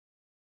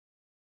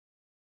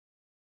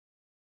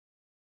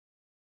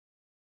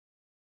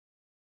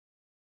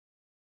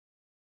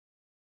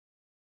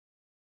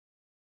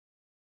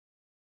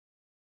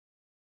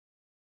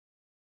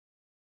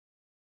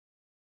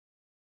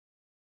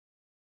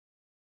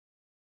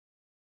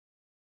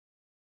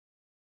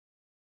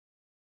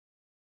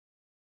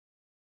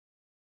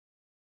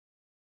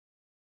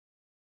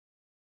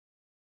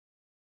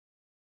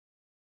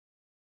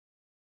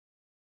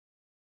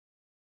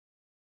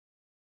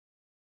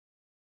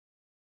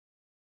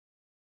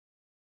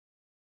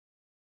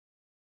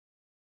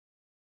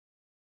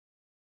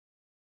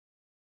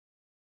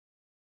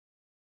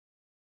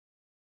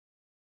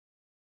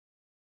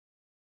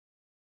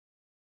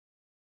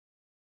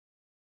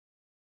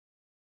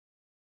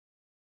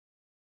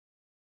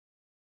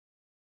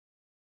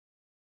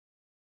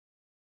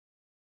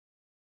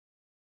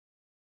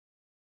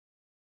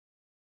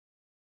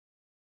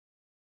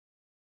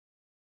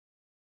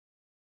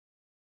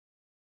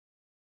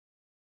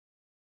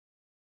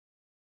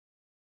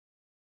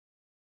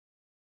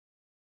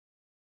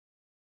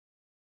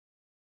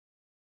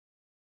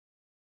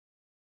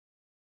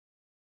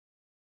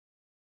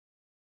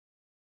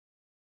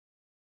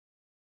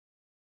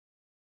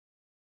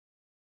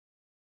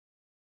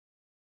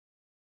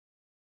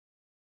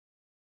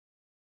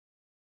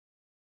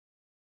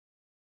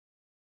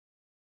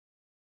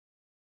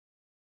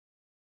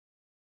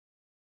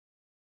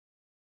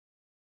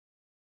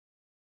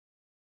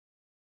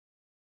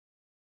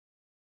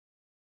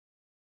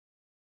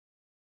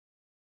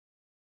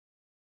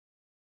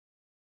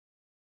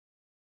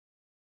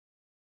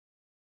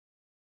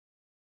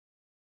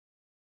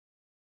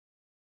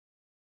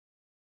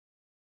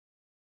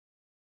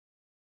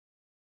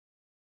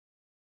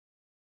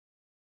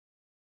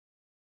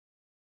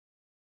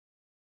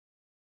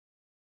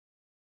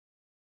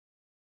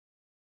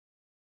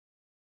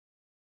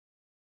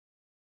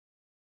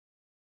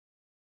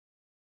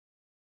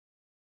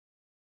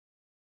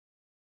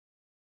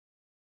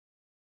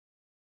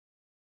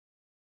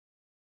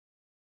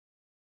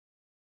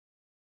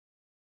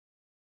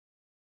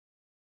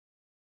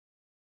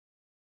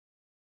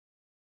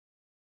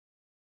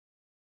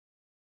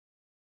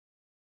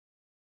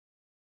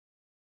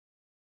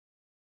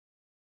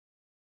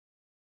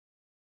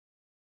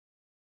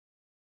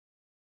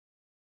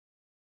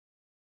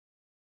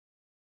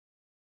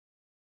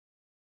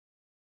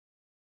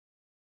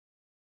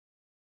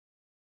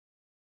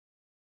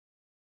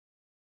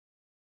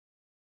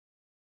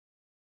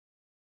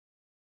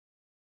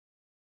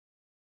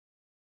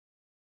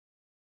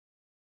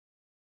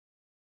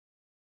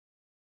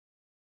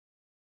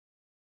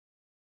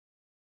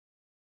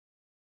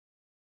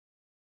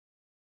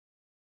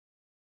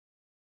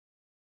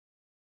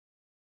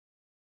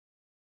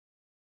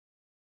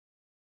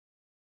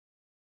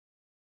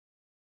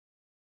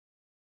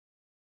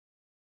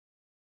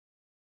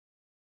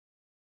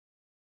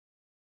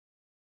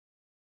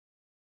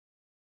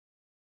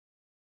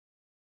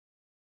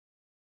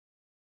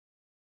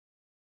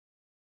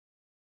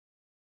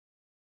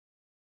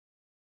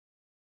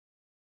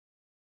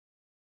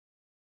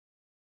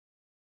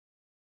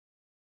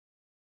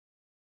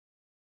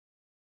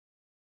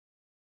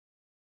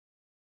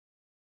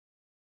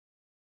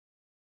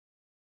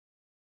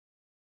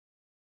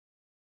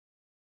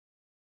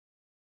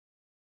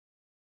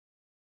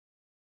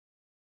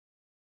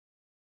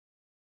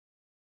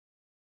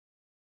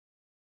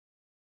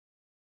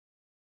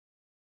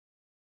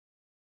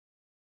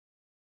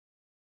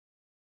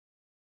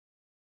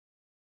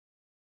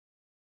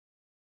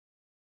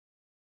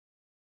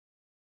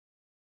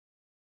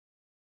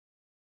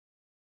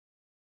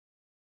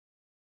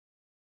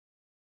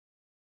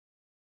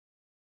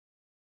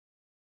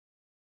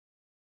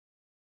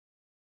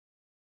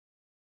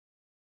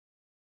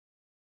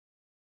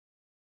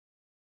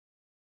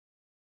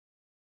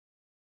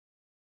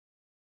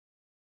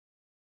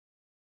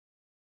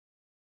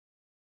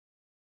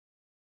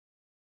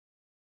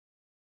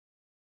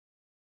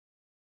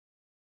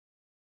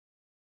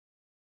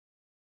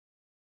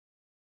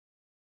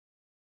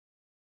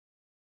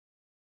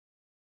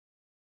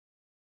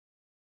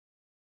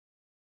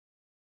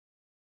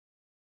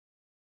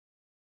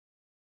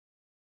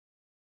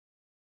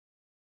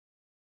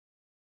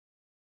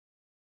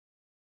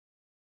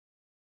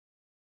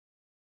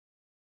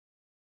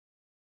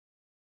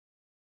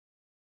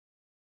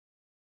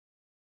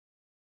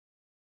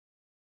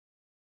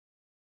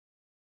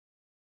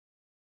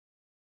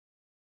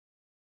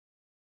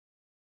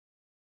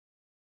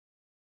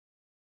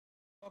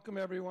Welcome,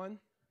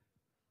 everyone.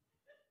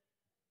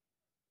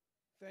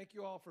 Thank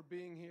you all for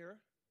being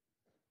here.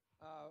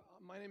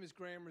 My name is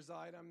Graham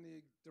Reside. I'm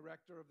the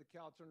director of the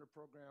Cal Turner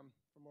Program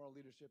for Moral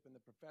Leadership in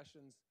the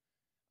Professions.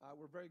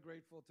 We're very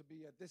grateful to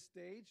be at this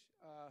stage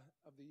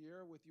of the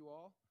year with you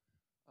all,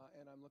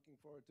 and I'm looking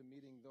forward to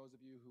meeting those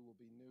of you who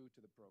will be new to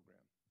the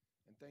program.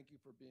 And thank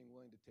you for being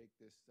willing to take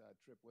this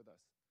trip with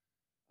us.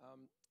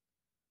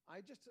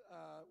 I just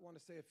want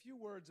to say a few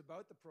words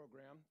about the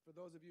program. For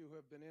those of you who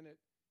have been in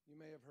it, you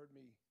may have heard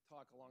me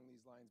talk along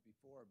these lines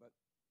before, but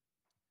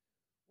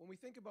when we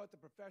think about the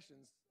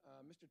professions,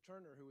 Mr.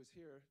 Turner, who is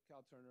here,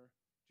 Cal Turner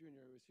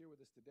Jr., who is here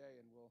with us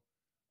today and will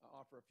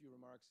offer a few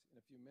remarks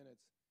in a few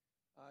minutes,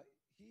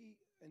 he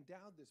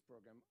endowed this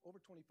program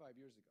over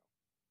 25 years ago.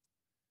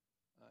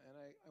 And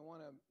I want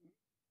to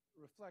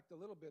reflect a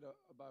little bit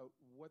about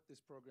what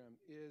this program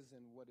is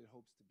and what it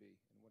hopes to be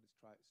and what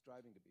it's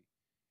striving to be.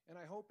 And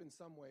I hope in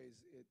some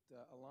ways it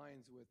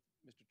aligns with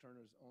Mr.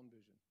 Turner's own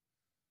vision.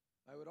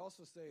 I would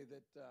also say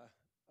that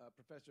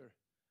Professor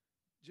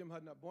Jim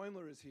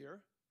Hudnut-Boimler is here,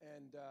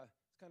 and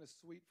it's kind of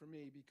sweet for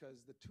me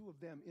because the two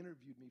of them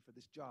interviewed me for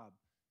this job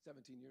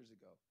 17 years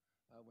ago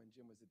when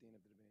Jim was the dean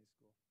of the Divinity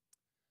School.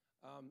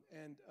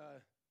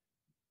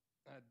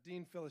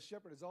 Dean Phyllis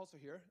Shepard is also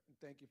here, and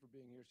thank you for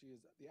being here. She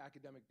is the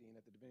academic dean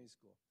at the Divinity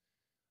School.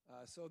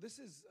 So this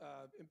is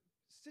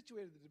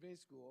situated at the Divinity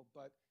School,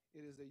 but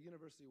it is a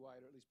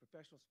university-wide, or at least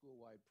professional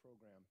school-wide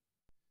program.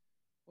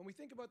 When we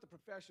think about the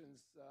professions,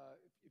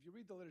 if you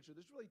read the literature,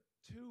 there's really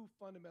two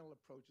fundamental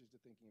approaches to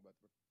thinking about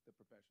the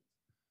professions.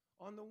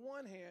 On the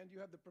one hand, you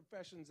have the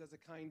professions as a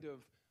kind of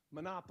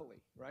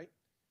monopoly, right?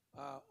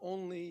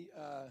 Only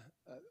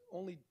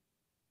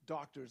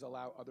doctors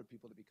allow other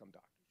people to become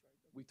doctors, right?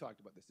 We talked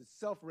about this. It's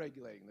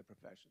self-regulating, the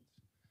professions.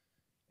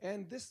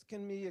 And this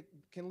can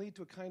lead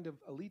to a kind of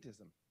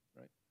elitism,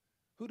 right?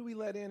 Who do we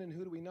let in and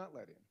who do we not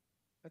let in?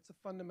 That's a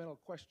fundamental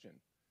question.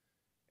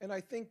 And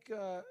I think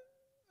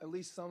at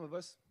least some of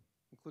us,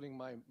 including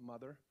my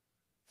mother,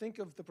 think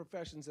of the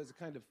professions as a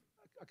kind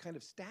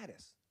of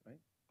status, right?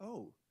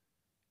 Oh,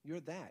 you're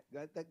that.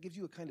 That gives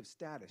you a kind of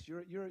status.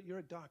 You're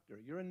a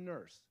doctor. You're a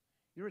nurse.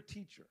 You're a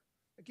teacher.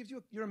 It gives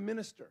you you're a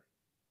minister.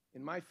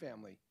 In my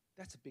family,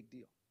 that's a big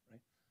deal,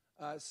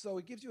 right? So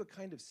it gives you a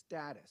kind of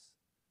status.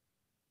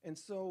 And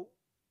so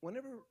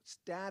whenever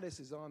status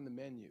is on the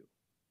menu,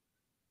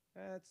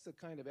 that's a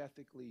kind of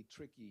ethically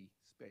tricky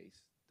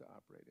space to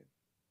operate in.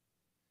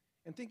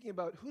 And thinking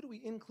about who do we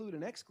include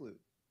and exclude,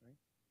 right?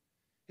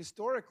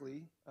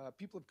 Historically,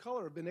 people of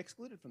color have been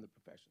excluded from the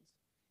professions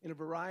in a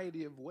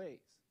variety of ways.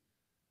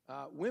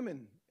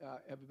 Women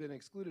have been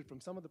excluded from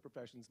some of the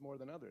professions more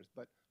than others,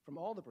 but from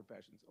all the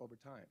professions over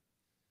time.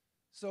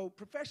 So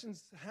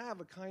professions have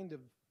a kind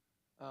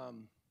of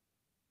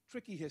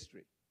tricky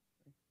history.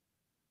 Right?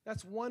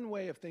 That's one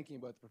way of thinking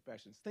about the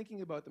professions,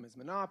 thinking about them as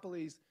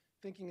monopolies,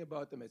 thinking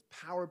about them as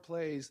power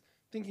plays,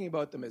 thinking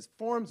about them as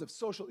forms of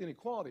social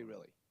inequality,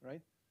 really,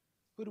 right?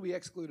 Who do we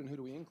exclude and who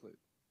do we include?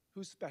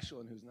 Who's special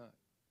and who's not?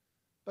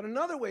 But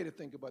another way to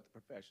think about the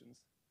professions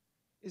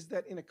is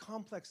that in a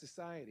complex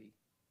society,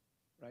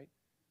 right,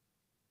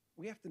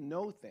 we have to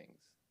know things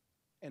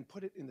and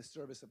put it in the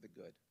service of the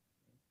good.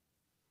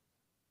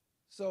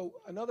 So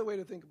another way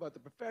to think about the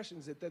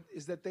professions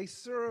is that they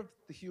serve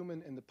the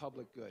human and the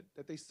public good,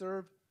 that they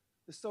serve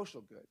the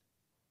social good.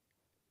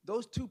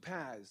 Those two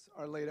paths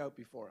are laid out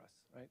before us,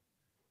 right?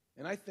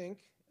 And I think,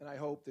 and I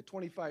hope that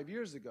 25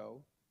 years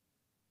ago,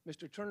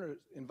 Mr. Turner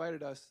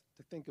invited us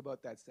to think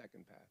about that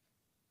second path.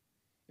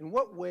 In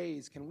what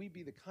ways can we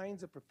be the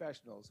kinds of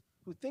professionals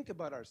who think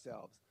about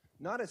ourselves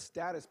not as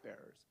status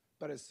bearers,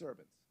 but as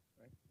servants,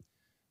 right?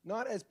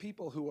 Not as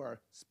people who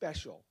are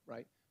special,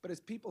 right? But as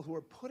people who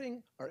are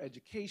putting our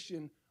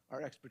education,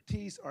 our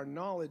expertise, our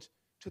knowledge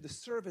to the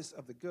service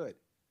of the good,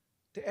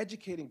 to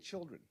educating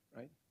children,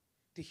 right?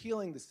 To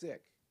healing the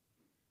sick,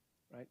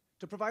 right?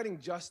 To providing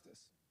justice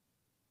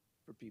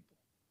for people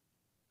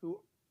who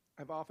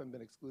have often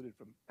been excluded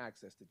from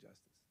access to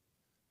justice,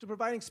 to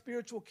providing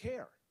spiritual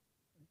care,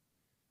 right?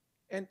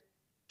 And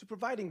to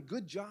providing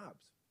good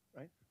jobs,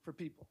 right, for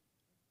people.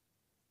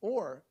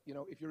 Or,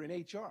 if you're in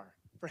HR,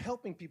 for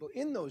helping people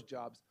in those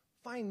jobs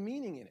find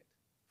meaning in it,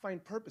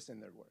 find purpose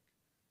in their work.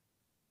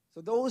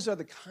 So those are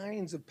the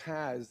kinds of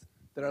paths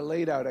that are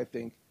laid out, I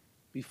think,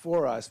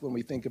 before us when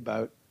we think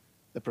about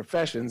the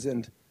professions.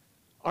 And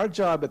our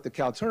job at the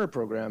Cal Turner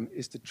program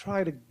is to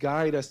try to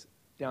guide us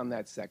down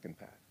that second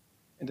path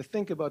and to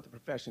think about the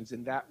professions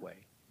in that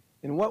way.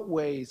 In what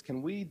ways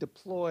can we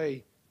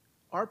deploy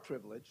our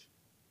privilege,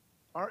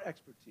 our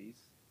expertise,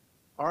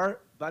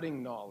 our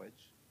budding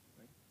knowledge,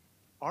 right,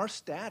 our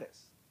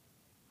status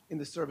in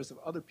the service of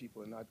other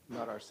people and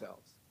not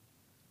ourselves,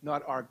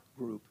 not our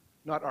group,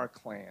 not our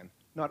clan,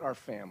 not our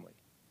family,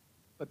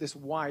 but this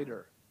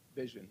wider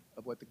vision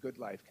of what the good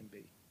life can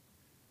be.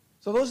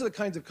 So those are the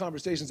kinds of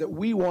conversations that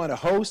we want to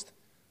host,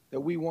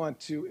 that we want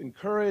to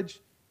encourage,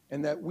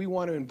 and that we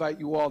want to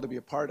invite you all to be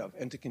a part of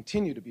and to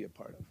continue to be a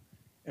part of.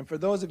 And for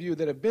those of you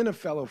that have been a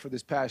fellow for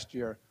this past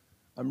year,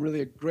 I'm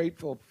really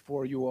grateful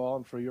for you all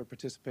and for your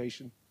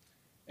participation.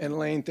 And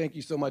Lane, thank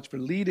you so much for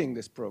leading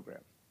this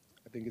program.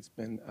 I think it's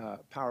been a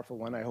powerful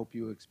one. I hope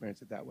you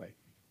experience it that way.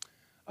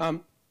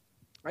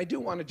 I do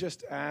want to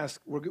just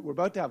ask, we're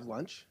about to have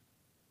lunch,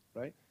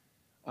 right?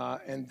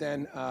 And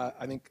then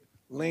I think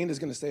Lane is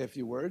going to say a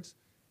few words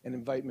and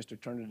invite Mr.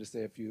 Turner to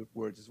say a few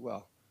words as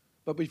well.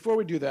 But before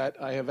we do that,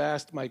 I have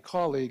asked my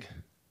colleague,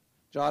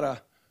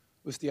 Jada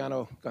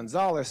Ustiano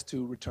Gonzalez,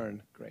 to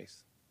return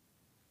grace.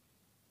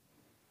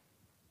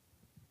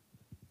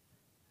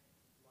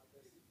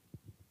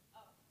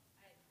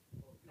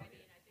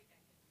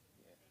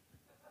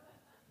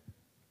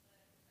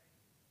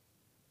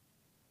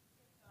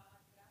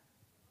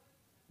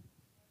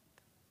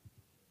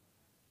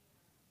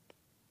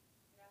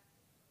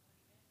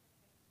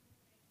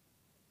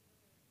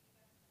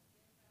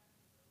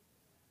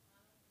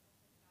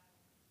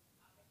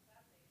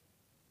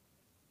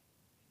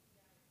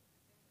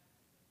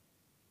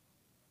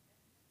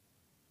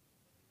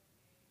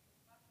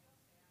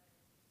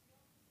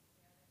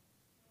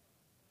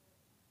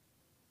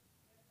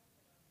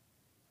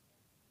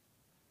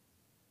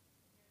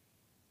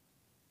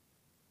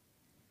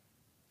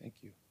 Thank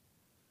you.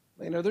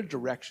 Lane, are there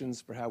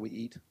directions for how we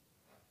eat?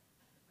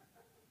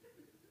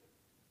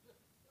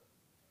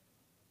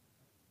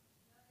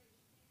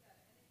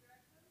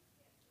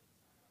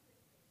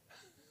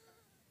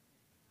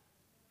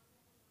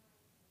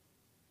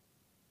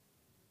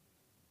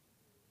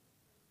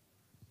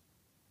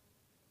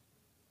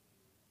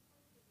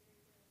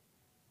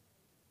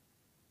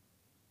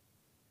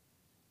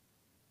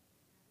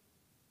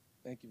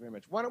 Thank you very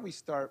much. Why don't we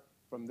start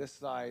from this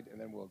side, and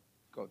then we'll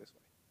go this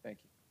way. Thank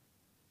you.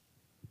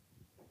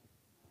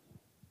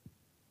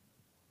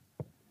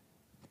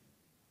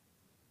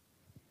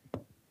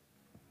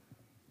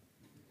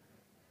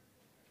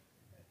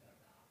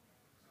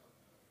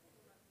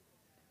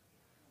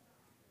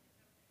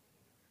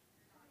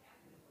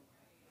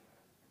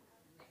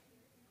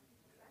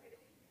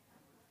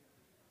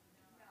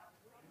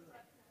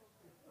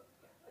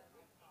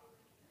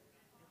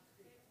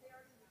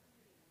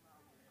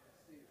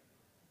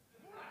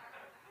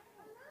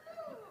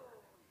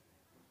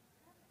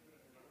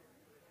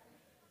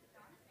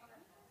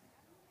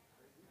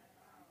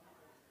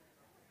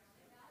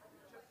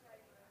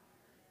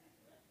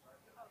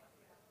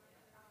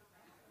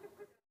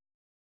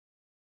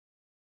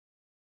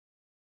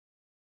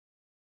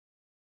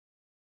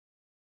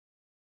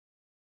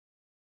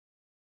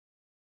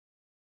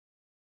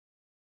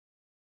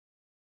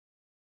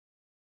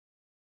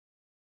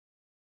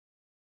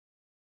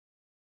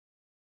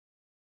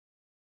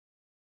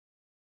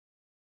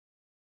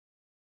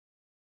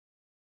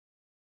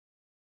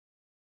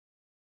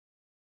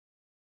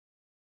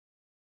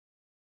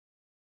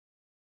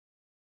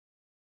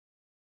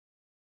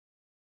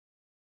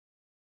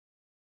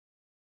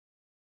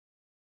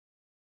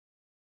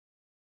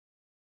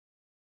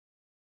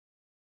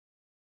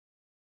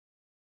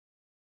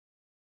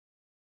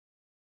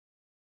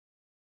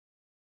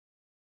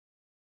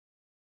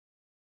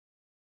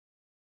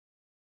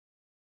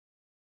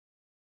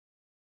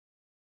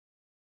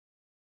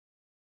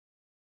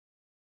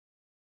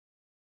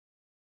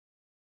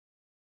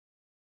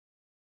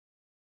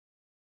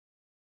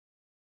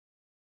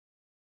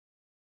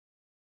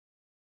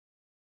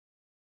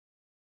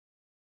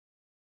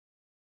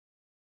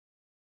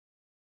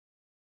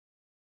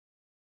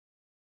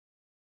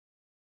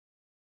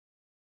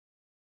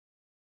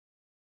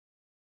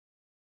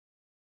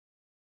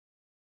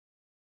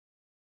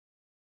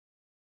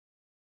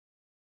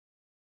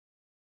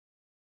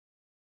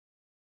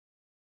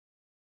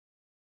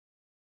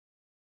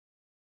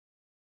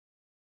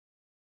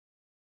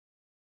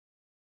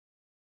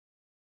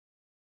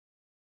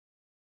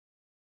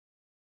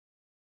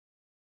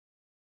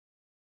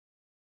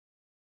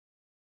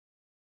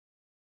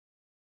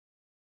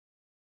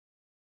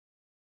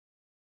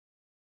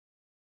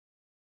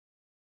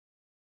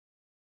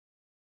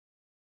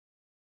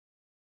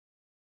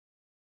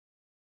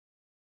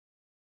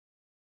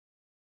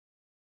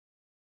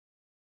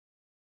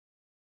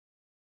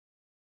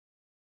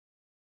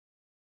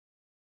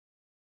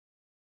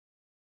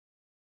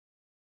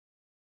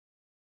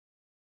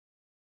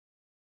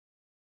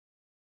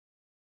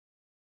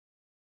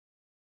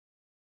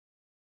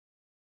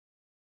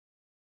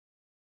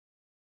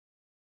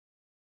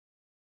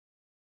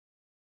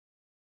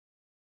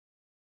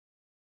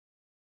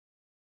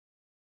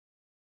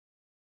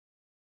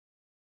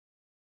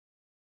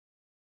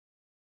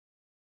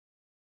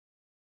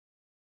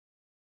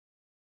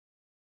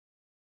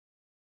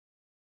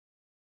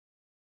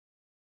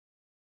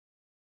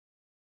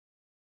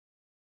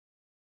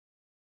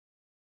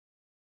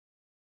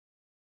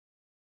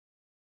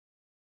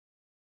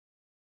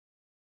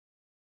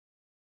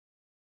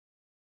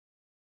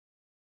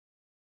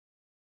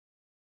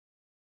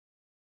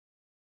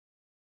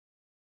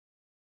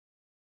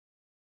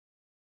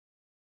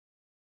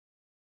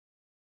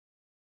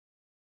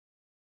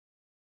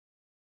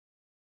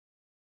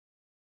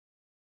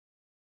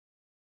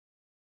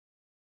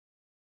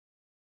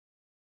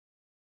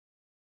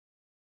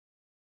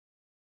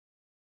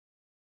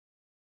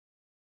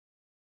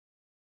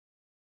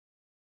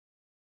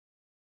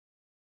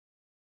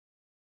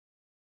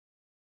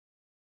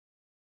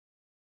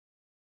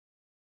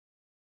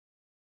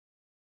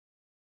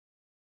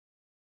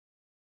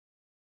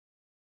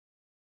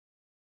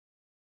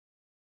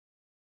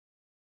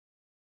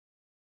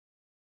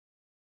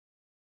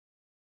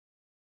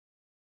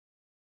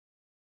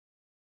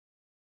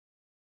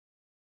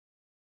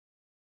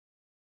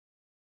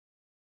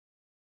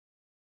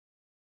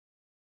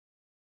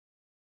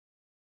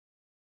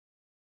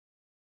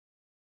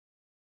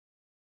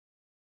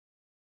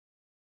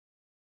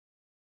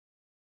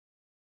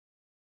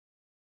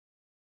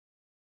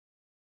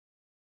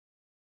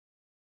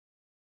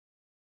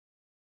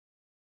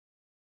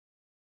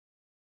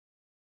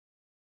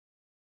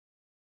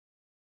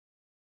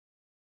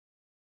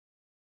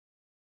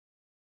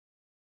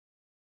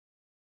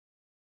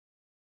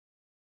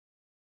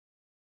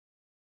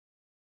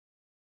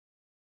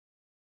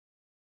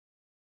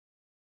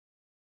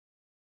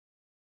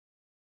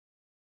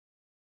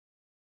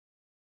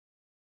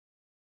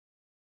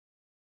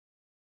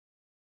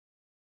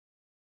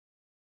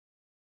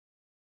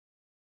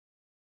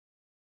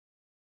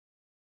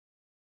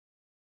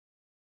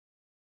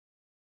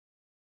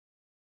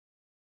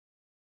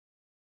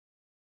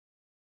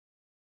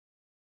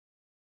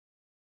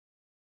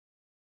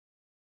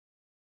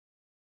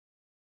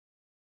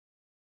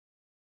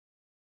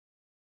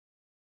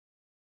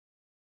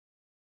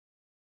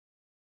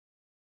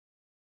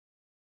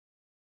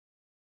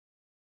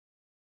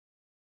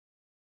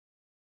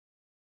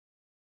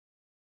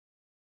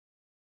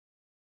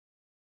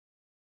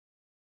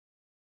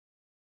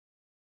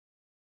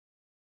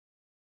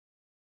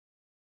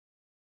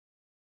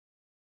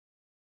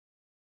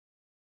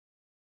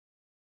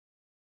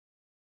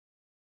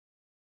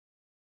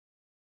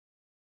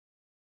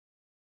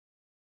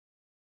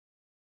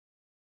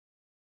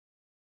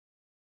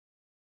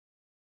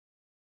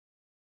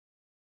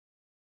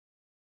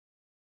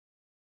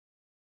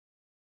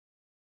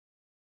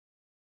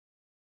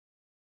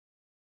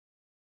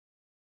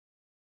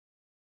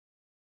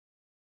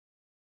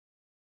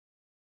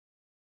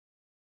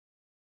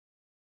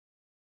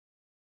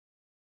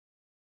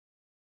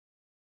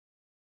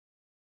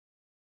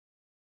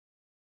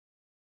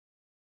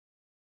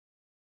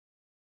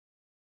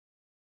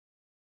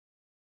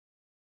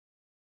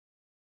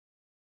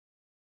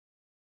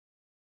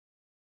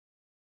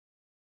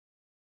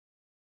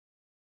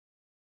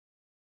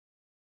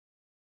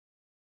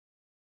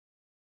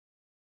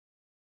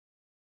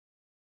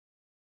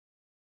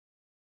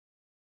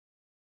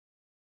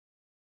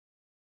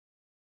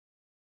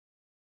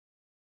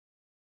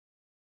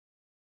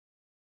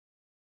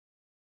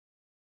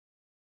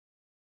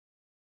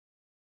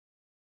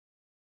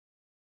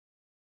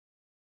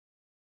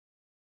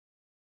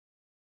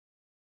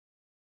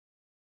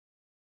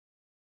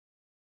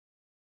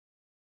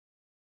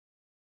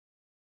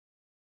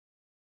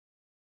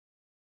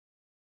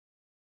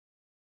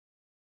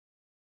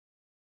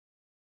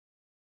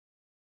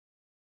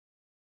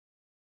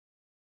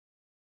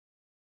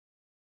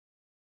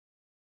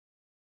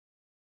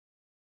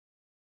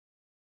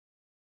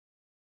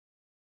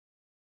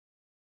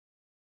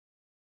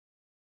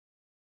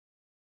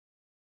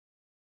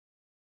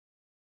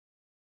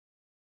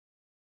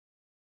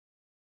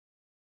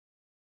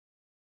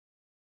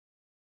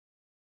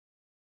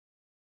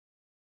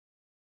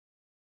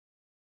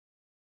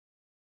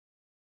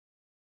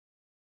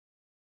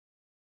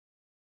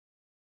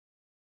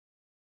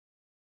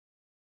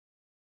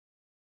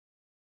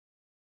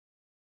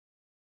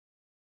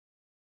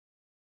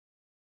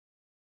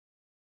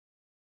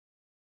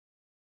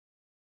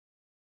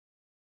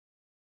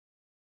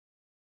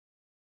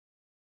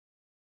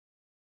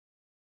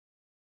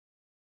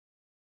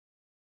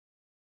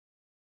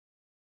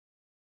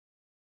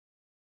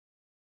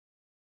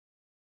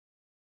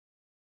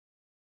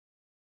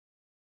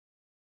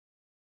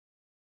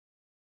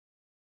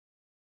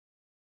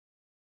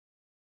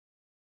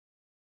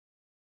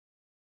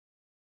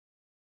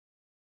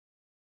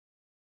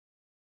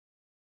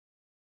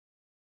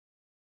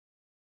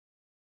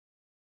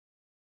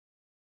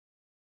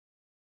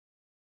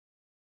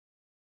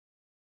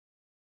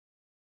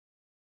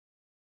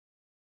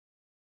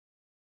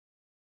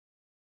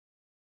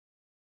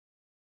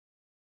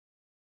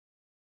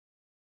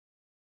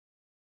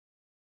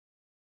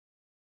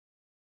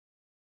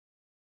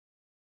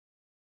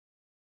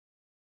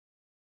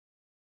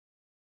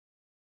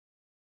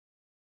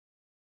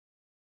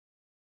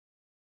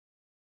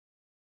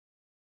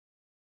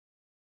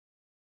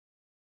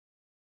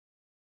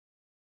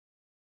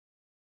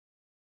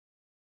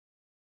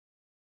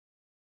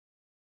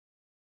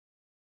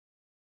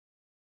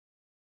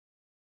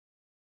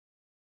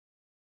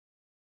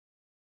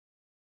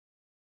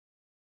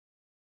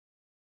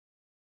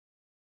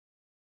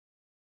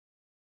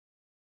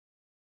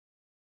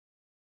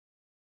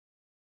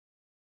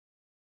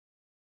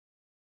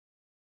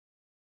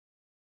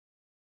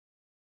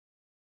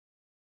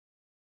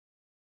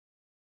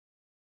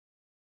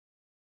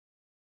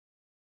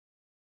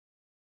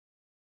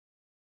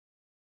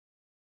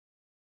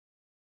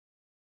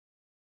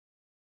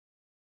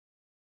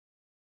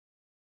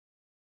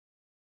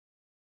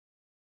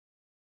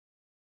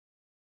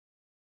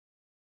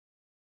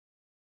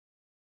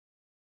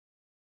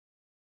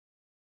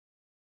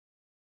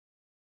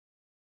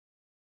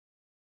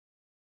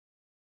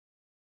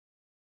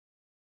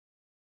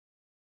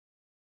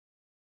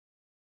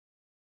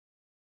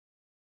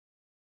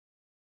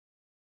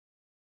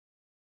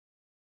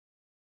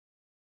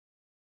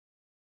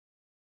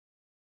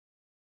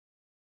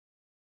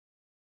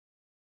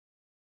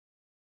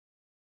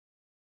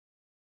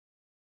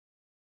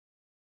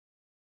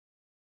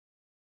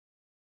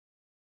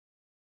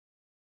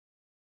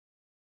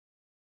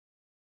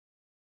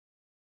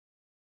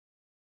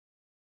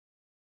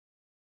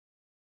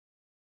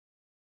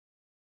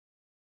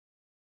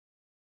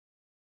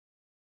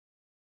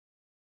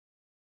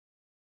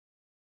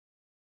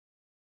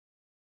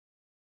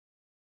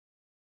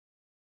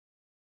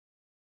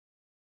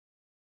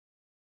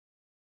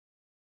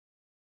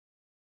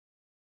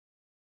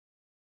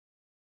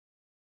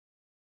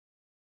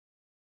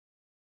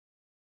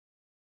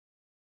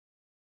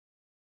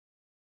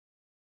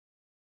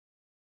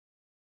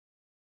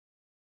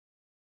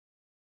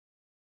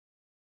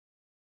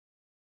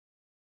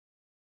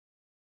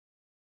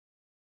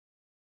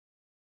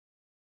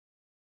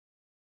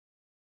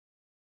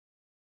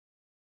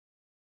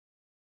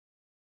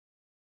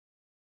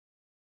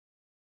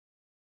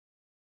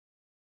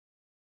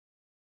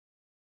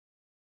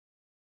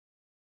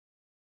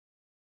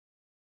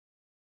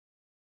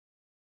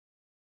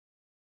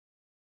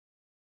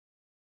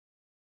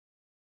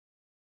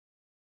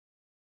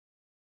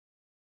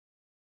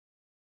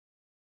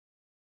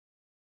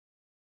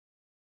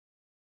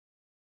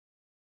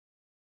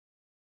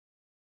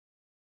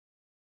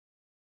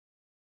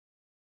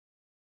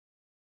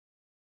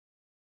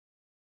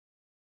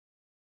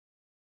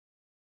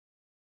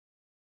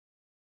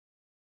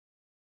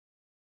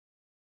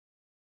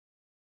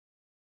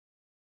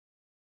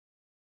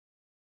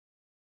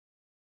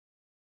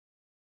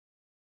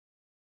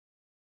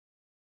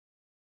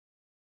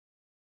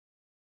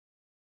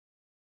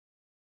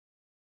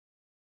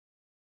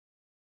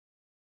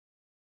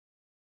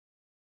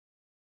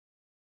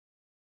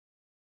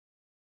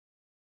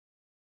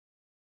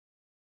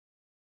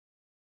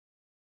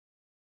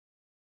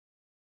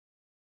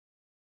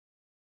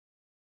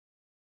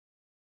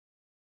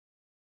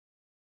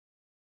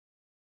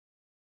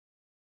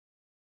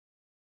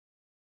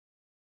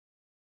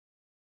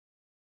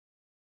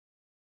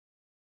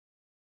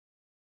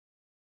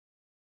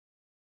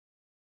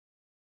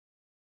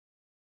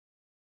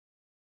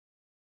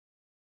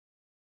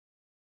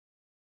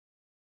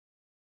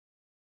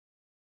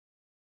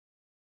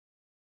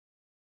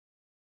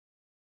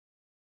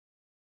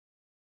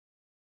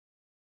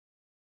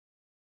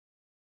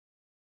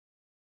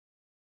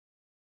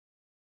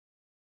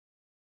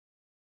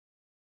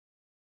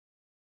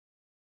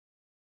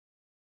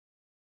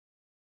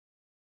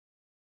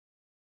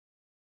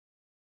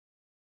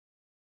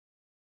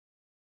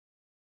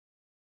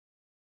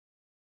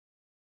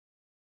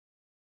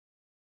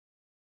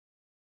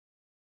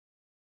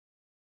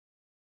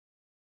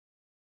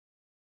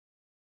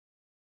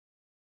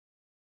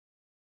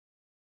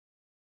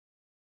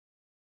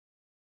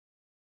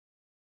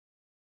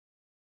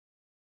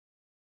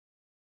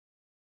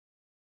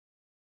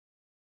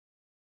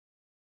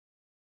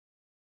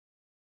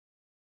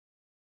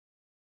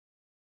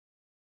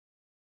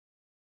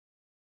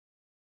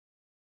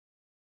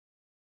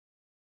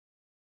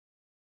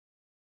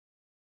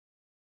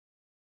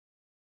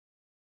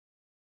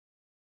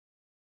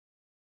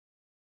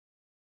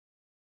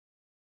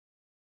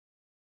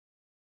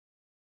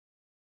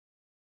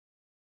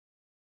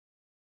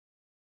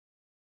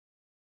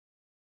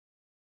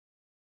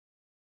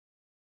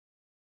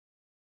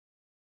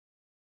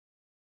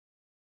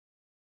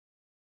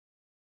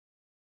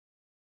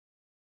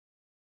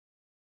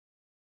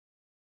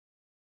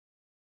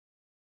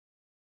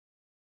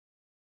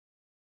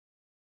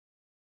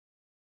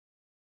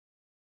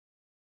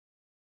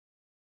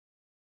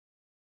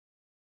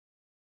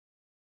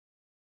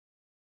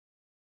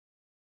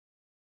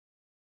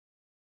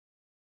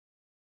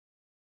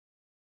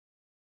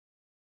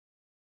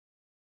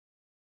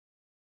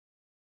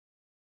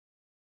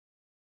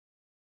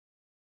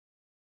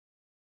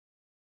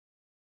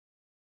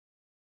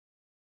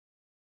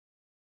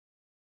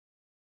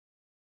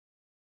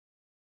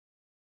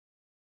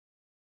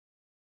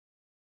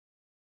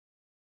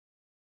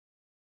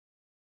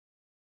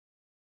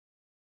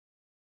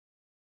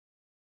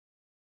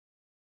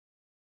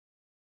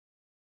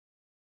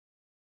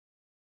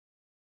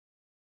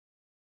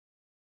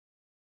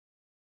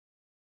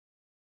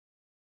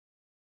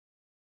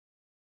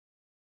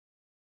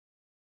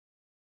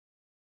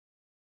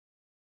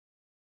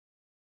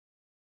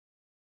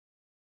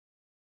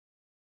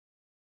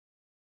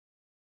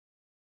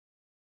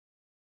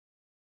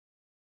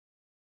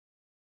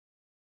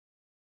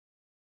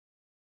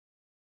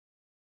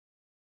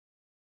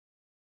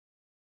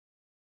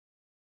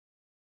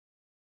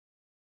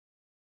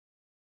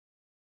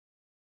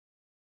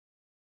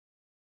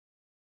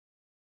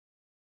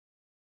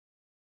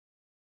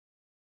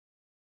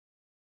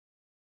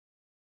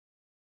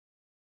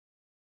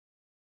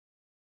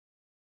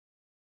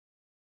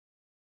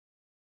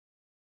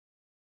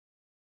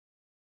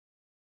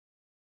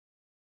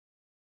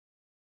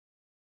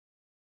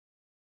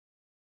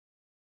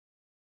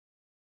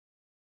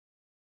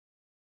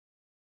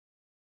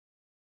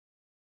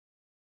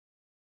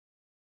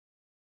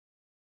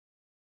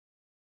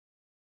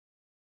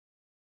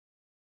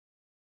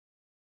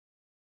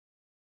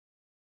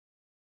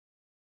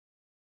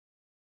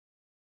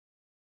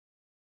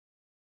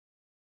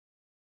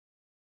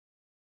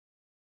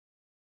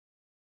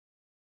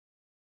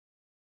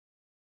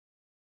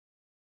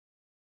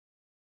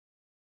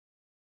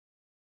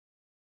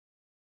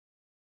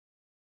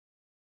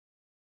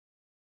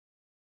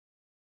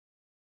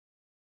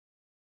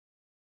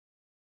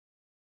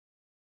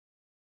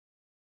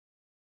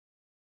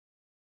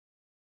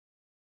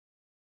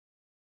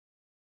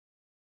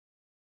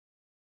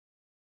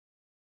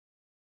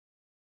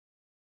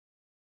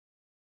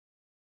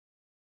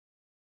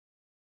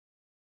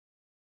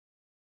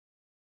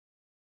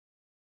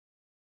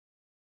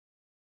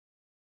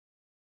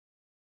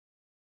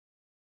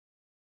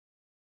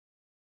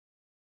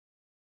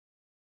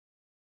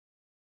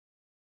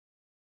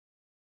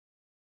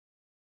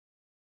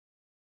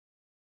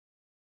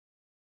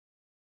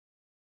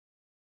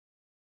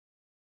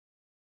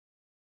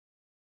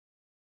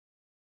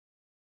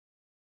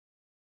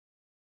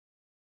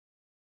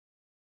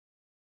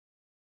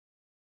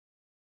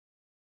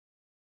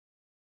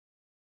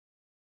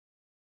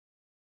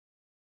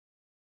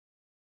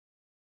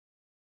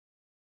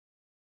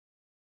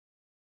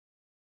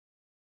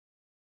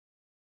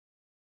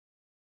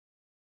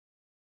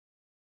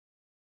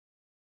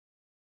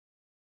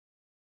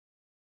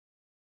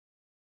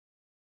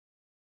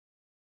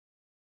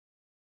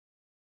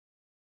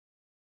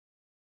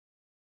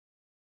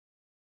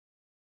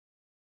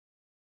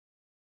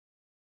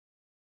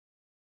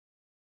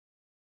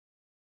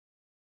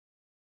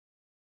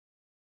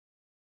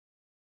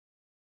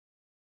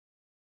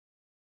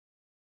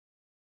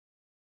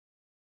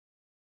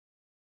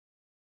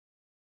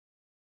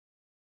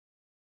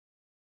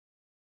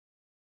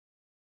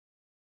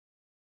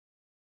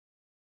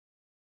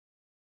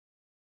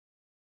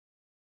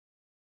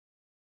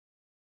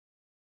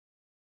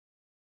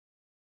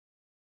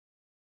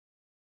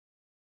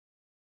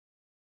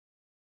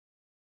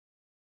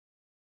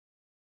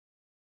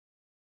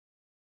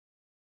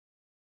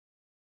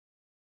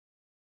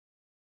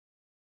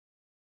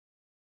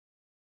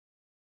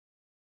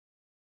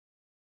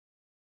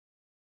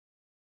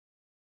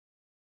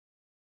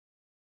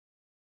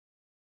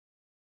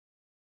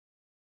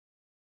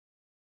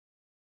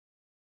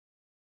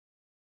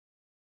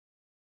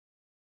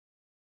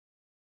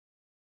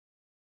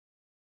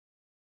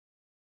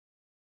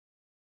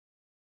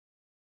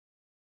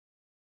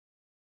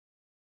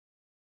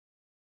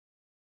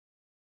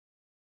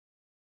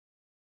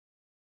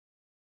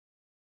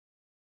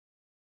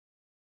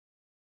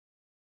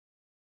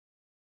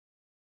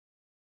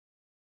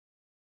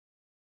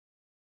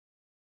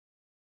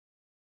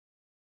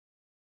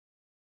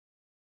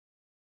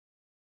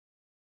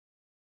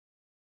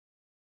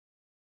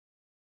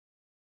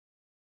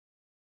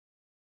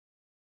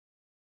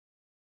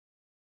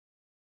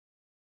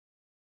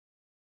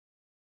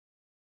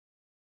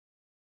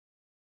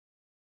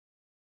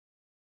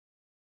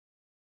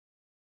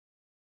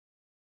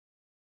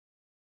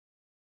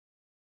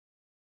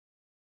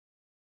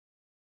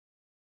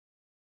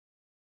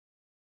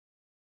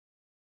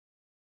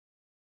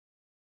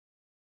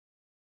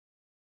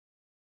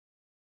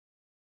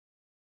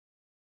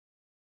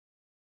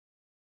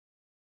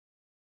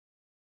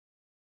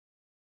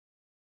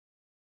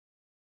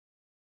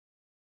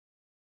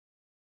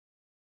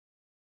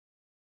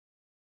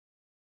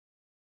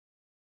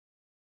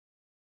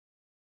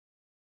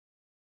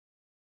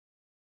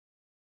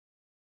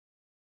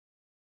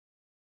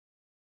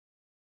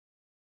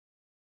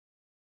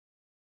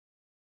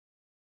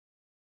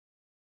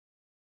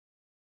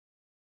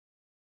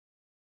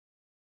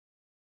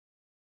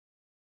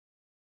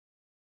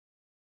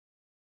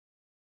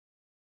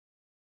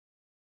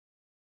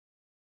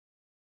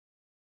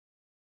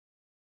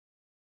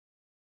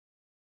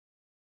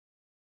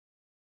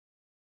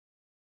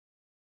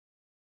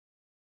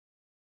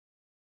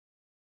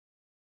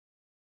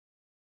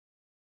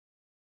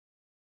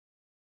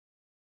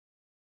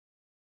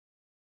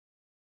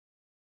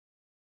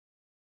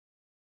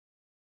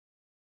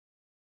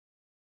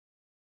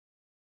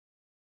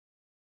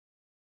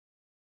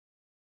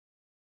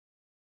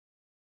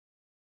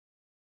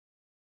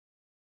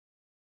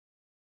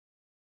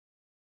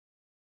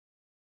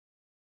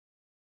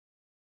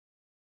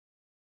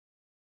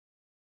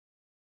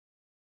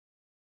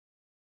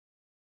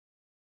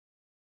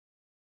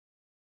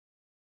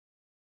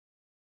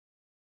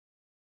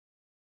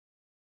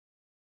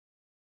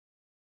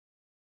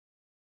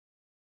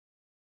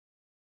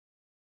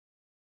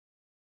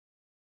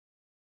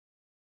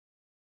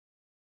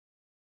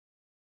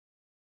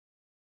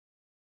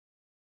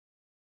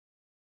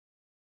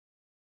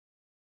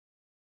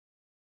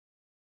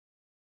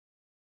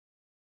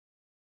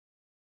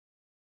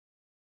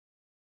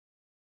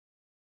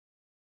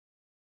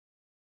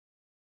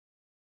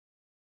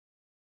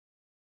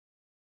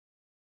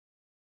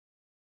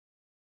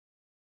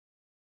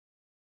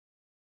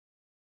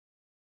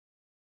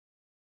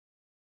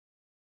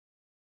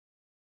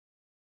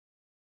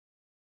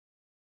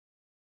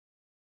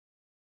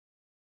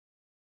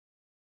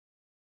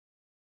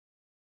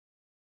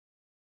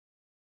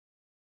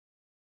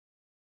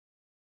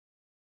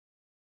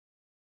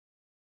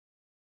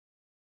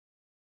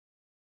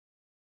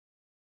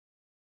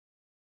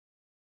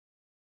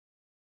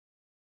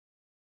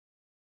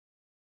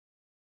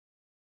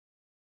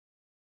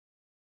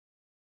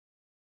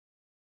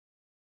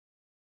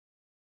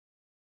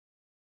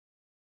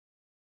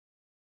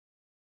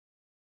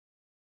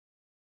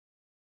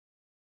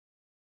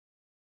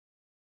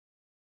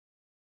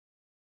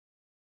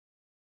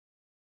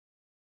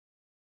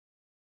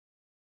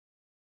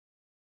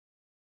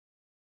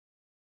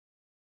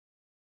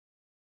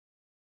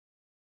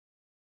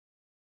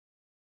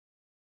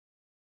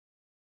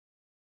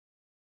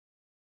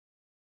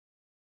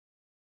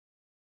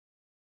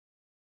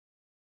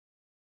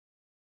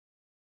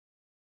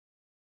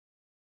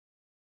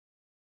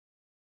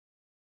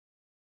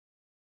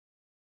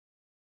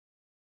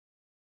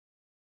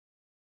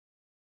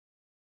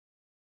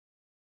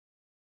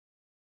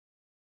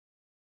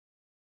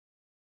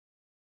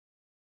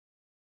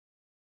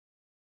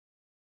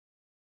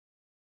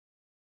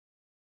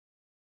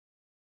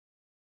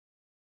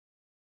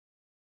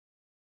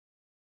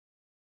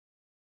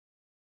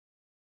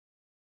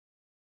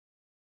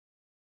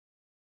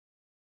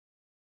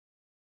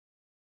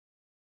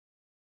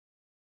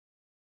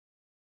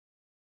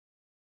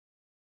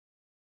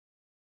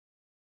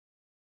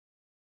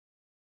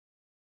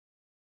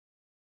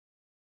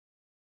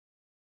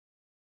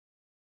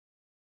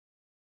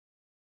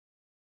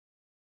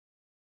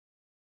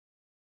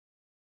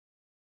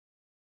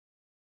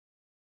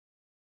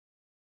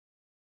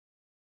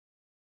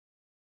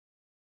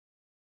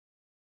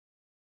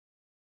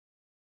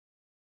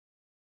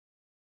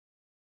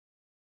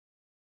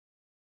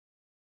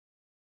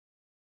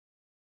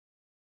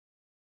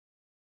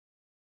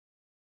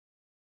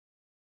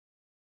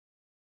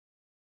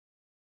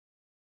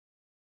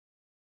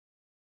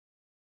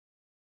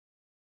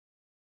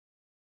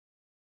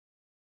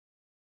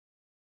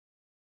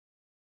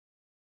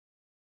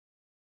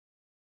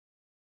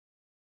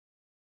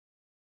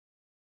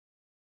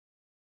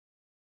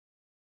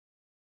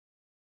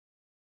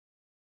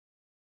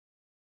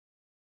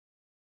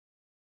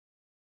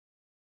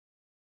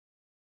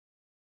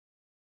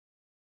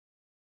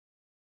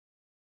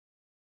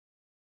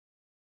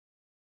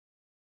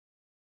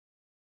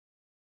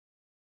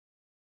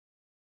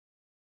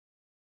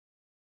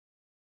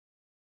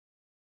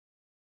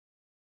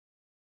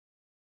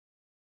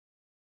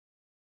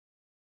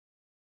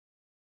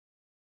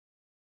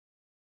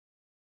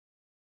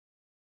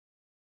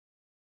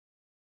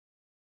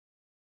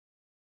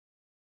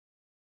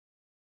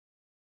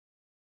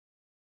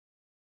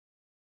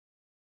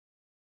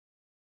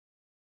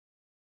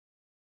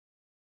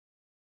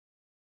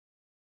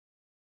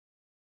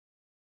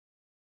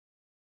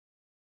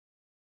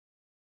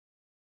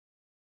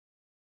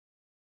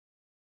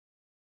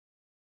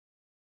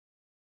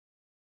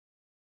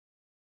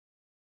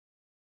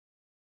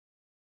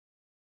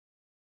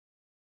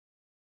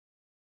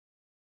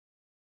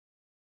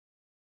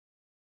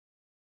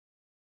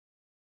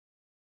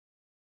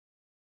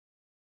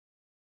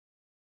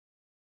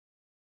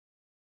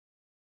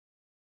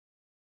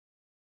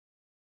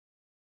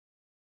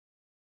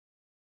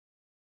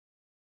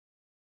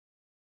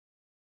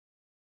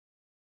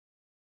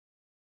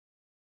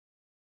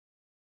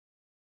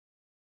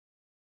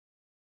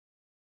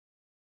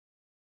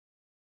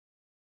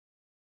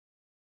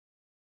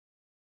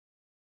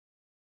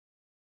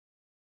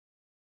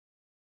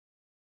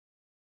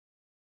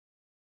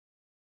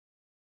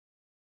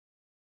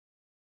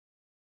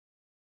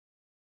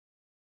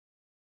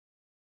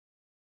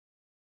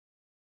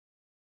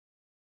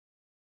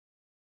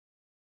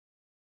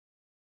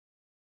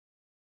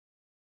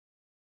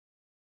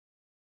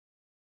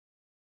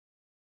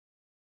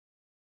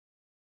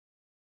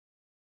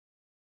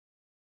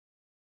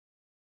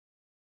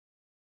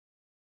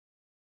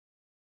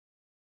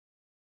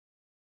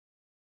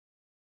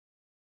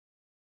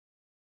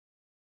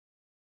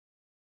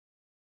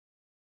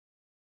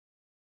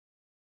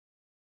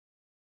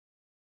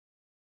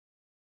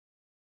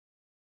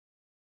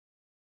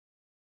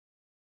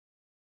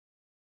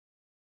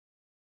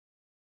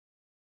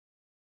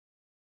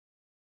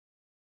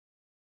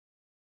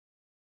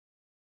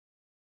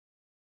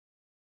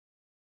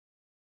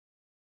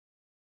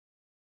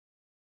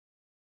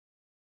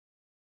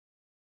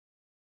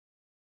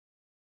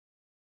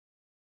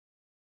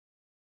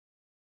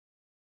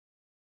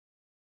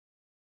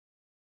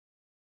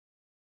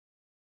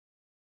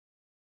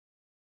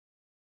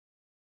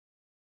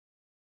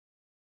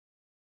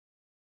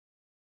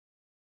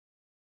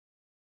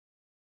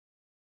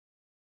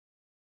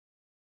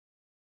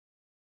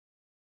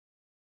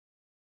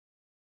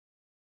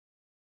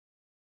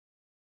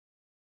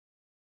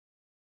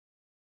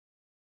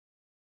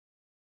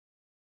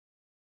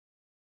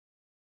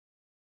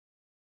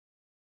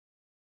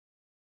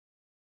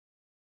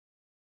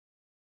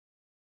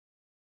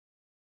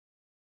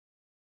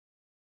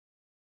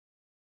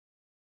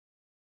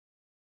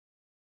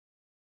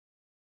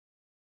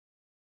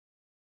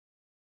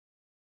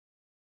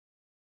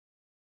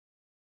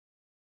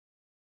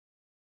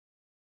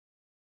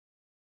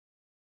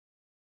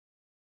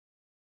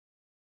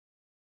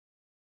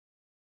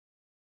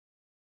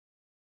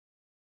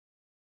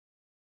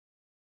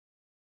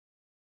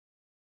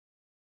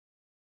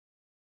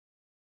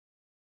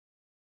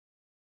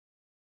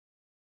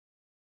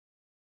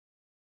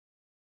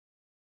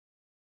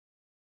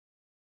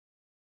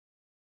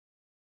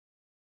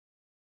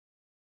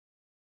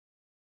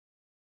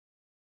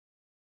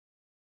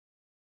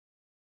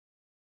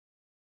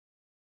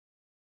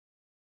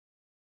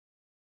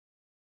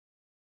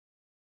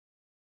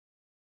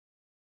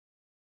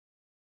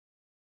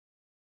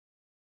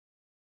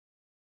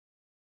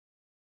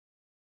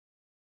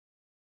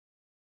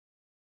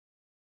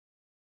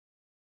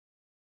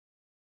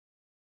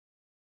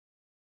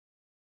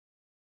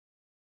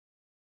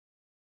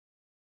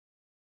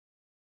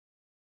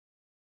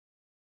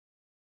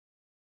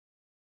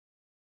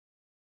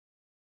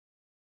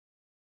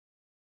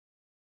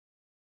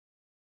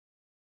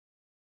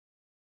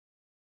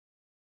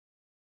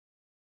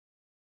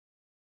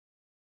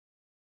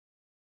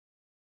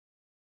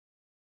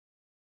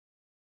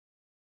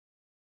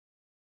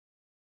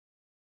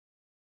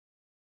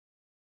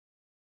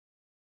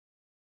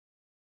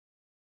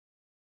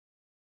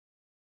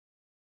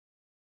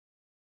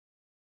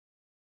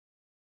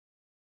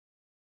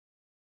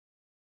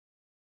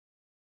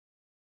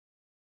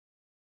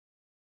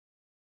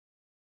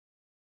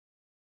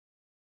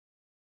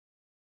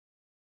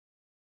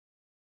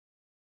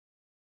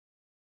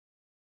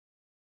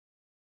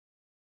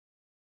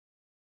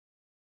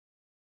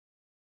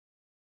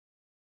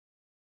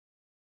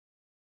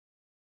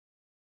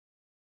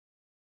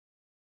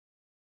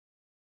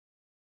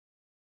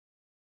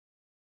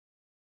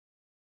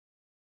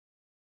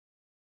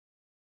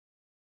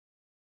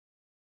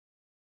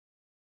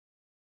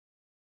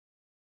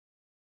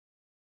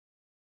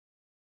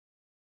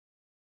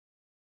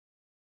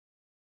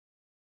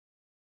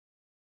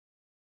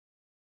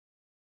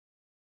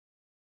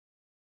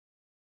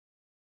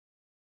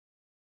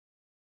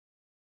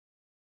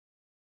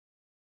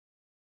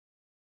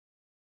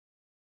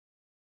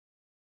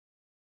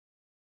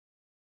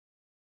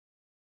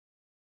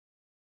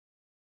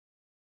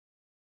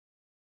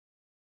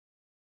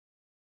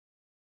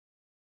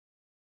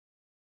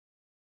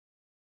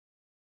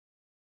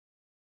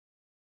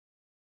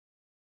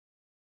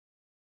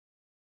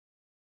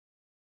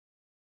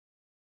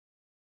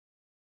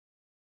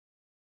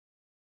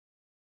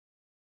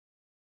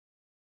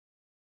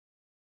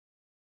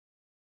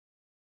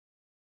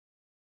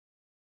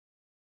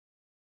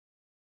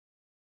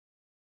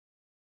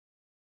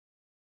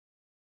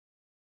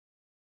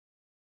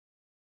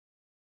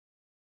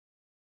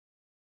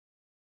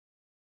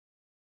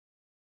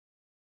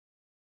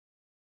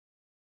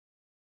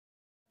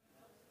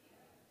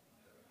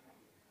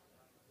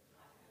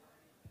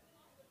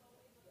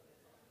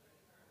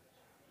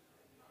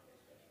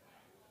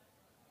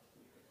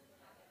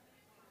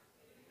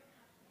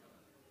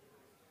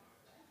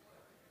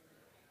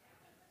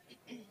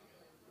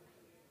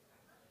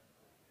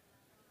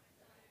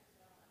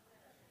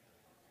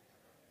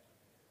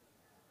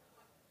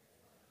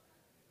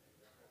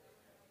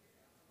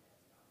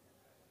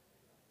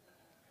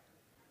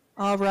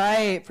 All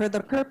right, for the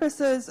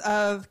purposes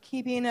of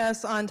keeping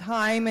us on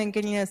time and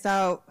getting us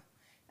out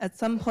at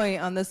some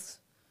point on this,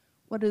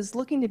 what is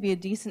looking to be a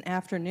decent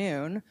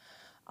afternoon,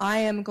 I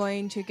am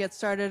going to get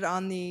started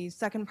on the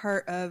second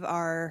part of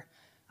our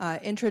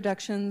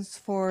introductions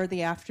for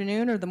the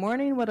afternoon or the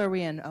morning. What are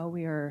we in? Oh,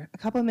 we are a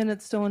couple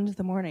minutes still into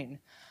the morning.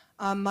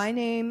 My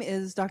name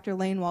is Dr.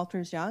 Lane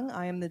Walters-Young.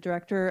 I am the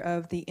director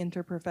of the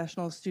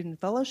Interprofessional Student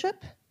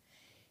Fellowship.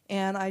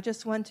 And I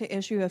just want to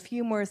issue a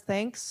few more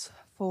thanks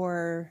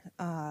for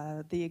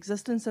the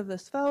existence of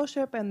this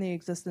fellowship and the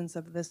existence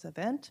of this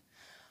event.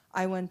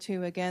 I want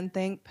to again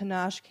thank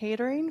Panache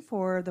Catering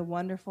for the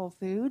wonderful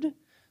food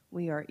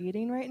we are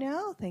eating right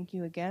now. Thank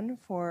you again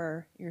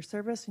for your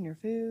service and your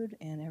food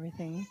and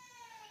everything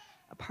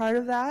a part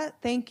of that.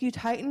 Thank you,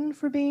 Titan,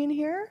 for being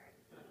here.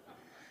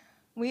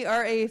 We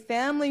are a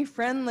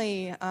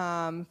family-friendly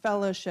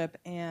fellowship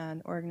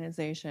and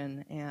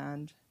organization,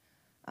 and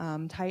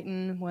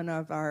Titan, one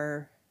of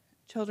our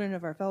children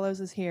of our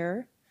fellows, is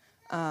here,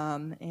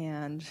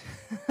 and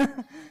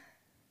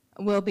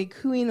will be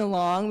cooing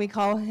along. We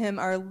call him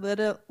our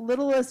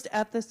littlest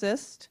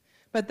ethicist,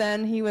 but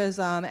then he was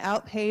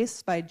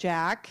outpaced by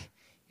Jack,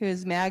 who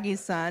is Maggie's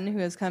son, who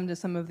has come to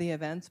some of the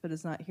events but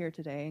is not here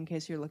today, in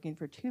case you're looking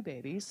for two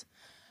babies.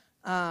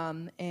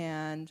 Thank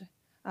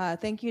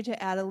you to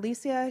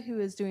Adelicia, who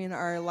is doing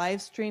our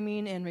live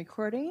streaming and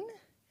recording,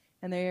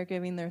 and they are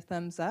giving their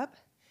thumbs up.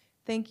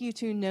 Thank you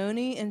to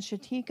Noni and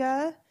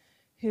Shatika,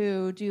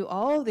 who do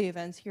all of the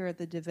events here at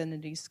the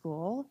Divinity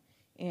School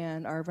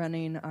and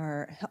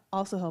are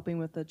also helping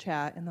with the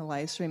chat and the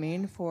live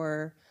streaming.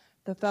 For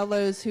the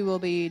fellows who will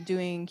be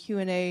doing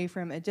Q&A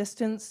from a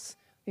distance,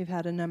 we've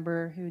had a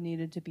number who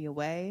needed to be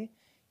away,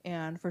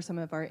 and for some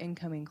of our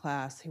incoming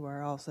class who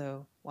are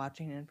also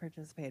watching and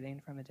participating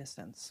from a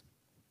distance.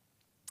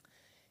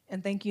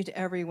 And thank you to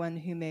everyone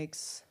who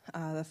makes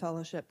the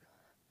fellowship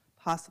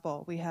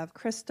possible. We have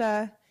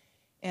Krista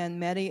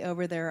and Medi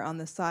over there on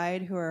the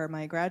side, who are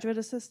my graduate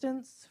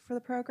assistants for the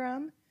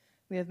program.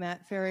 We have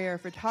Matt Ferry, our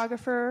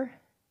photographer,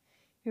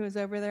 who is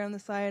over there on the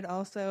side,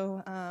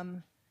 also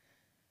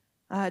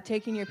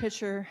taking your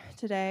picture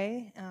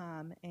today.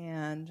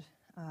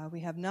 We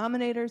have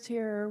nominators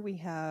here. We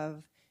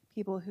have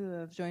people who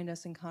have joined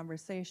us in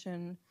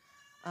conversation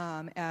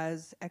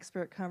as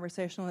expert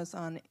conversationalists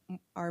on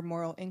our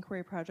moral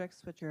inquiry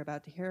projects, which you're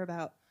about to hear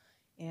about,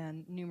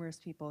 and numerous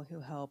people who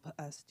help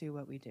us do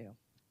what we do.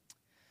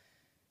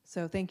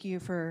 So thank you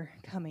for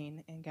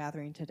coming and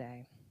gathering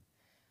today.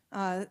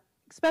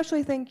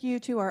 Especially thank you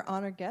to our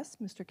honored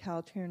guest, Mr.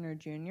 Cal Turner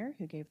Jr.,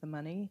 who gave the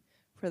money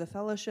for the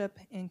fellowship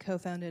and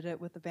co-founded it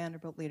with the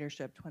Vanderbilt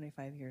leadership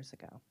 25 years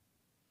ago.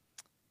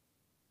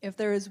 If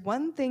there is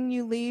one thing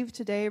you leave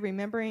today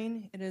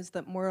remembering, it is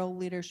that moral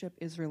leadership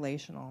is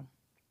relational.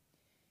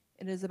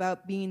 It is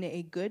about being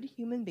a good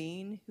human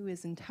being who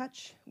is in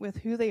touch with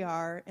who they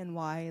are and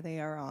why they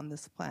are on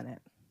this planet.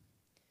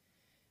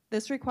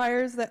 This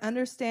requires the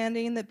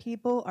understanding that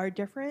people are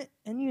different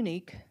and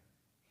unique,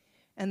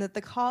 and that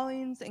the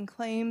callings and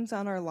claims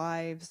on our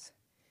lives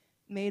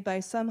made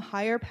by some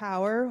higher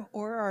power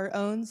or our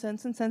own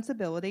sense and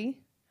sensibility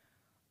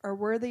are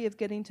worthy of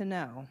getting to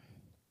know,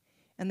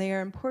 and they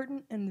are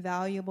important and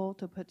valuable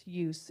to put to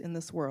use in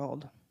this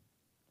world.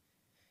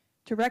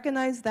 To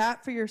recognize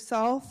that for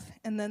yourself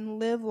and then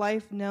live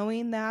life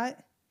knowing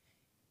that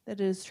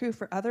it is true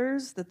for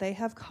others, that they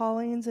have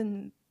callings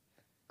and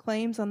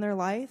claims on their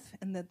life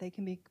and that they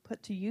can be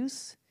put to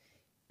use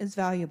is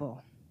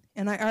valuable.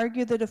 And I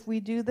argue that if we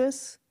do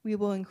this, we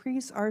will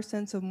increase our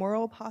sense of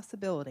moral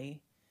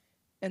possibility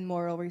and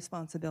moral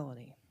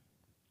responsibility.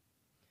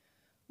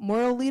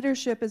 Moral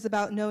leadership is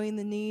about knowing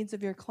the needs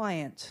of your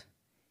client.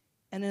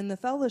 And in the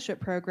fellowship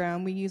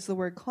program, we use the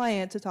word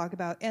client to talk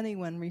about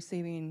anyone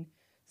receiving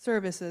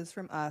services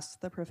from us,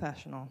 the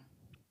professional.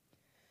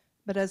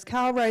 But as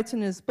Cal writes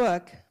in his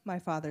book, My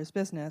Father's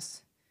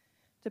Business,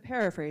 to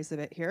paraphrase a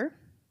bit here,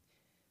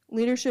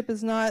 leadership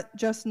is not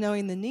just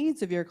knowing the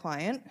needs of your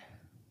client,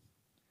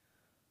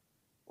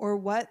 or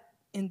what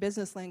in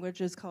business language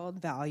is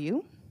called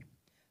value,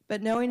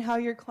 but knowing how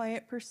your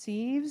client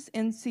perceives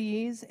and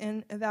sees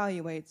and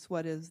evaluates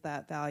what is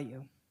that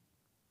value.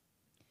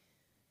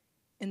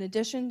 In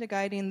addition to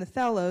guiding the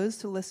fellows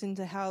to listen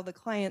to how the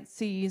client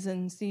sees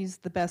and sees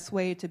the best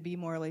way to be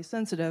morally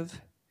sensitive,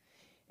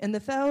 in the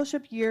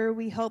fellowship year,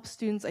 we help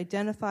students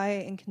identify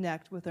and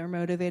connect with their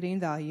motivating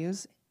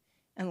values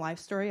and life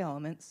story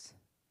elements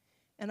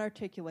and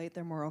articulate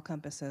their moral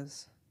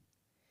compasses.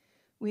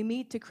 We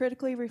meet to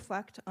critically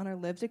reflect on our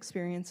lived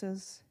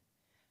experiences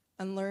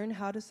and learn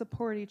how to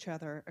support each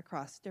other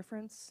across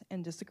difference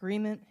and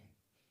disagreement,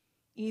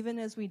 even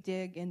as we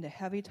dig into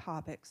heavy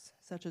topics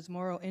such as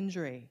moral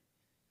injury,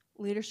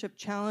 leadership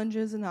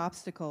challenges and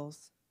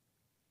obstacles,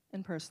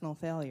 and personal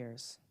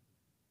failures.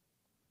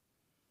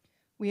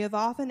 We have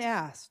often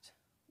asked,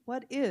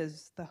 what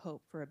is the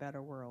hope for a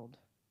better world?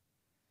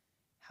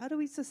 How do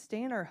we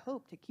sustain our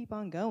hope to keep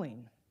on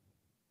going?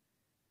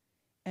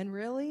 And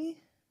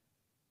really,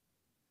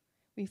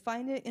 we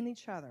find it in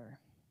each other,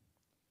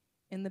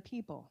 in the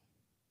people,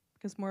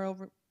 because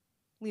moral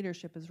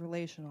leadership is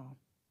relational.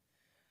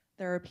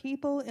 There are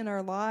people in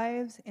our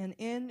lives and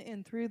in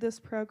and through this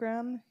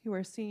program who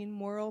are seeing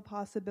moral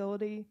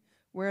possibility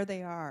where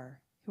they are,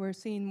 who are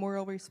seeing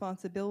moral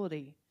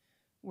responsibility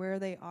where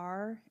they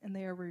are, and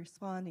they are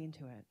responding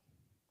to it.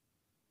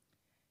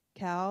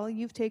 Cal,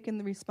 you've taken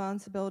the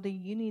responsibility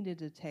you needed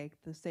to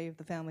take to save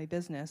the family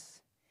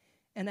business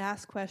and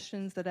ask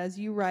questions that, as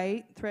you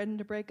write, threaten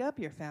to break up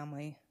your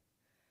family,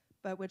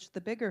 but which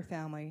the bigger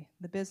family,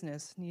 the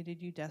business,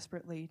 needed you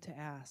desperately to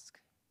ask.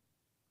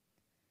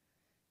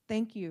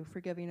 Thank you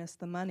for giving us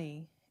the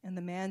money and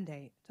the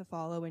mandate to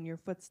follow in your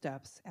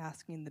footsteps,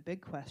 asking the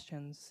big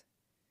questions,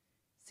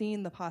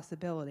 seeing the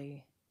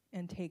possibility,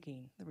 and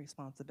taking the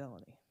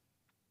responsibility.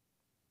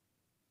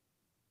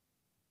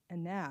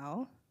 And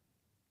now,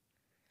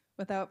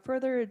 without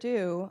further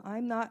ado,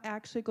 I'm not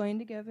actually going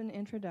to give an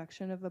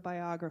introduction of a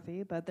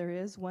biography, but there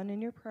is one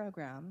in your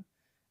program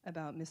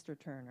about Mr.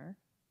 Turner.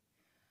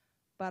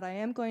 But I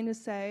am going to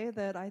say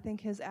that I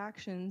think his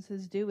actions,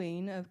 his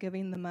doing of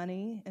giving the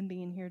money and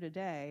being here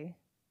today,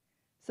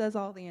 says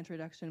all the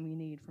introduction we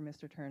need for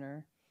Mr.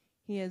 Turner.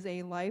 He is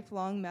a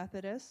lifelong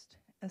Methodist,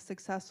 a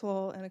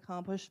successful and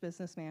accomplished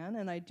businessman,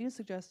 and I do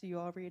suggest that you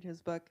all read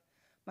his book,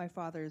 My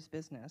Father's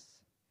Business.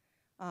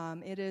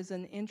 It is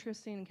an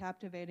interesting and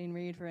captivating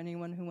read for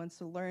anyone who wants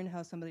to learn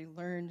how somebody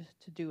learned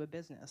to do a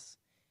business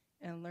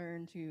and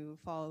learn to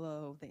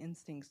follow the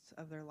instincts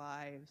of their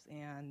lives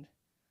and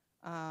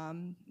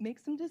make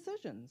some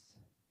decisions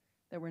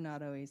that were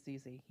not always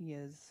easy. He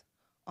is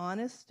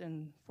honest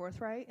and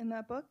forthright in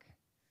that book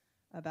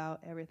about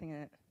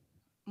everything.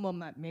 Well,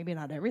 maybe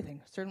not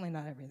everything, certainly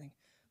not everything,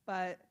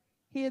 but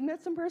he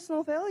admits some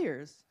personal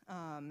failures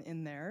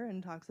in there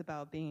and talks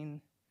about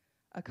being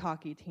a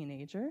cocky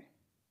teenager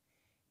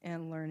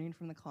and learning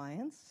from the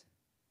clients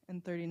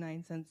and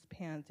 39 cents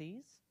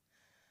pansies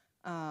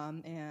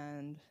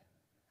and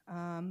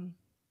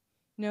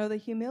the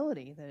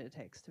humility that it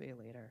takes to be a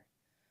leader.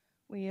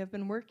 We have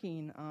been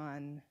working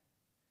on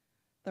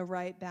the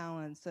right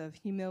balance of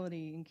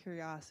humility and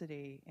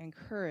curiosity and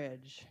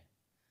courage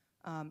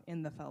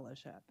in the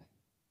fellowship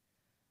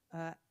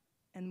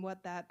and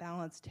what that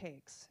balance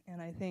takes.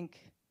 And I think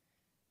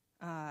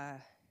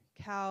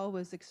Cal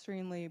was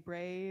extremely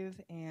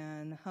brave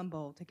and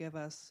humble to give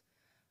us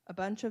a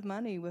bunch of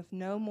money with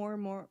no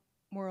more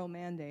moral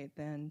mandate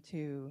than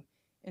to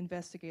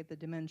investigate the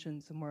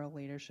dimensions of moral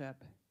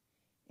leadership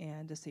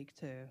and to seek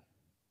to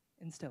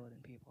instill it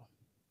in people.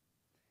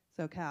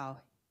 So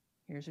Cal,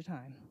 here's your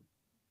time.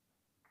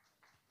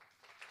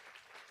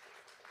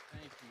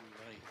 Thank you,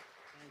 Lane.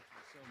 Thank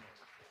you so much.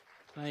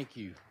 Thank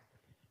you.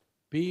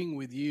 Being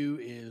with you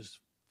is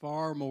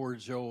far more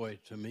joy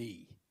to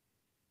me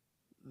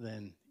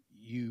than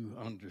you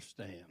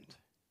understand.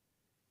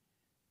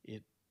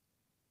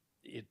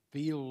 It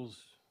feels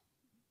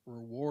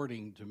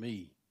rewarding to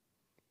me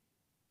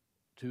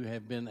to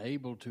have been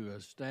able to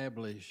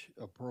establish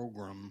a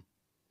program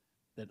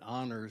that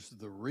honors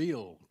the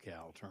real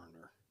Cal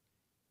Turner.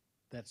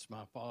 That's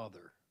my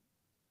father,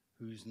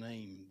 whose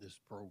name this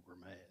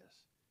program has,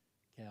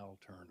 Cal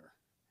Turner.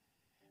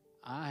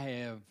 I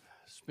have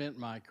spent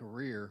my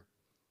career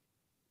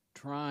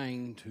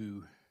trying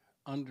to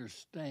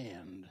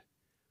understand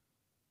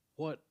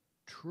what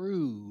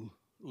true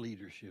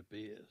leadership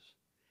is.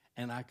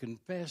 And I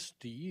confess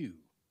to you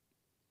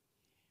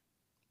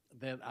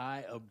that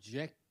I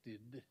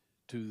objected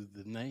to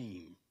the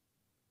name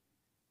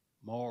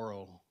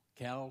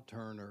Cal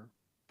Turner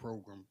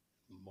Program,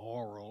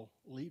 Moral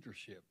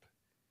Leadership.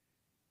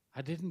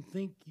 I didn't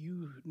think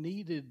you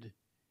needed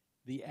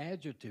the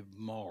adjective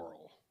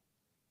moral,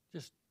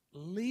 just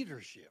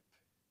leadership.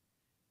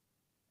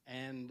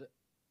 And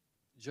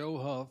Joe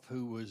Huff,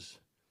 who was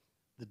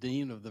the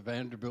dean of the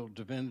Vanderbilt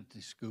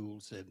Divinity School,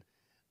 said,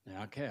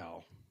 "Now,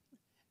 Cal,"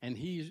 and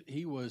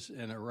he was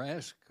an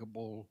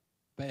irascible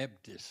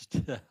Baptist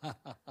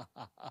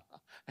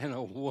and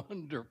a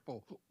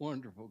wonderful,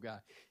 wonderful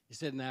guy. He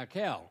said, "Now,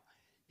 Cal,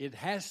 it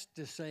has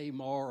to say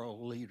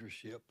moral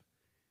leadership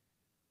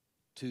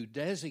to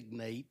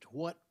designate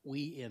what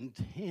we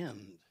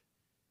intend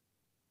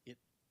it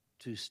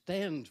to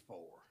stand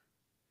for.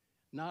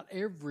 Not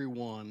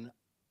everyone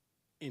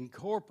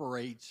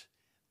incorporates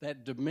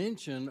that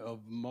dimension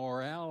of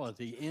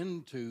morality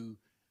into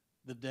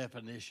the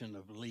definition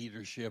of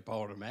leadership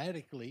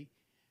automatically,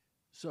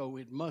 so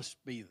it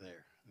must be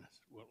there." And I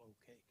said, "Well,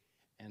 okay."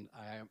 And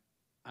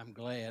I'm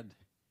glad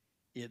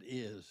it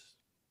is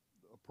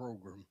a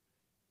program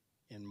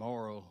in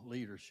moral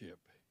leadership.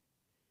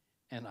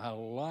 And I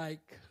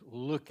like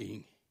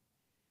looking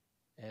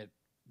at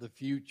the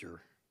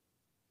future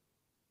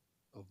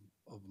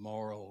of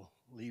moral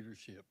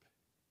leadership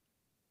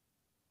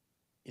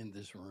in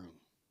this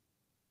room.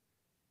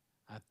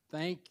 I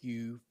thank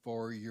you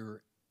for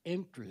your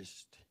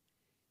interest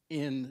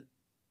in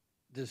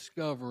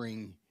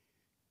discovering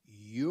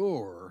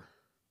your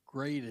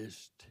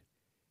greatest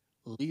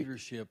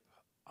leadership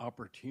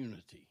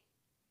opportunity.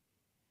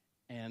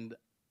 And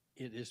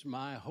it is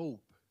my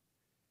hope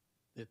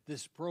that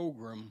this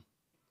program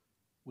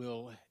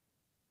will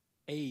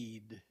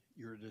aid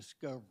your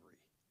discovery.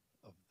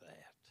 of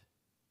that.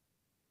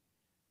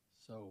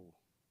 So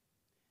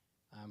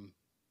I'm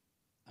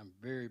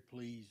very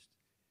pleased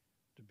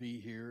to be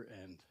here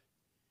and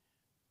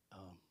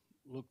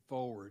look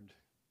forward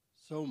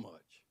so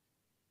much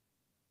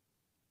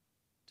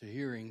to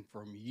hearing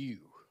from you.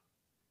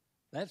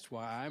 That's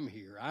why I'm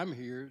here. I'm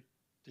here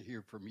to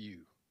hear from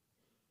you.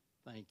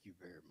 Thank you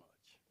very much.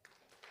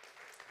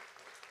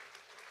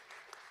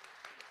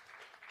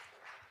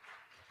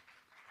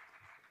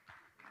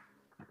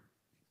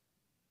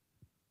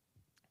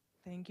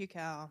 Thank you,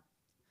 Cal.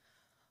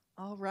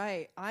 All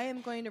right, I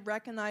am going to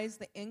recognize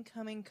the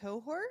incoming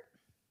cohort,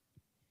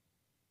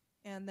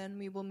 and then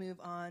we will move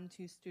on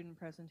to student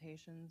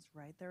presentations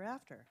right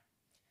thereafter.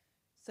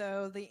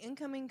 So the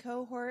incoming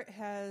cohort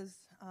has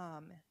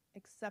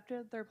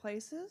accepted their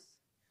places.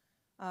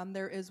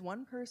 There is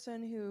one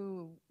person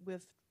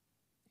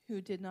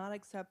who did not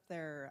accept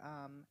their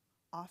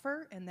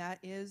offer, and that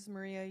is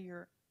Maria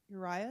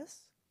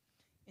Urias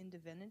in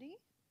Divinity.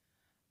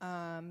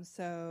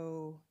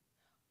 So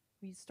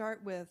we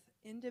start with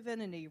in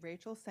Divinity,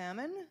 Rachel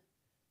Salmon,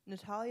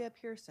 Natalia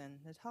Pearson.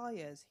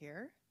 Natalia is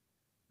here.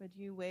 Would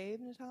you wave,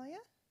 Natalia?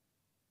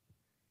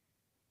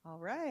 All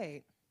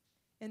right.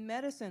 In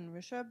Medicine,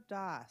 Rishabh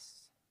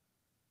Das.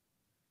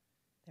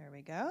 There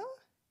we go.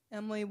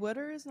 Emily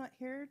Wooder is not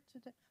here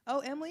today. Oh,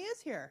 Emily is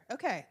here.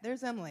 Okay,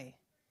 there's Emily.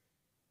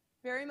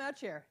 Very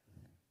much here.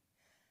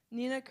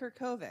 Nina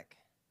Kirkovic.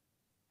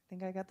 I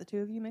think I got the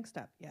two of you mixed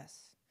up.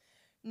 Yes.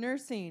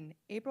 Nursing,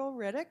 April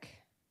Riddick,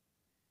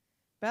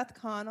 Beth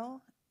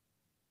Connell,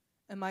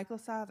 and Michael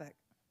Savas.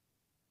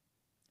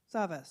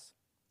 Sorry.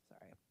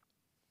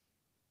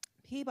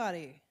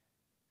 Peabody,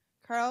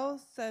 Carl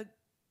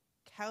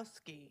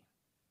Sadkowski,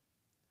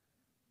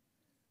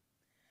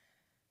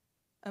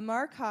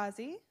 Amar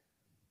Kazi,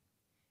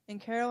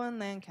 and Carolyn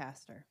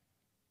Lancaster.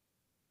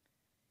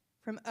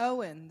 From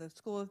Owen, the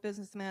School of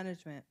Business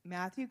Management,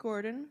 Matthew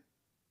Gordon,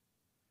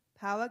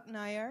 Palak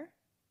Nair,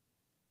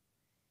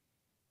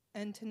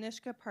 and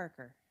Tanishka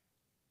Parker.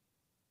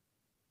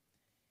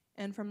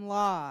 And from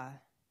Law,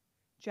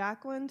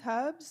 Jacqueline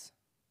Tubbs,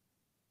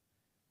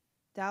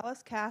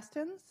 Dallas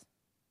Castens,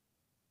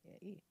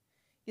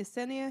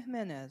 Yesenia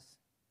Jimenez.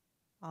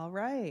 All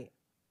right.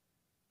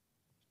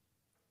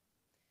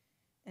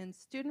 And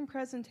student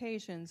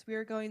presentations, we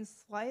are going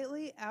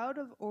slightly out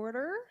of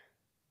order.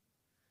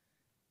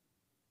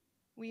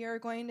 We are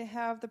going to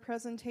have the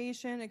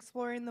presentation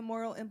exploring the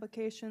moral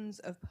implications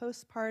of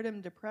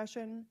postpartum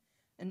depression,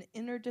 an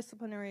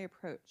interdisciplinary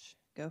approach.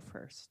 Go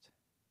first.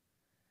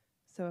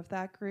 So if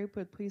that group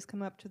would please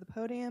come up to the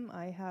podium,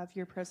 I have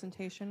your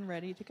presentation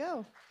ready to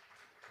go.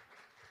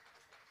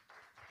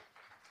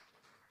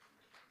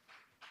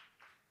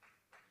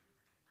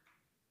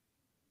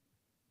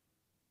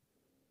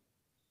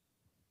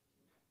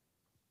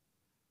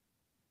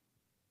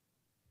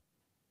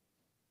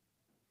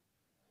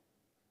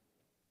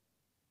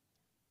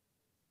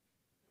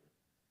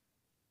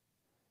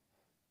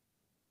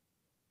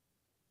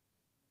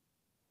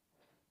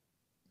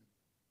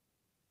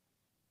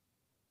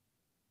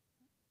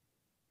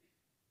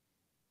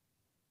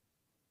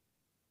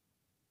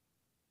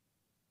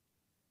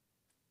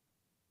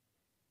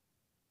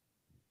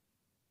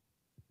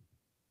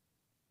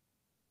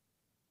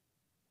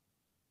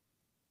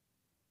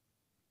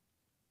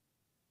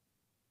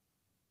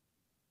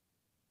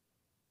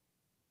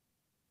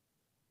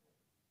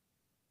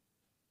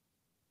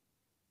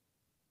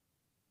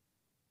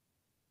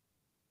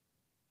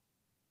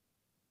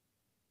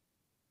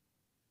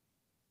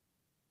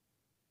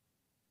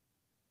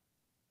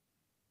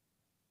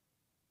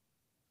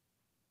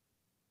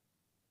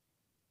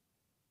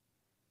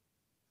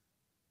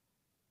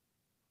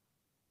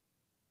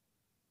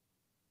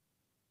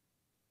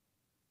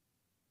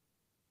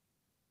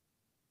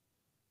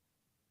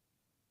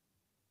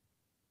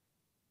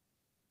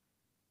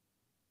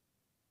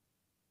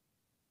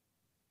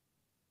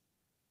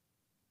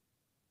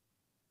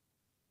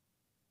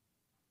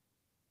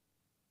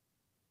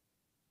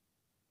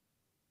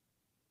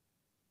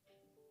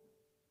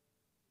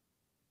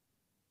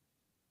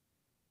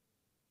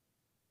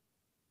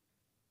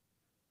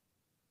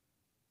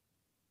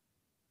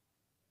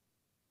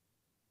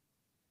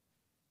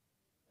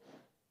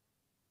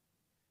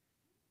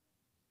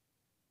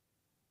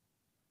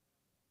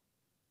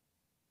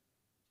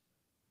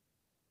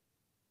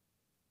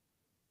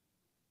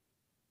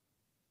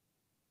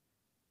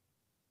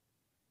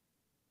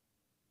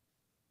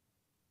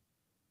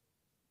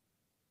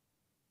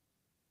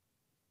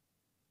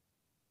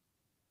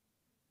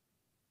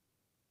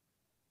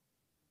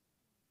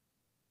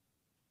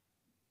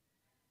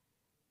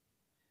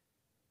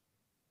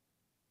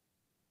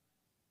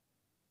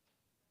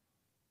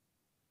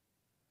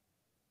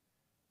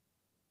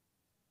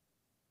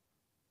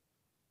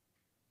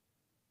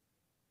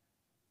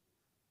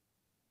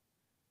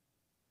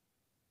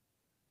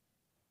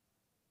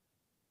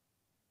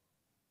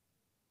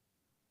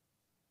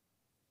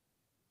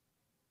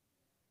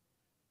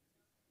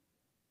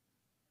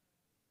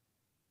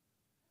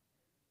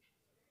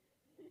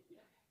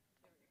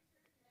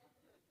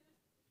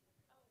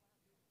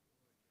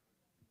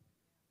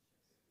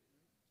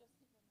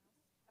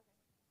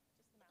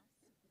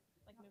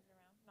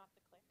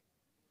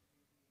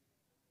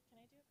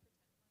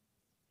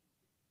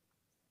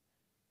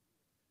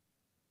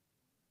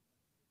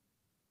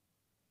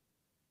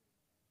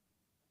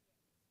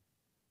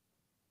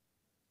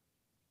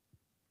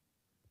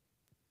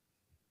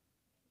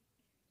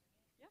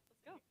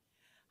 Go.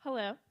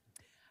 Hello.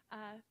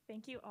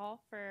 Thank you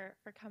all for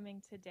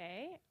coming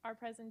today. Our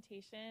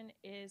presentation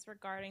is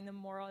regarding the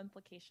moral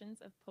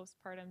implications of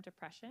postpartum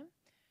depression,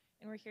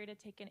 and we're here to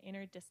take an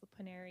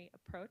interdisciplinary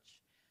approach.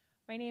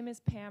 My name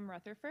is Pam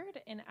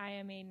Rutherford, and I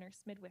am a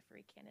nurse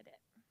midwifery candidate.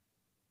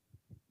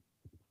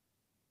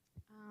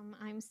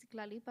 I'm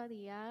Siklali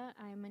Padilla.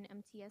 I'm an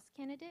MTS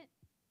candidate.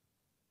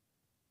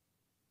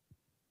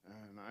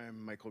 And I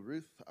am Michael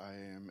Ruth. I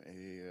am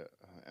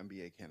a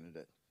MBA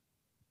candidate.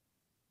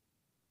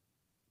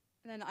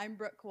 And then I'm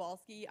Brooke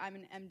Kowalski. I'm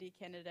an MD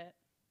candidate.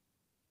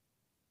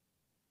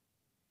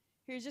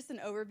 Here's just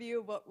an overview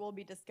of what we'll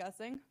be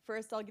discussing.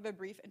 First, I'll give a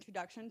brief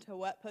introduction to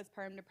what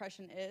postpartum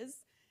depression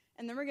is,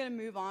 and then we're going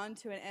to move on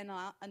to an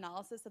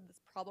analysis of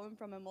this problem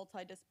from a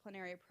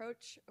multidisciplinary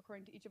approach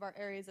according to each of our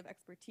areas of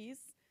expertise.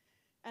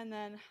 And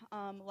then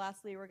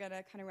lastly, we're going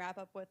to kind of wrap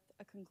up with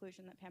a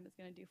conclusion that Pam is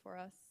going to do for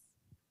us.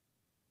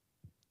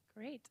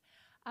 Great.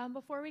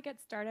 Before we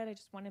get started, I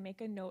just want to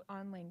make a note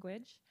on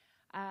language.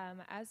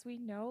 As we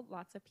know,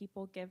 lots of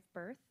people give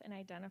birth and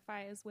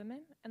identify as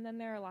women, and then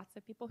there are lots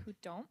of people who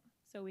don't.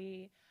 So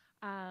we,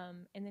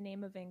 in the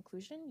name of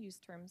inclusion, use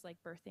terms like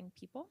birthing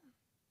people.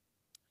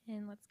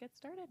 And let's get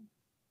started.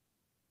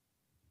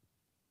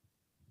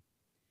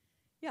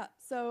 Yeah,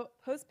 so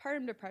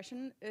postpartum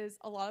depression is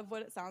a lot of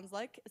what it sounds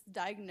like. It's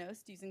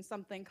diagnosed using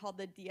something called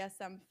the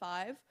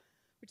DSM-5,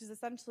 which is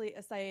essentially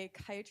a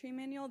psychiatry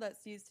manual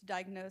that's used to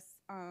diagnose,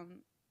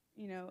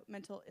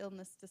 mental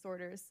illness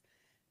disorders.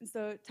 And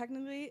so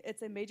technically,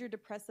 it's a major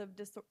depressive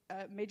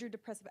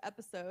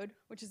episode,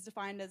 which is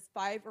defined as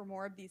 5 or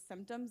more of these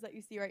symptoms that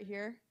you see right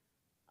here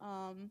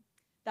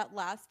that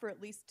last for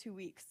at least 2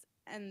 weeks.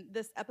 And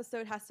this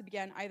episode has to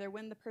begin either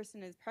when the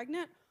person is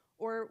pregnant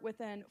or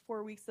within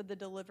 4 weeks of the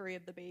delivery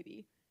of the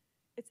baby.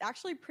 It's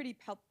actually pretty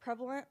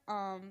prevalent.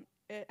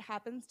 It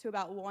happens to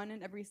about 1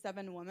 in every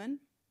 7 women.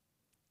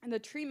 And the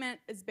treatment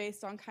is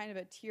based on kind of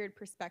a tiered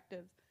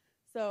perspective.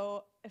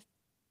 So if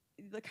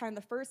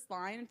the first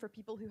line for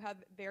people who have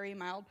very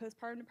mild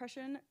postpartum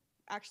depression,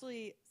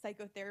 actually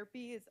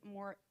psychotherapy is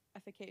more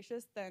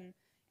efficacious than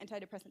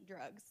antidepressant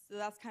drugs. So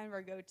that's kind of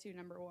our go-to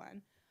number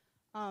 1.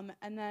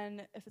 And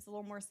then if it's a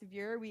little more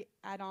severe, we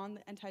add on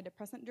the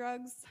antidepressant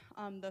drugs.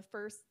 The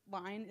first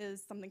line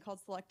is something called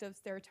selective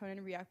serotonin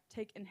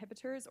reuptake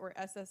inhibitors, or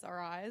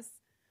SSRIs.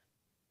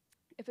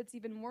 If it's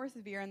even more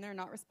severe and they're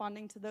not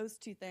responding to those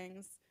 2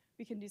 things,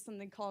 we can do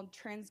something called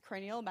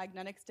transcranial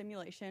magnetic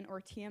stimulation, or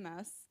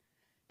TMS.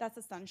 That's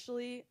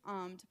essentially,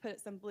 to put it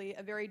simply,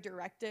 a very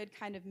directed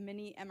kind of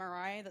mini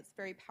MRI that's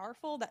very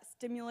powerful that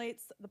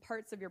stimulates the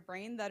parts of your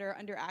brain that are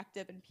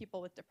underactive in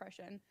people with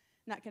depression.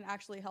 And that can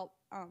actually help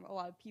a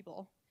lot of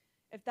people.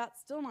 If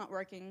that's still not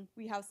working,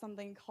 we have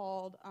something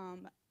called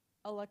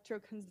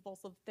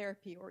electroconvulsive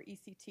therapy, or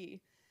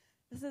ECT.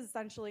 This is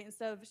essentially,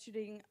 instead of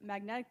shooting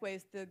magnetic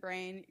waves through the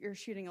brain, you're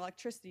shooting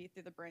electricity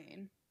through the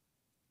brain.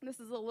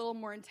 This is a little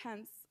more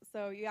intense,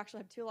 so you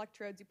actually have 2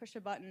 electrodes, you push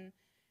a button,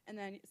 and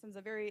then it sends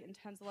a very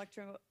intense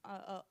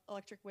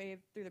electric wave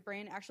through the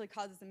brain. It actually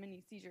causes a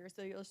mini seizure,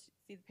 so you'll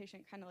see the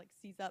patient kind of like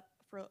seize up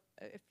for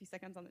a few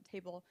seconds on the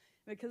table.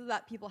 And because of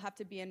that, people have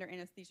to be under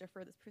anesthesia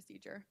for this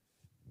procedure,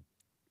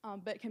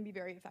 but it can be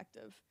very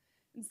effective.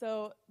 And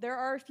so there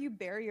are a few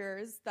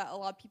barriers that a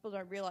lot of people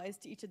don't realize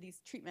to each of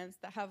these treatments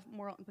that have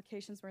moral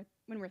implications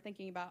when we're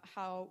thinking about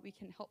how we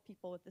can help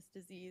people with this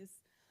disease.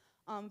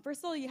 First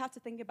of all, you have to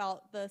think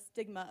about the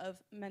stigma of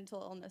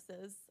mental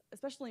illnesses,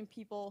 especially in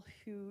people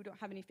who don't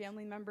have any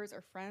family members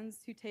or friends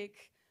who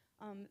take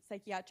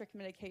psychiatric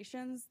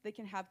medications. They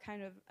can have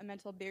kind of a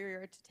mental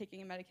barrier to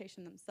taking a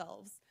medication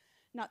themselves.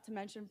 Not to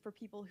mention for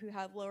people who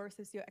have lower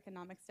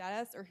socioeconomic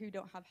status or who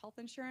don't have health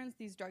insurance,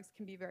 these drugs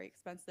can be very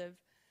expensive.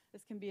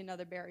 This can be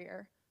another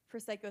barrier. For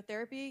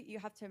psychotherapy, you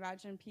have to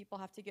imagine people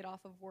have to get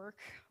off of work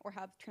or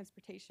have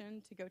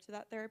transportation to go to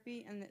that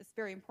therapy, and it's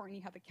very important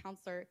you have a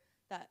counselor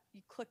that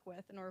you click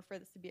with in order for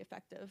this to be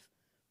effective.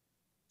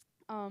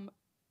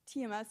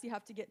 TMS, you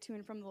have to get to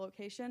and from the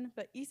location,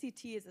 but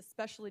ECT is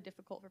especially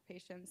difficult for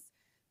patients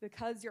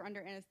because you're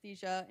under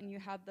anesthesia and you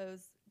have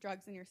those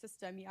drugs in your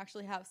system. You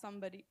actually have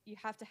you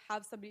have to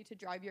have somebody to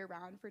drive you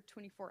around for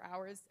 24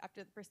 hours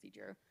after the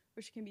procedure,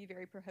 which can be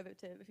very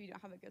prohibitive if you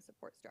don't have a good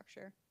support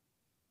structure.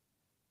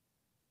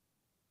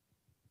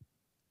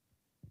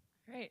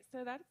 Right,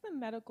 so that's the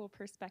medical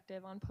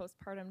perspective on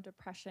postpartum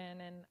depression,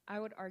 and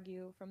I would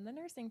argue from the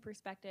nursing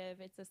perspective,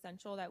 it's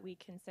essential that we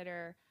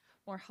consider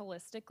more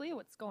holistically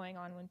what's going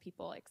on when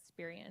people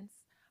experience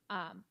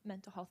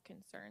mental health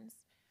concerns.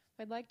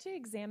 So I'd like to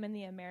examine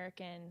the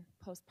American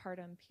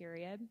postpartum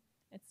period.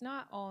 It's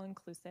not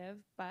all-inclusive,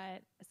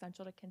 but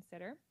essential to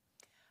consider.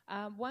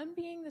 One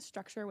being the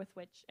structure with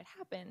which it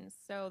happens,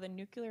 so the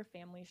nuclear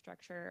family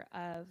structure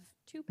of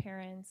 2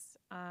 parents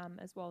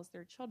as well as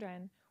their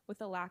children with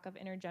a lack of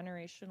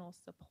intergenerational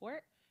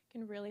support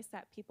can really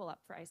set people up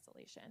for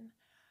isolation,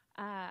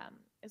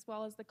 as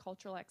well as the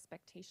cultural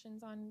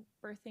expectations on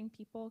birthing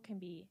people can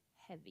be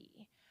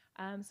heavy.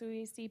 So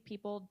we see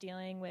people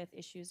dealing with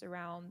issues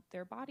around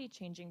their body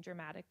changing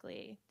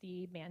dramatically,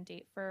 the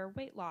mandate for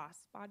weight loss,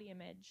 body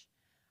image,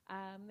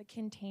 the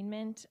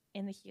containment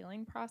in the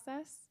healing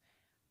process,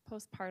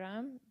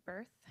 postpartum,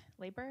 birth,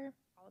 labor,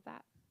 all of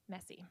that,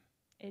 messy.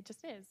 It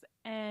just is.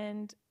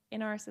 And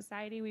in our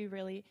society, we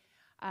really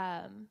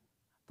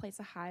place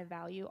a high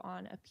value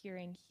on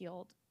appearing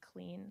healed,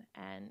 clean,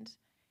 and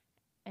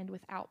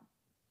without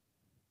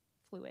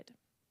fluid.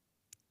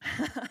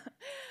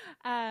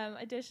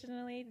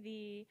 Additionally,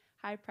 the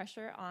high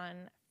pressure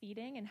on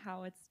feeding and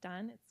how it's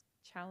done, it's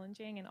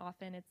challenging, and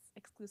often it's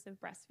exclusive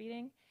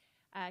breastfeeding,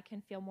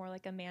 can feel more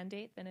like a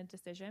mandate than a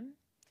decision.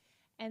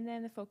 And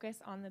then the focus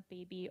on the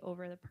baby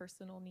over the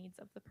personal needs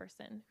of the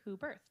person who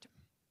birthed.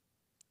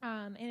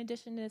 In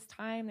addition to this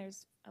time,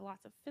 there's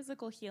lots of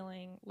physical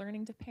healing,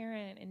 learning to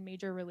parent, and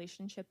major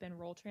relationship and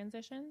role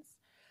transitions.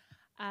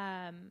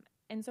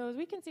 And so as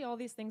we can see, all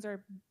these things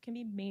can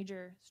be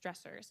major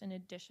stressors in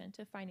addition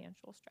to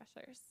financial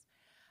stressors.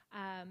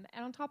 And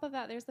on top of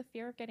that, there's the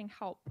fear of getting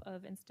help,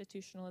 of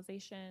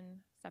institutionalization,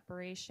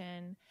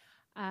 separation,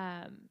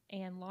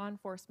 and law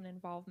enforcement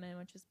involvement,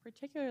 which is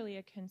particularly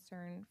a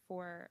concern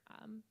for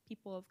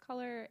people of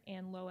color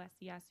and low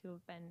SES who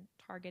have been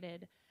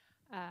targeted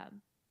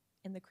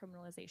in the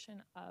criminalization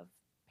of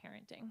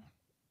parenting.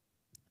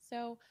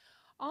 So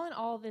all in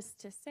all, this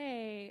to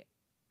say,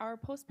 our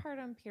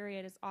postpartum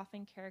period is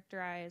often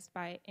characterized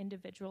by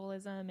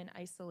individualism and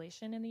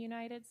isolation in the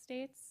United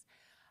States.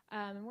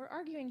 And we're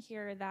arguing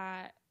here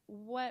that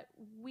what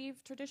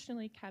we've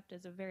traditionally kept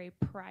as a very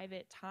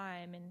private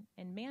time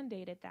and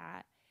mandated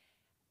that,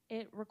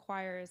 it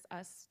requires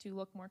us to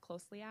look more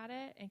closely at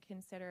it and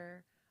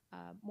consider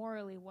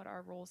morally what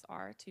our roles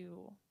are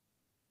to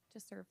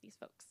serve these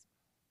folks.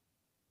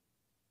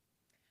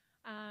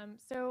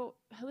 So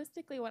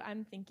holistically, what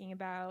I'm thinking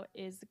about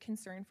is the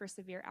concern for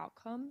severe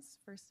outcomes,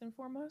 first and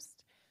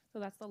foremost. So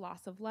that's the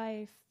loss of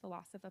life, the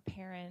loss of a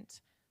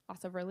parent,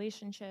 loss of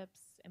relationships,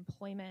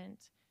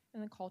 employment,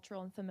 and the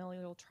cultural and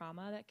familial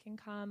trauma that can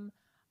come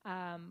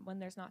when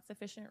there's not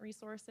sufficient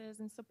resources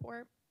and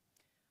support.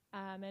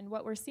 And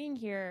what we're seeing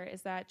here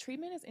is that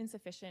treatment is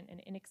insufficient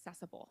and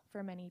inaccessible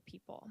for many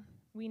people.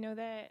 We know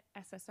that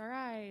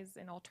SSRIs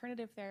and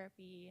alternative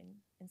therapy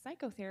and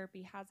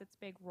psychotherapy has its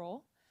big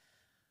role,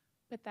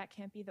 but that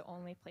can't be the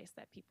only place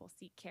that people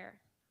seek care.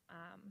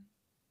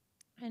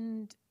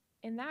 And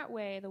in that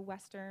way, the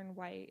Western,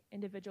 white,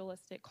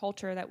 individualistic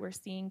culture that we're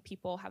seeing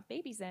people have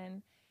babies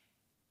in,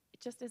 it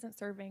just isn't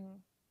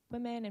serving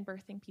women and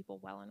birthing people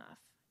well enough.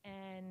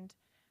 And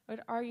I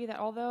would argue that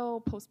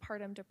although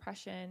postpartum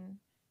depression,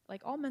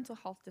 like all mental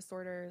health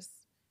disorders,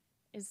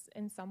 is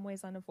in some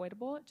ways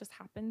unavoidable, it just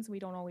happens. We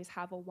don't always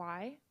have a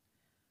why.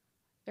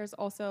 There's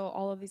also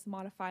all of these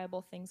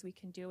modifiable things we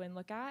can do and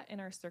look at in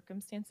our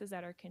circumstances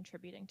that are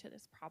contributing to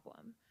this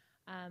problem.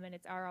 And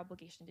it's our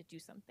obligation to do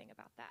something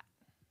about that.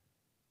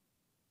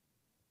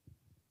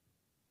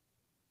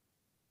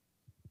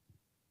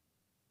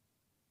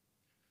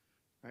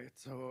 All right,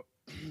 so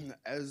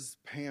as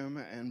Pam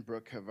and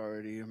Brooke have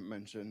already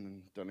mentioned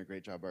and done a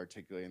great job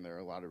articulating, there are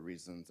a lot of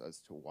reasons as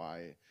to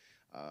why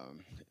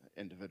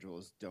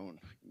individuals don't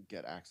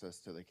get access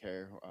to the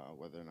care,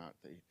 whether or not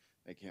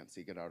they can't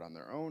seek it out on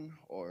their own,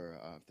 or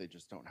if they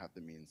just don't have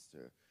the means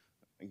to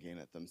gain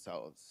it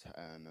themselves.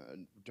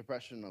 And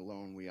depression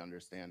alone, we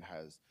understand,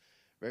 has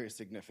very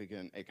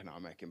significant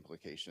economic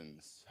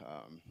implications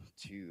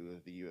to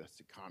the U.S.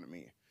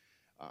 economy.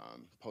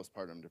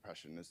 Postpartum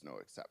depression is no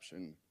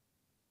exception.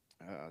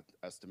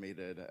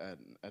 Estimated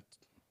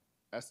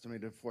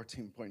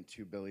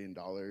 $14.2 billion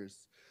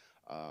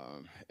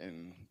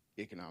in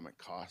economic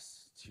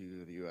costs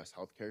to the U.S.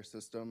 healthcare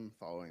system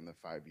following the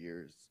 5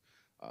 years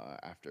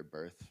after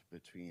birth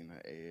between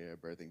a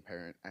birthing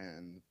parent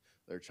and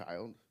their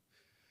child.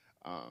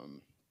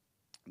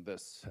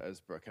 This, as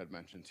Brooke had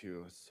mentioned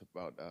too, is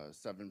about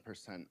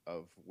 7%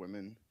 of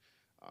women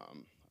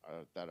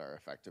that are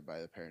affected by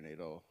the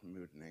perinatal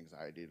mood and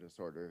anxiety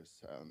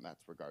disorders.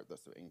 That's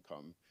regardless of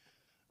income.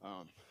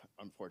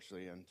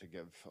 Unfortunately, and to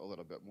give a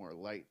little bit more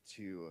light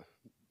to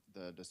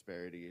the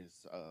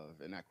disparities of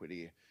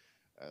inequity,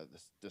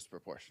 this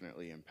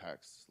disproportionately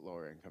impacts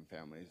lower income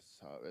families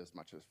as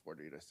much as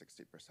 40 to 60%,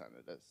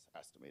 it is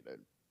estimated.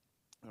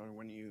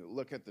 When you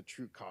look at the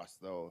true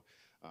cost, though,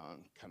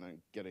 kind of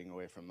getting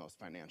away from those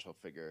financial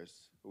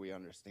figures, we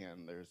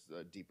understand there's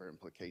deeper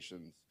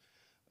implications.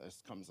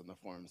 This comes in the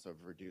forms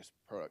of reduced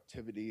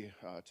productivity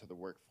to the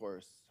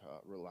workforce,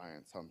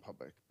 reliance on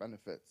public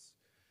benefits,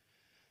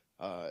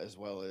 as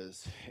well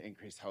as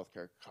increased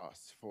healthcare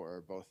costs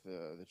for both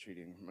the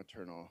treating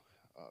maternal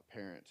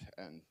parent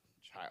and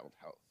child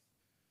health.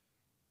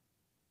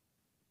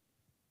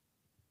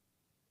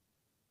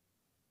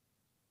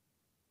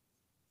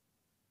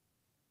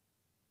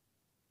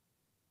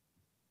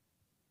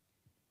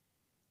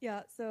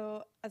 Yeah,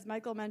 so as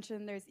Michael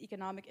mentioned, there's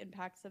economic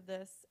impacts of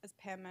this. As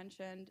Pam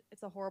mentioned,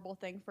 it's a horrible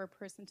thing for a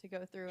person to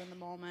go through in the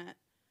moment.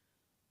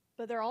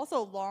 But there are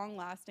also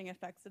long-lasting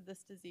effects of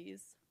this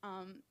disease.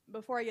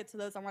 Before I get to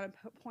those, I want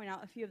to point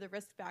out a few of the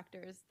risk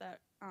factors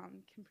that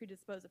can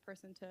predispose a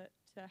person to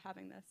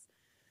having this.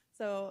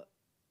 So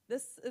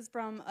This is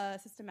from a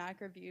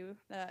systematic review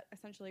that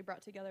essentially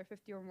brought together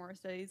 50 or more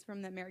studies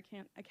from the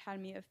American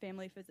Academy of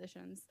Family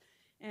Physicians.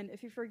 And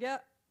if you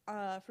forgot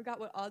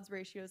what odds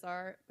ratios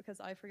are, because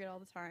I forget all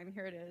the time,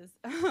 here it is.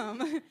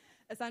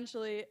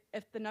 Essentially,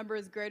 if the number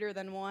is greater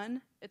than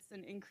 1, it's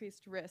an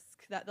increased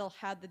risk that they'll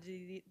have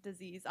the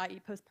disease,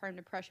 i.e. postpartum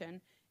depression,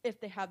 if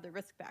they have the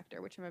risk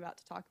factor, which I'm about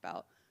to talk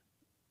about.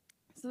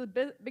 So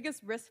the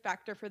biggest risk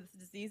factor for this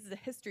disease is a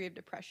history of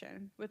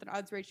depression with an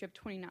odds ratio of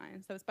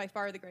 29. So it's by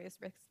far the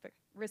greatest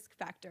risk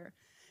factor.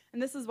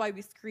 And this is why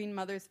we screen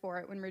mothers for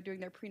it when we're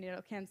doing their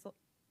prenatal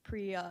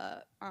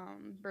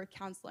birth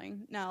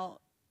counseling. Now,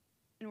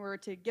 in order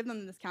to give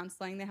them this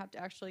counseling, they have to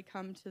actually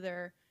come to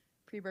their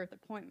pre-birth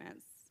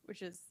appointments,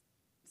 which is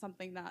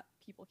something that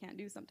people can't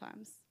do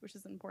sometimes, which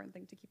is an important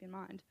thing to keep in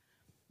mind.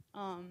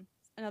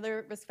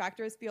 Another risk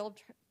factor is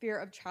fear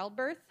of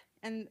childbirth.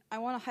 And I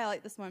want to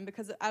highlight this one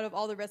because out of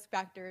all the risk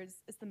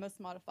factors, it's the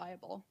most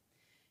modifiable.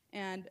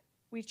 And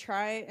we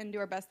try and do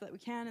our best that we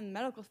can in the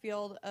medical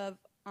field of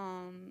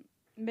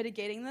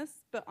mitigating this,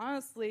 but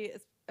honestly,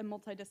 it's a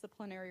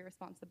multidisciplinary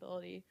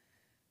responsibility.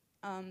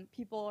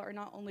 People are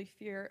don't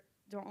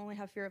only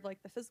have fear of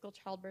like the physical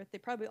childbirth, they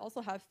probably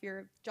also have fear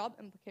of job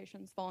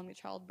implications following the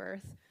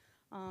childbirth.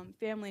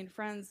 Family and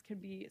friends can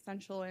be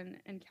essential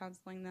in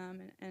counseling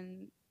them,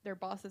 and their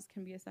bosses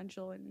can be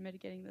essential in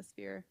mitigating this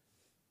fear.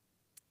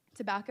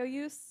 Tobacco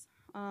use,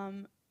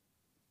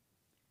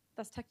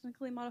 that's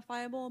technically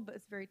modifiable, but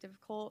it's very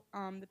difficult.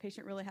 The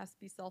patient really has to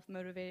be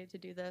self-motivated to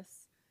do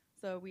this,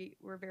 so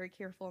we're very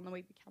careful in the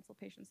way we counsel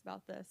patients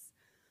about this.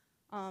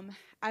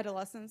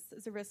 Adolescence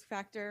is a risk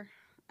factor,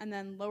 and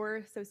then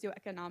lower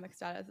socioeconomic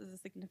status is a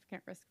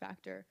significant risk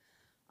factor.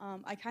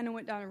 I kind of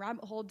went down a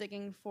rabbit hole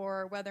digging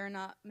for whether or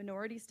not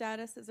minority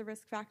status is a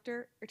risk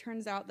factor. It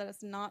turns out that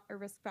it's not a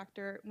risk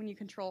factor when you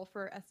control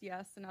for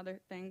SES and other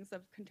things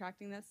of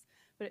contracting this,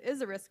 but it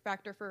is a risk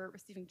factor for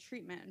receiving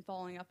treatment and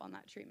following up on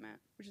that treatment,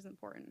 which is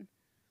important.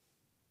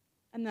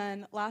 And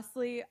then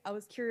lastly, I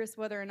was curious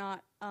whether or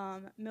not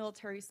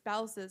military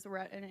spouses were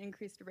at an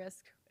increased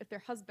risk if their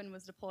husband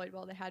was deployed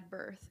while they had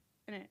birth,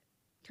 and it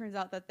turns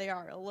out that they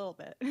are a little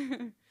bit.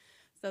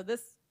 So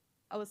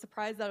I was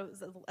surprised that it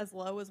was as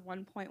low as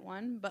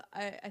 1.1, but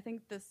I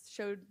think this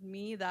showed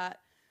me that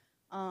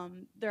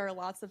there are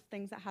lots of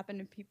things that happen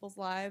in people's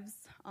lives.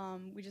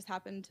 We just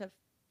happen to,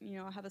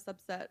 have a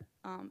subset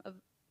of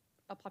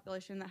a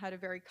population that had a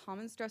very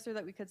common stressor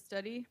that we could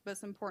study, but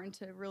it's important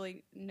to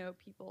really know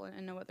people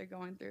and know what they're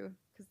going through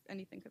because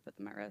anything could put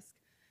them at risk.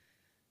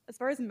 As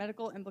far as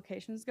medical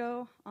implications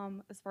go,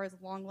 as far as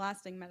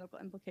long-lasting medical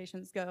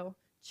implications go,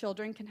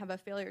 children can have a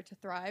failure to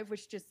thrive,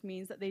 which just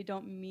means that they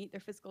don't meet their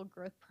physical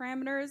growth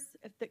parameters.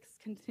 If this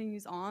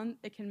continues on,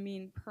 it can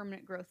mean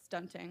permanent growth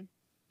stunting.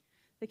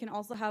 They can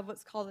also have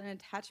what's called an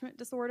attachment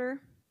disorder,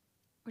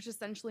 which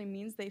essentially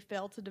means they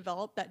fail to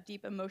develop that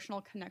deep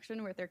emotional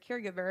connection with their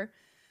caregiver.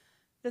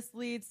 This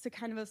leads to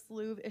kind of a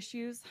slew of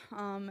issues.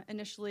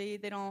 Initially,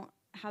 they don't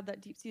have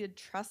that deep-seated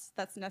trust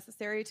that's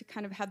necessary to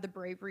kind of have the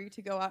bravery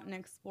to go out and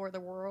explore the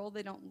world.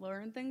 They don't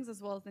learn things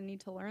as well as they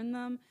need to learn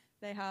them.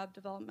 They have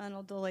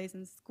developmental delays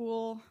in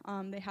school.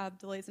 They have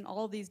delays in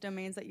all of these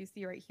domains that you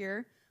see right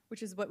here,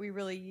 which is what we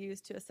really use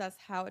to assess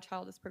how a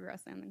child is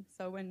progressing.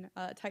 So when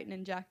Titan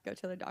and Jack go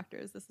to the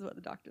doctors, this is what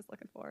the doctor's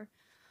looking for.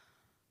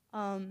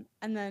 And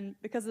then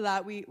because of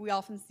that, we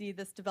often see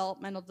this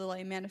developmental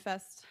delay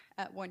manifest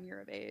at 1 year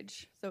of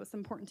age. So it's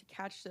important to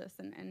catch this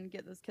and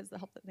get those kids the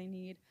help that they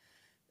need.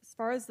 As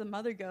far as the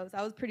mother goes,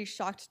 I was pretty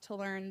shocked to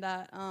learn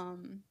that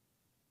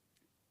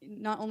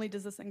not only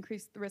does this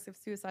increase the risk of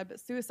suicide, but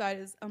suicide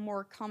is a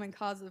more common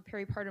cause of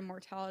peripartum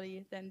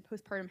mortality than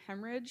postpartum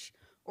hemorrhage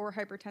or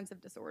hypertensive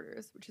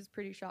disorders, which is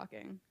pretty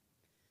shocking.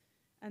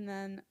 And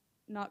then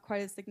not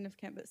quite as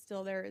significant, but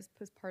still there is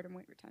postpartum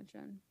weight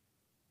retention.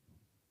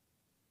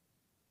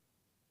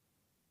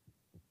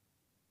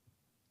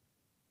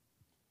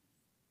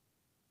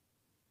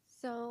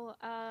 So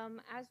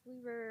as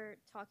we were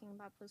talking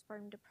about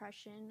postpartum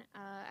depression,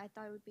 I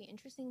thought it would be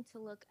interesting to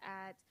look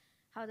at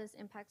how this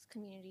impacts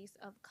communities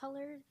of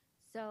color.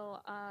 So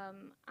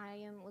I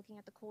am looking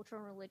at the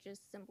cultural and religious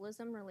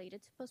symbolism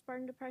related to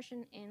postpartum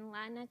depression in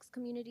Latinx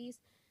communities.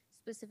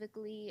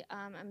 Specifically,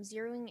 I'm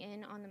zeroing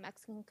in on the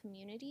Mexican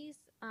communities.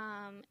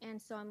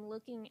 And so I'm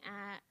looking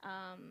at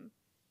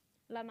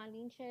La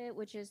Malinche,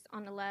 which is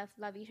on the left,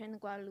 La Virgen de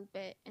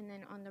Guadalupe, and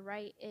then on the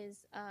right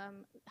is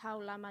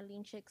how La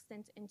Malinche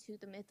extends into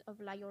the myth of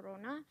La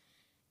Llorona.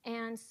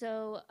 And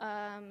so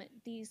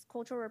these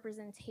cultural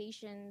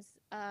representations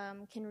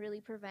can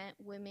really prevent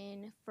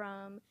women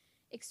from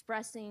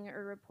expressing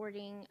or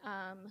reporting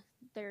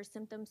their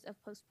symptoms of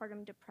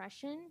postpartum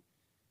depression.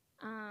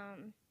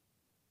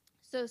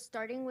 So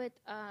starting with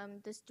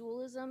this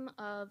dualism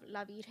of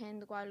La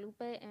Virgen de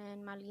Guadalupe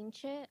and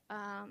Malinche,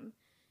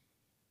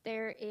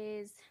 there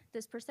is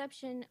this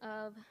perception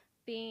of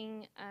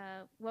being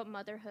what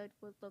motherhood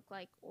would look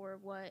like or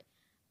what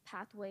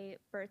pathway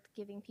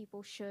birth-giving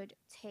people should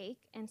take.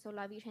 And so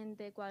La Virgen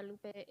de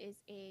Guadalupe is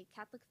a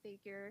Catholic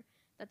figure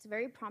that's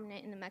very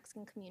prominent in the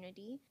Mexican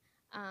community.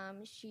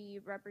 She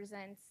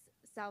represents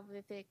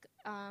salvific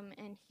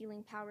and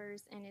healing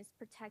powers and is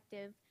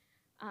protective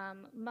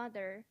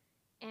mother.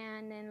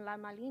 And then La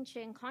Malinche,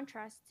 in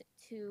contrast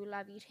to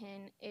La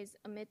Virgen, is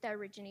a myth that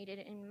originated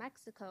in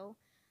Mexico.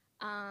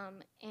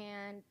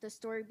 And the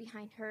story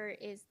behind her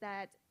is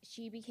that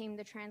she became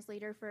the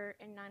translator for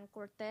Hernan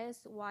Cortes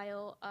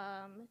while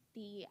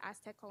the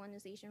Aztec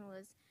colonization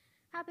was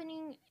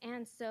happening.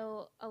 And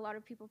so a lot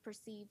of people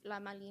perceive La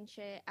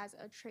Malinche as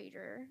a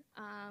traitor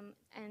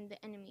and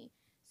the enemy.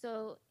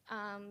 So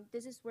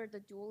this is where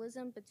the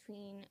dualism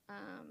between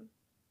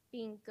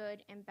being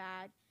good and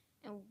bad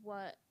and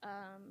what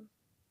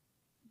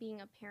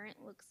being a parent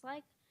looks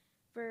like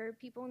for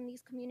people in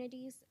these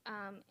communities.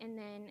 And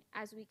then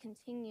as we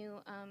continue,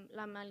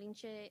 La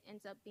Malinche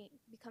ends up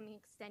becoming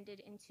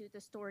extended into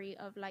the story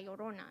of La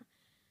Llorona.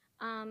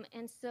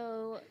 And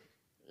so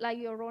La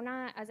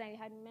Llorona, as I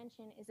had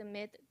mentioned, is a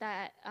myth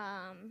that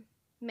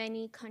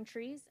many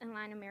countries in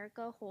Latin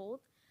America hold.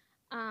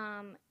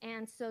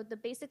 And so the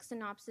basic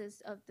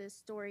synopsis of this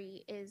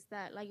story is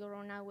that La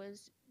Llorona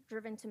was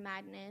driven to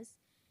madness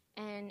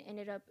and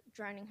ended up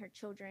drowning her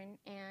children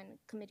and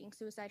committing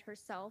suicide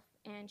herself.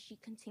 And she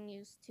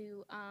continues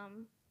to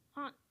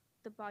haunt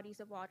the bodies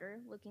of water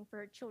looking for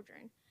her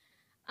children.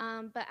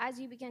 But as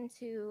you begin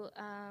to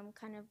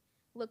kind of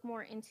look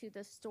more into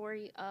the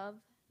story of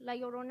La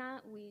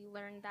Llorona, we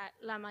learn that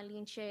La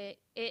Malinche,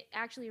 it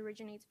actually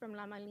originates from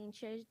La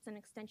Malinche. It's an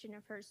extension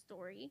of her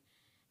story.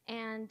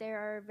 And there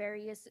are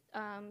various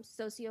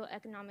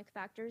socioeconomic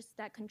factors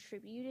that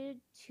contributed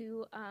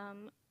to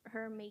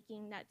her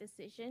making that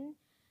decision.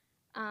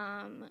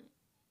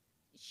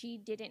 She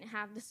didn't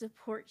have the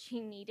support she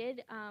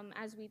needed.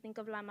 As we think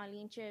of La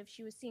Malinche, if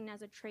she was seen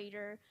as a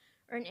traitor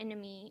or an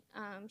enemy,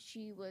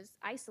 she was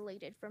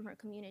isolated from her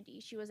community.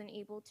 She wasn't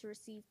able to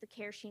receive the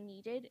care she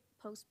needed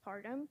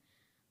postpartum,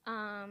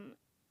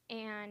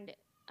 and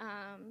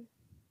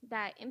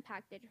that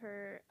impacted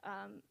her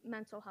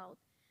mental health.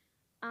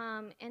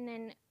 And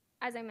then,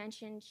 as I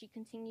mentioned, she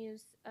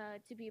continues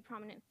to be a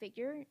prominent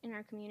figure in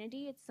our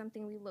community. It's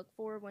something we look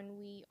for when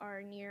we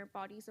are near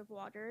bodies of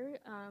water.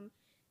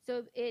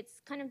 So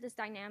it's kind of this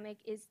dynamic,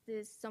 is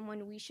this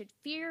someone we should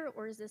fear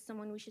or is this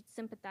someone we should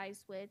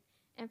sympathize with?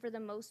 And for the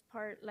most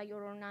part, La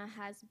Llorona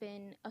has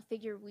been a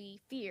figure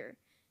we fear.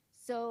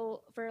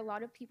 So for a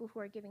lot of people who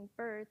are giving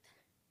birth,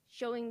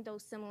 showing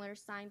those similar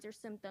signs or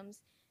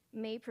symptoms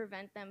may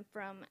prevent them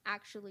from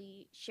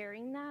actually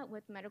sharing that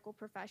with medical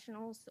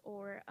professionals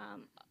or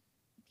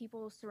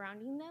people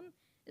surrounding them,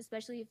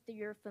 especially if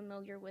you're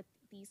familiar with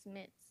these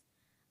myths.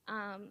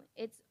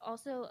 It's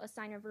also a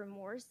sign of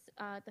remorse,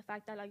 the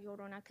fact that La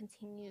Llorona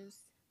continues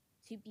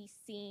to be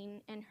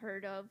seen and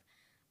heard of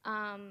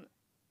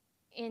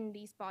in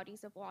these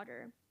bodies of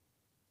water.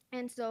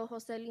 And so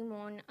Jose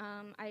Limon,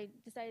 I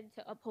decided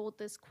to uphold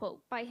this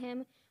quote by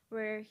him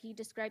where he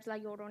describes La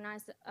Llorona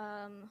as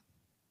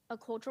a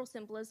cultural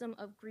symbolism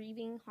of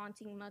grieving,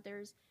 haunting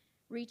mothers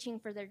reaching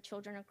for their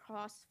children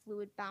across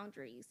fluid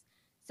boundaries.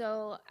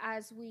 So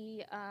as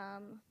we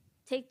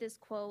take this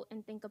quote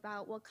and think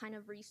about what kind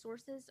of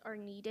resources are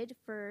needed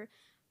for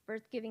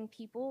birth-giving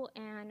people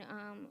and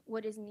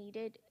what is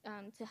needed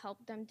to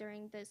help them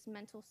during this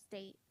mental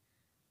state.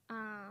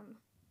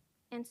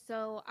 And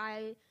so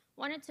I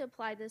wanted to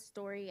apply this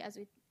story as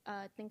we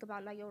think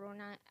about La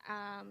Llorona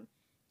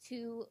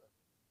to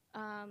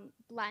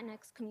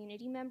Latinx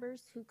community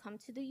members who come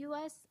to the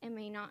US and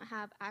may not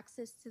have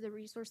access to the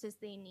resources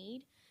they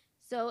need.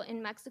 So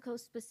in Mexico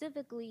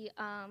specifically,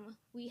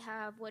 we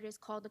have what is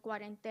called the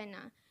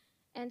cuarentena.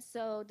 And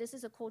so this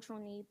is a cultural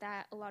need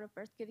that a lot of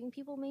birth-giving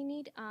people may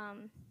need.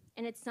 And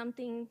it's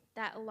something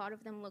that a lot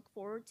of them look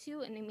forward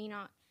to and they may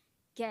not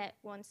get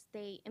once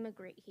they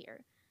immigrate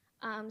here.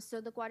 So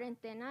the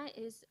cuarentena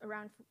is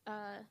around,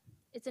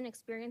 it's an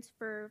experience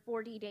for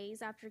 40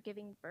 days after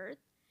giving birth.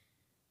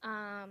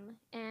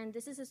 And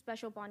this is a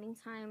special bonding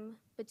time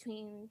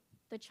between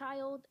the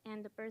child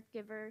and the birth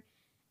giver,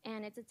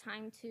 and it's a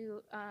time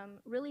to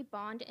really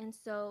bond. And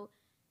so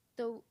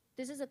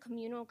this is a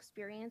communal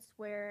experience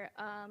where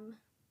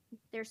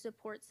their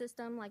support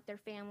system, like their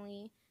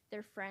family,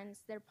 their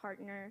friends, their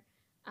partner,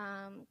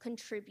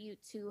 contribute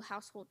to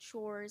household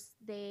chores.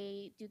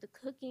 They do the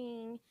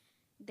cooking,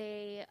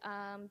 they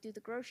do the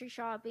grocery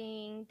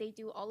shopping, they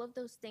do all of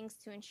those things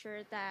to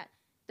ensure that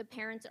the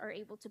parents are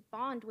able to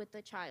bond with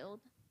the child,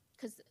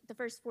 because the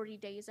first 40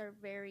 days are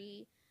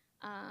very,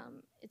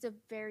 it's a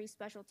very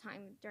special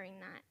time during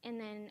that. And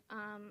then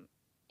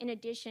in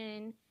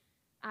addition,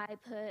 I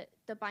put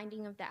the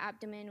binding of the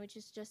abdomen, which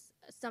is just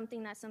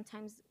something that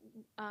sometimes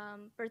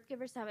birth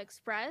givers have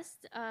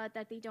expressed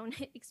that they don't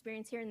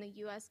experience here in the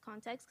US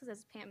context, because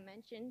as Pam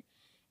mentioned,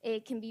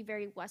 it can be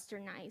very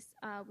westernized.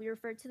 We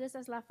refer to this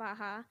as la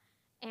faja,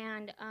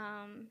 and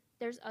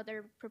there's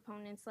other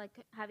proponents like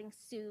having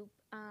soup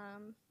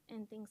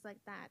and things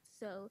like that.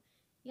 So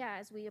yeah,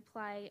 as we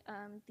apply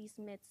these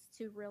myths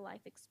to real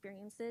life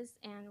experiences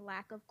and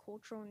lack of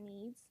cultural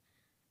needs,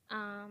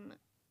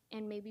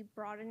 and maybe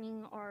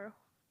broadening our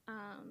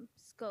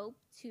scope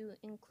to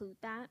include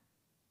that.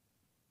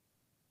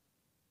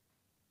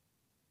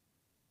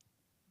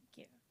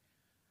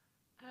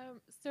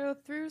 So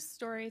through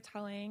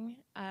storytelling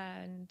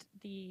and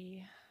the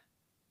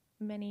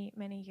many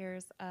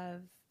years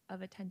of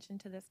attention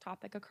to this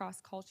topic across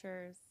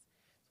cultures,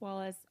 as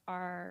well as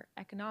our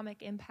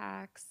economic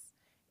impacts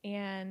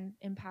and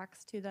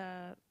impacts to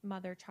the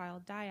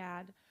mother-child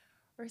dyad,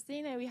 we're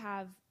seeing that we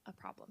have a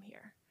problem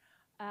here.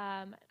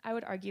 I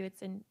would argue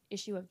it's an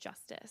issue of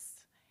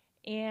justice,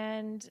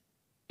 and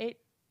it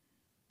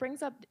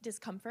brings up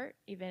discomfort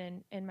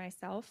even in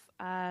myself.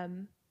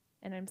 And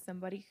I'm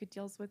somebody who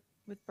deals with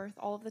birth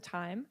all of the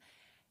time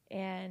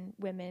and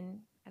women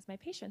as my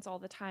patients all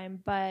the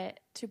time. But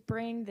to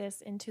bring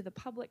this into the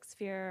public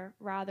sphere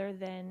rather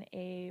than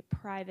a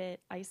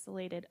private,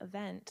 isolated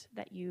event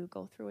that you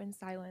go through in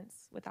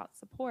silence without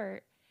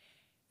support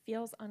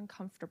feels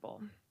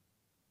uncomfortable.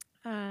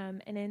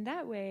 And in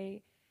that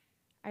way,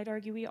 I'd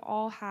argue we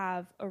all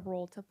have a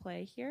role to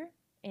play here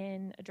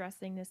in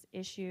addressing this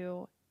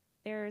issue.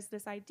 There's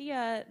this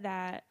idea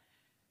that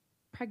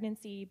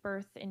pregnancy,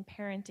 birth, and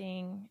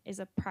parenting is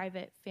a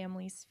private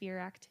family sphere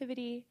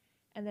activity,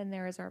 and then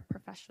there is our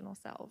professional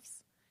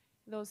selves.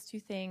 Those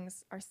two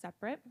things are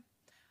separate,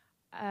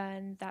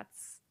 and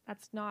that's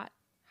not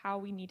how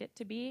we need it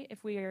to be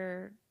if we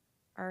are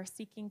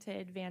seeking to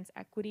advance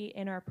equity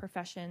in our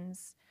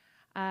professions,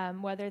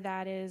 whether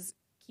that is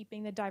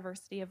keeping the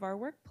diversity of our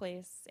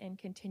workplace and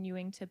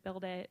continuing to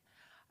build it,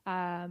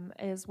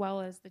 as well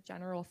as the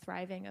general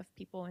thriving of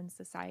people in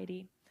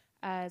society.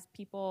 As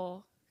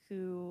people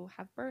who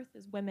have birth,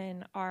 as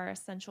women, are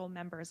essential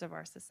members of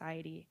our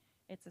society,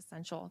 it's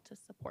essential to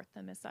support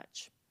them as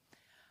such.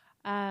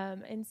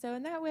 And so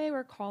in that way,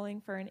 we're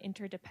calling for an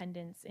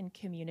interdependence in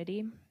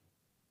community.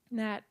 And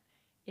that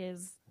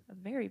is a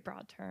very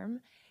broad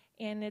term,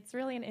 and it's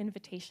really an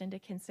invitation to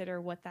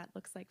consider what that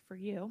looks like for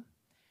you.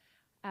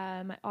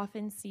 I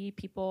often see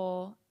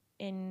people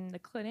in the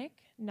clinic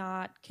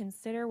not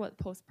consider what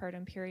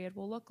postpartum period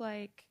will look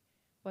like,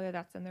 whether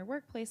that's in their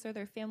workplace or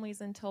their families,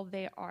 until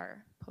they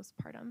are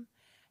postpartum.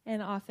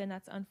 And often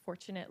that's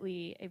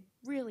unfortunately a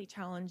really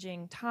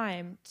challenging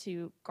time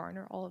to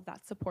garner all of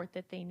that support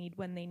that they need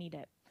when they need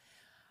it.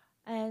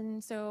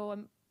 And so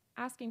I'm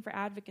asking for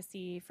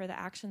advocacy for the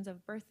actions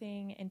of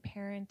birthing and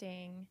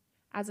parenting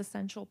as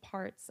essential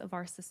parts of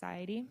our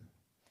society,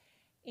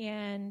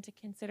 and to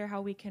consider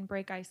how we can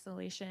break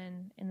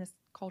isolation in this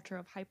culture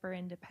of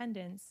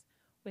hyper-independence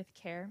with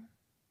care.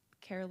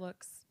 Care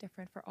looks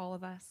different for all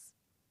of us,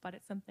 but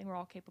it's something we're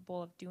all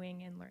capable of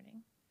doing and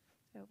learning.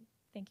 So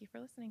thank you for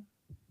listening.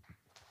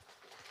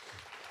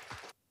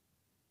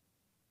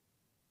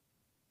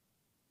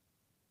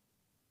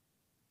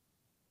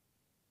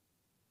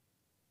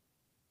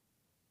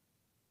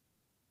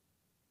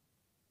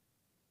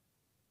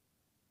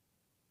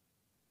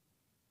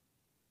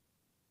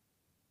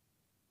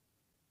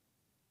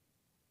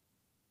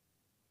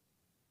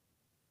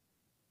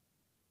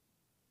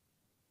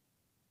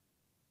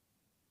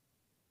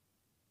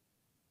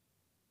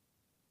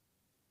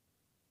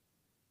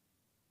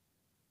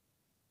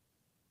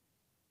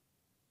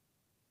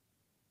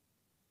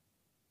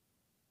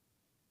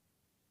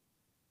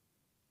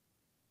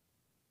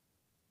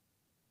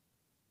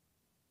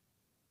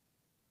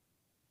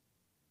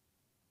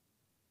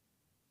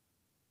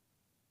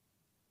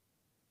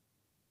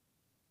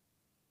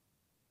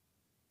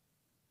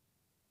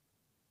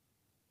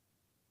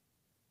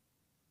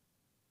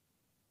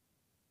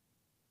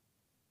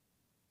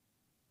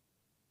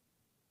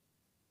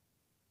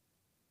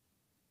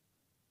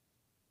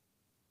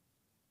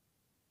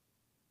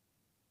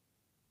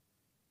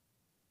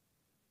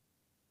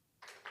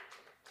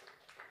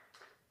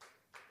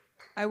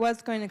 I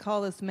was going to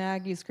call this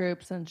Maggie's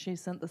group since she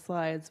sent the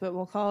slides, but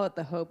we'll call it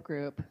the Hope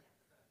group.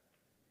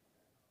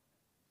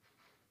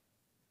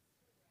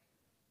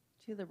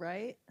 To the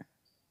right?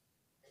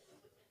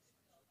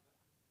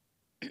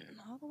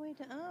 All the way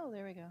to, oh,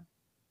 there we go.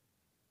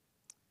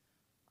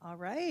 All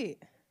right.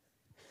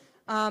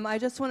 I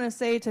just want to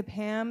say to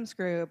Pam's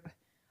group,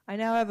 I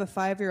now have a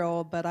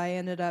 5-year-old, but I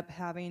ended up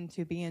having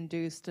to be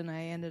induced, and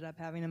I ended up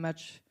having a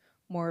much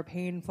more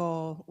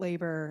painful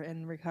labor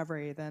and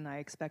recovery than I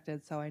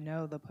expected, so I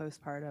know the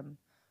postpartum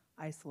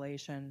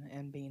isolation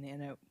and being in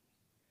it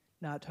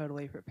not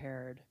totally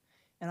prepared.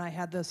 And I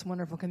had this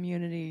wonderful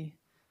community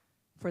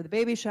for the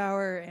baby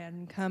shower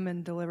and come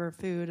and deliver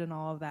food and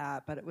all of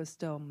that, but it was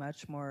still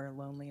much more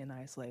lonely and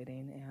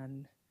isolating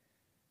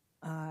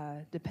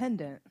and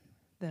dependent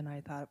than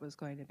I thought it was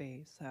going to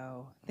be.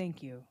 So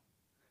thank you.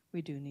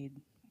 We do need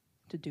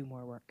to do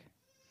more work.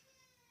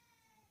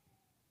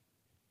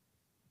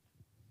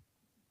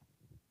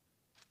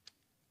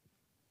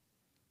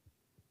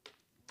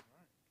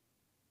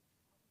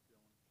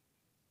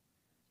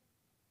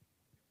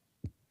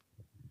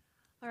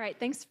 All right,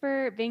 thanks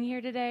for being here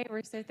today.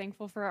 We're so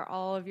thankful for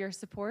all of your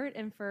support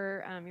and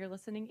for your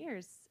listening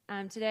ears.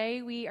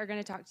 Today, we are going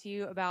to talk to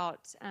you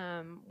about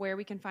where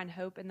we can find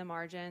hope in the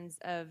margins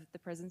of the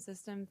prison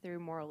system through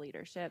moral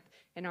leadership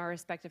in our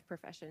respective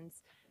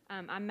professions.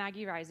 I'm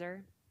Maggie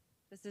Reiser.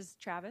 This is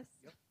Travis.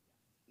 Yep.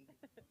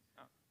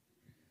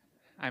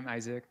 I'm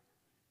Isaac.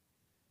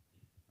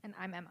 And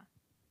I'm Emma.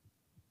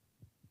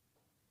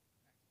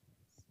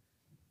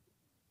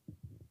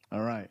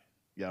 All right.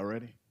 Y'all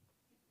ready?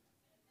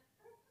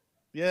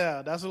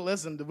 Yeah, that's what,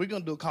 listen, we're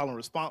going to do a call and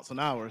response on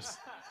ours.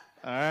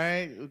 All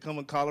right? We'll come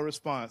and call a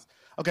response.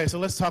 Okay, so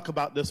let's talk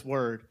about this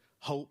word,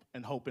 hope,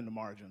 and hope in the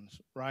margins,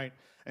 right?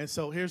 And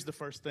so here's the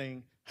first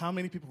thing. How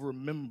many people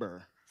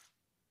remember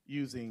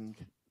using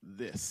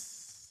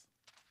this?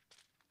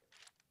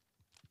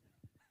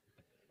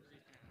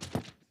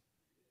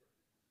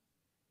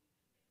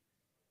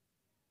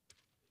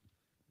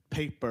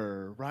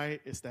 Paper,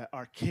 right? It's that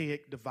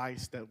archaic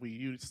device that we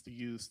used to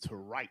use to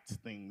write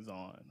things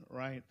on,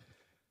 right?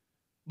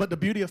 But the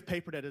beauty of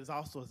paper that is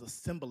also is a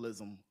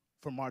symbolism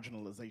for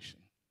marginalization.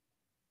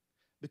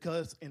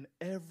 Because in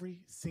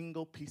every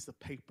single piece of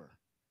paper,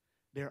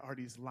 there are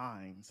these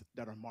lines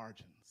that are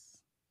margins.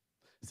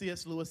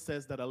 C.S. Lewis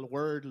says that a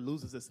word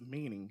loses its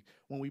meaning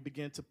when we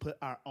begin to put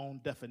our own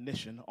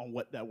definition on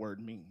what that word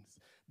means.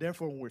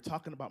 Therefore, when we're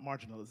talking about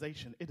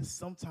marginalization, it is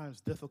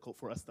sometimes difficult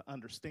for us to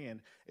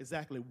understand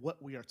exactly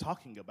what we are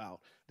talking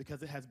about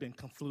because it has been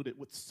confluted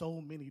with so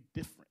many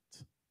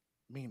different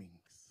meanings.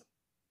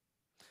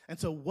 And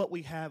so what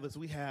we have is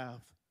we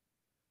have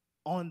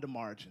on the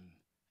margin,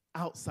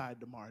 outside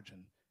the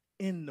margin,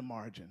 in the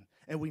margin.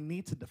 And we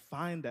need to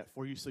define that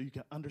for you so you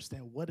can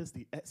understand what is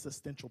the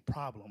existential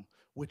problem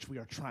which we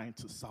are trying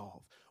to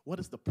solve. What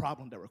is the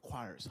problem that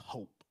requires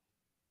hope?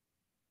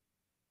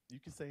 You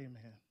can say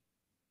amen.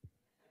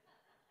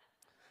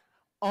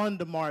 On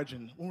the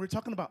margin. When we're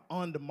talking about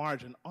on the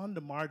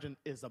margin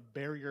is a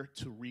barrier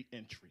to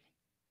re-entry.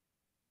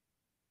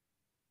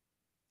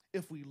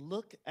 If we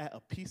look at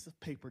a piece of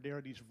paper, there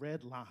are these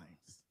red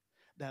lines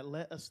that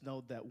let us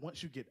know that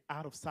once you get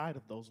out of sight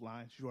of those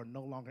lines, you are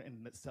no longer in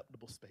an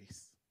acceptable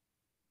space.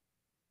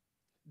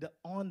 The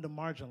on the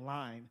margin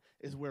line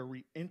is where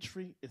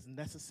re-entry is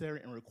necessary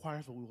and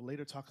requires what we will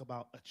later talk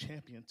about, a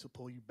champion to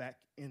pull you back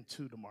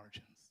into the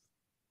margins.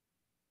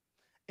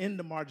 In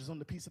the margins, on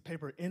the piece of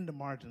paper, in the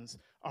margins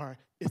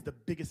is the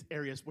biggest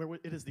areas where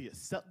it is the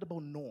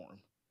acceptable norm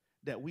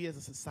that we as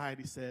a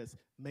society says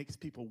makes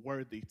people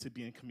worthy to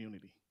be in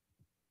community.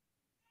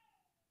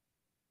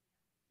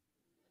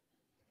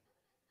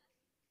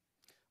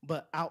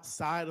 But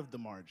outside of the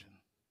margin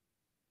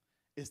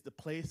is the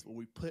place where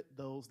we put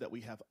those that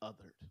we have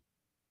othered.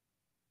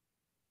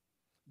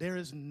 There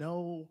is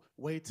no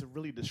way to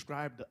really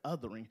describe the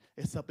othering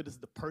except it is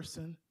the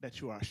person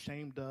that you are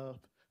ashamed of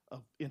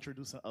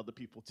introducing other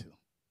people to.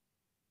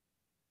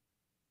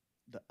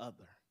 The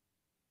other,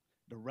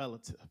 the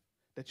relative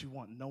that you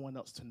want no one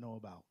else to know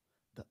about,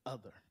 the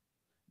other,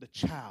 the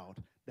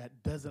child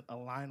that doesn't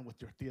align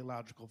with your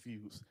theological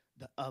views,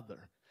 the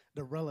other,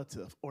 the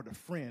relative or the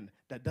friend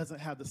that doesn't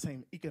have the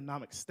same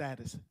economic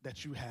status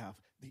that you have,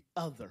 the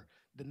other,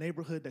 the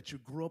neighborhood that you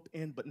grew up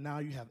in but now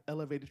you have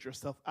elevated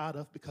yourself out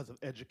of because of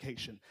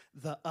education,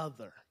 the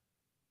other.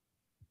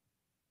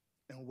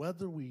 And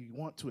whether we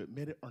want to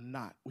admit it or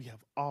not, we have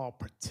all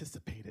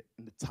participated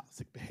in the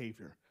toxic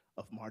behavior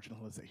of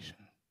marginalization.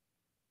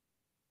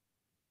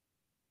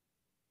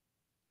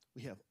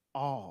 We have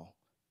all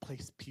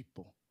placed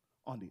people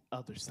on the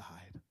other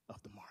side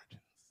of the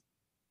margins.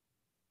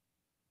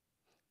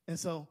 And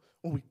so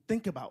when we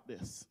think about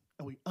this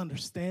and we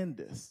understand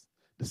this,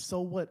 the so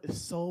what is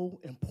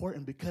so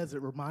important because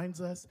it reminds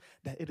us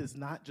that it is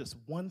not just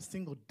one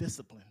single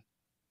discipline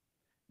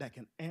that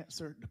can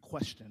answer the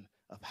question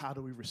of how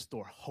do we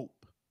restore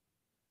hope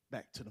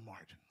back to the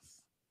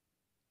margins.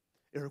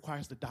 It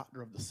requires the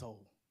doctor of the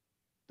soul,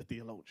 the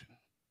theologian.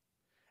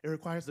 It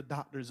requires the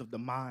doctors of the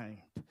mind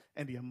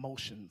and the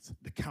emotions,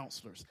 the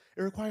counselors.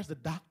 It requires the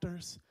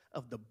doctors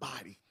of the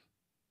body,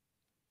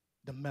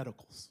 the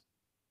medicals.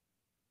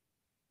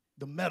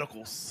 The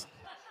medicals.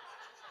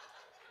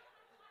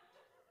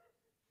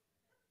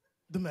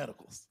 The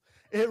medicals.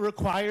 It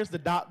requires the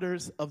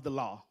doctors of the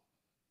law.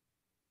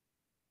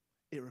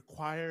 It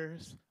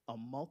requires a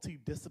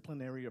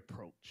multidisciplinary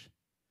approach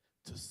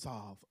to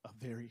solve a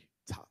very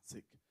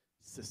toxic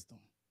system.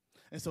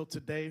 And so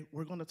today,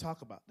 we're going to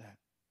talk about that.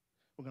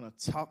 We're going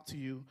to talk to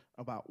you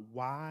about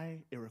why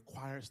it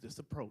requires this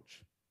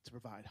approach to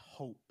provide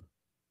hope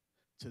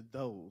to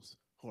those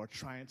who are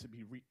trying to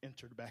be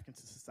re-entered back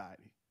into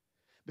society.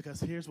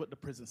 Because here's what the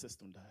prison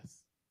system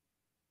does.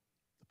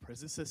 The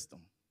prison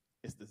system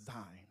is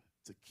designed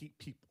to keep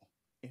people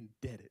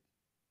indebted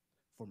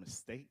for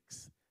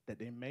mistakes that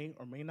they may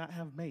or may not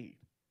have made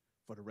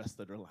for the rest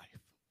of their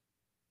life.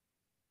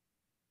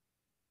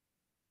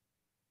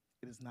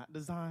 It is not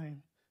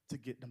designed to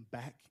get them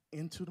back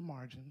into the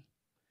margin.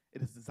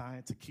 It is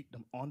designed to keep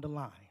them on the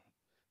line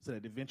so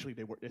that eventually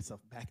they work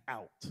themselves back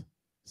out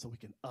so we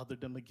can other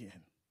them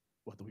again,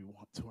 whether we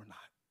want to or not.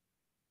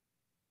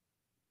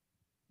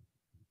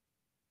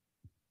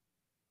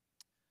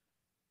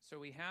 So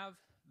we have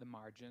the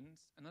margins,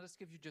 and let us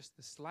give you just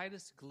the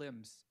slightest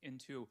glimpse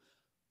into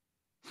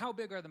how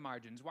big are the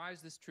margins? Why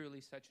is this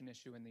truly such an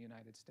issue in the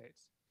United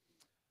States?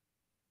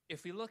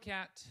 If we look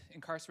at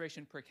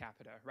incarceration per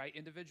capita, right,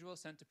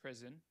 individuals sent to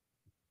prison,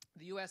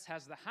 the U.S.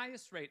 has the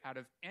highest rate out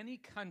of any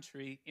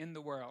country in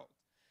the world.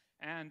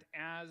 And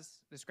as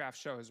this graph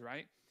shows,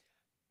 right,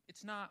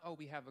 it's not, oh,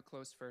 we have a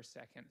close first,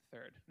 second,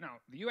 third. No,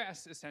 the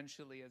US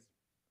essentially is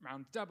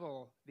around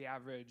double the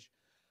average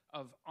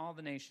of all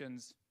the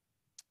nations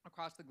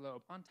across the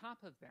globe. On top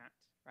of that,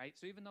 right?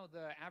 So even though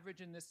the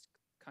average in this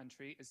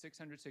country is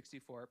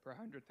 664 per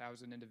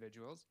 100,000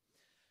 individuals,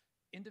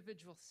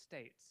 individual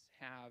states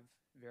have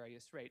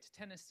various rates.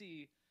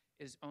 Tennessee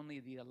is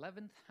only the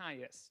 11th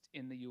highest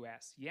in the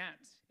US,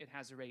 yet it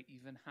has a rate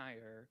even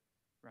higher,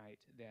 right,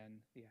 than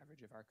the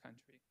average of our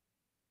country.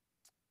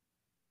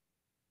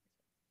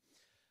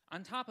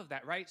 On top of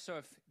that, right, so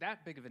if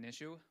that big of an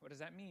issue, what does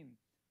that mean?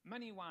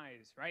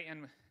 Money-wise, right,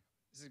 and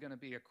this is going to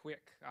be a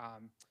quick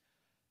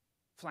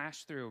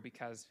flash through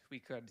because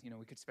we could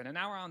spend an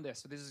hour on this,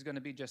 so this is going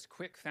to be just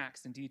quick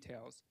facts and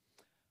details.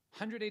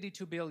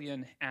 182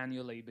 billion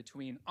annually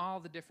between all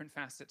the different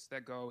facets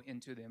that go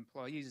into the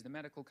employees, the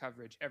medical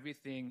coverage,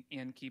 everything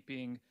in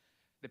keeping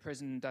the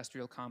prison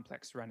industrial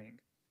complex running.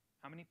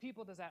 How many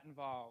people does that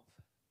involve?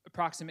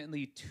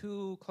 Approximately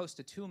close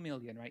to 2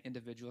 million, right,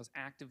 individuals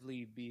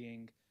actively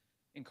being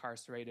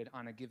incarcerated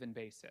on a given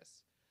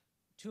basis.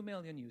 2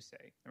 million, you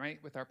say, right,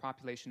 with our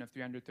population of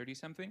 330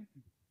 something.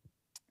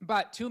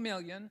 But 2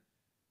 million,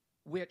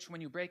 which when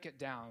you break it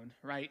down,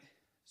 right,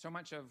 so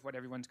much of what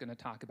everyone's going to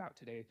talk about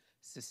today,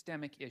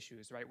 systemic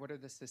issues, right? What are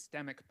the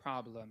systemic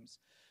problems?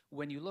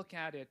 When you look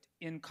at it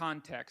in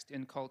context,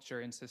 in culture,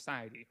 in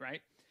society,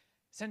 right?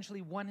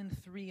 Essentially 1 in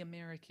 3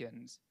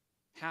 Americans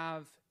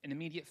have an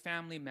immediate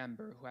family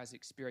member who has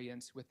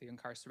experience with the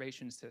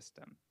incarceration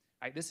system,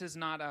 right? This is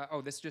not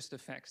this just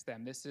affects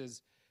them. This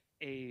is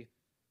a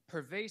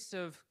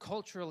pervasive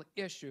cultural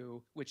issue,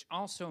 which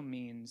also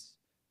means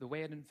the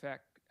way it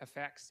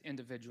affects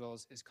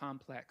individuals is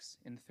complex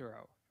and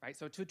thorough, right?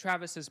 So to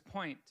Travis's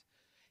point,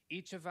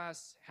 each of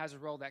us has a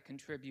role that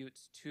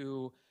contributes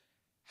to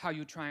how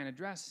you try and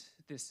address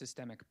this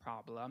systemic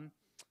problem,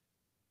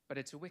 but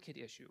it's a wicked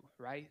issue,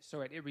 right?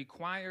 So it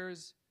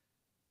requires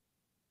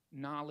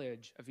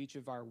knowledge of each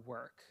of our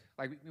work.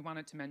 Like we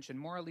wanted to mention,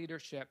 moral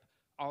leadership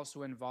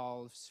also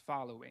involves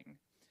following.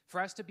 For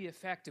us to be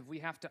effective, we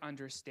have to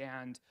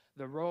understand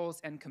the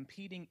roles and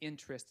competing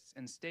interests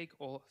and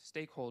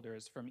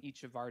stakeholders from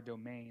each of our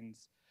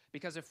domains.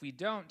 Because if we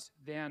don't,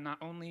 then not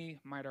only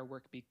might our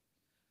work be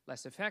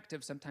less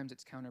effective, sometimes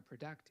it's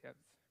counterproductive,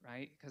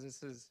 right? Because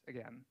this is,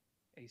 again,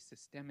 a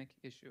systemic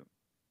issue.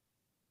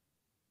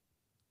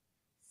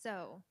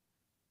 So,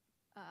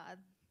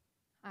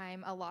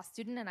 I'm a law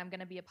student and I'm going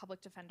to be a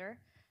public defender.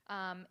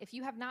 If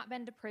you have not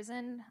been to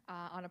prison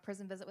on a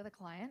prison visit with a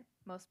client,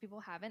 most people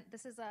haven't.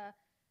 This is a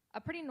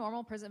pretty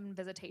normal prison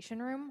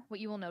visitation room.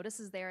 What you will notice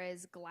is there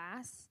is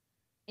glass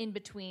in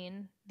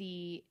between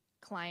the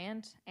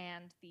client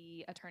and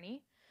the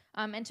attorney.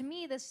 And to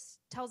me, this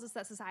tells us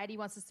that society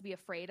wants us to be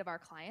afraid of our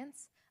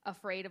clients,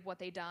 afraid of what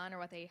they've done or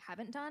what they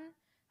haven't done.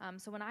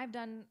 So when I've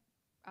done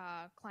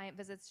client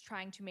visits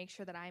trying to make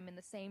sure that I'm in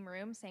the same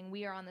room, saying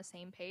we are on the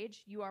same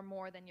page, you are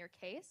more than your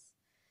case.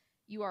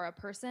 You are a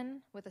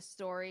person with a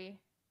story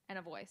and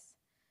a voice.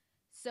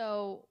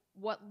 So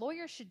what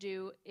lawyers should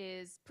do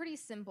is pretty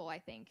simple, I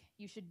think.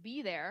 You should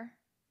be there,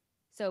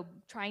 so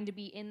trying to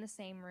be in the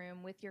same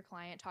room with your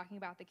client, talking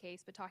about the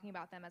case, but talking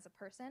about them as a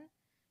person.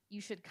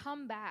 You should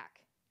come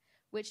back,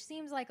 which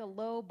seems like a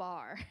low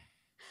bar.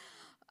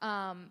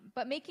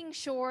 But making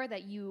sure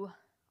that you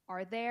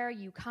are there,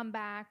 you come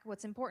back.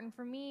 What's important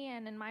for me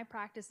and in my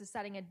practice is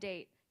setting a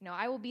date. You know,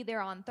 I will be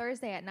there on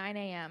Thursday at 9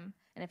 a.m.,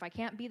 and if I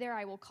can't be there,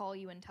 I will call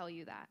you and tell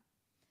you that.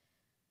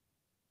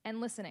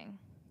 And listening.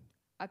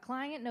 A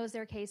client knows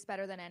their case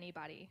better than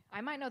anybody.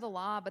 I might know the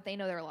law, but they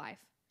know their life.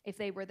 If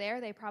they were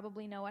there, they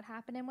probably know what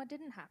happened and what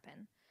didn't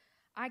happen.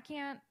 I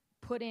can't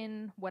put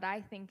in what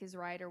I think is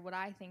right or what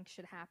I think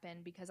should happen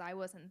because I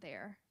wasn't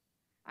there.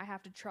 I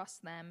have to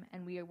trust them,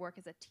 and we work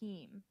as a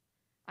team.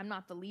 I'm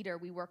not the leader.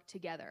 We work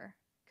together.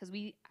 Because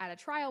at a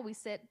trial, we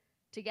sit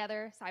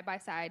together, side by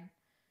side,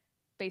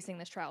 facing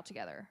this trial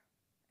together,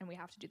 and we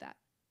have to do that.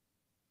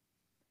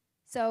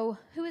 So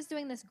who is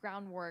doing this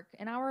groundwork?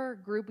 In our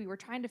group, we were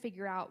trying to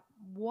figure out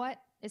what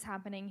is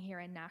happening here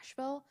in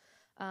Nashville.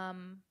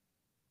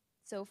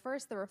 So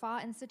first, the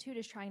Rafah Institute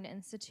is trying to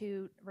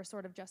institute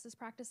restorative justice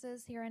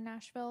practices here in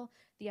Nashville.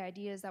 The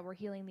idea is that we're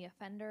healing the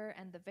offender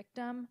and the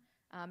victim.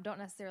 Don't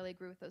necessarily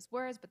agree with those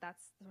words, but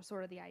that's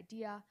sort of the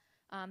idea.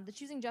 The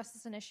Choosing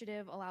Justice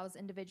Initiative allows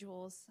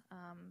individuals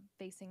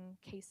facing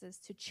cases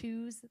to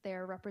choose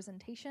their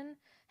representation,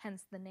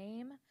 hence the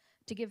name,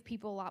 to give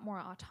people a lot more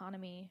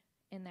autonomy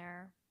in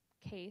their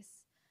case.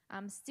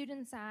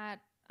 Students at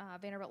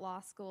Vanderbilt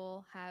Law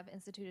School have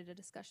instituted a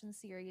discussion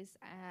series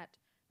at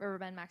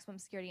Riverbend Maximum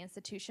Security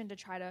Institution to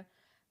try to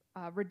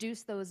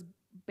reduce those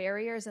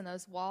barriers and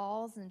those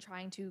walls and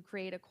trying to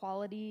create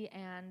equality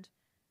and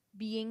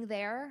being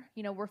there.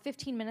 You know, we're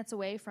 15 minutes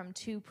away from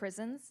 2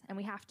 prisons, and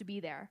we have to be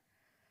there.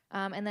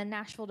 And then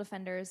Nashville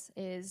Defenders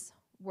is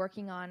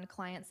working on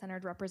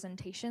client-centered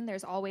representation.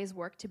 There's always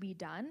work to be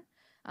done,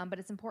 but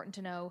it's important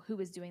to know who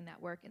is doing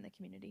that work in the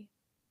community.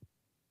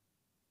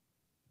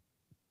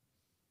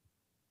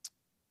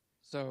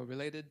 So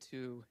related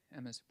to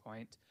Emma's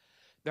point,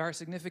 There are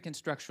significant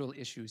structural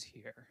issues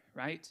here,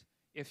 right?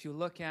 If you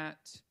look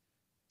at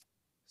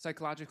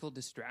psychological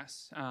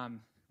distress,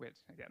 which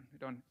again, we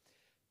don't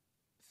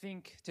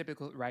think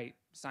typical, right,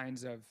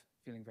 signs of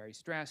feeling very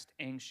stressed,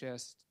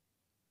 anxious,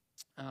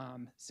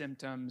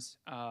 symptoms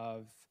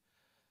of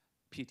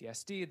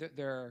PTSD,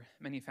 there are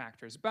many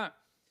factors. But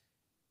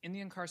in the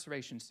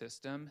incarceration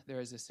system, there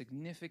is a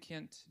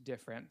significant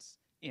difference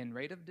in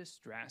rate of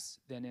distress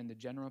than in the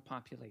general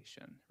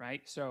population,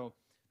 right? So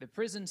the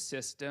prison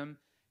system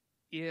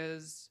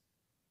is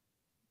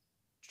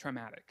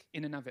traumatic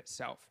in and of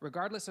itself.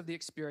 Regardless of the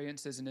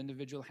experiences an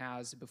individual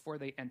has before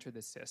they enter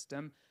the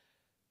system,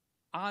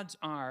 odds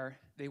are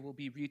they will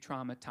be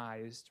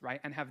re-traumatized, right,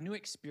 and have new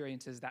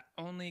experiences that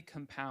only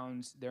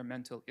compounds their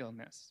mental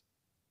illness.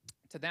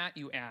 To that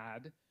you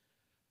add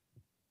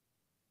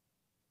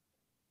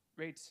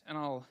rates, and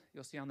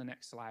you'll see on the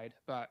next slide,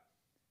 but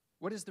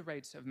what is the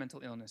rates of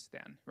mental illness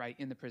then, right,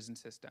 in the prison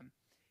system?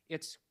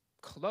 It's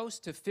close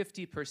to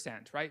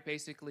 50%, right?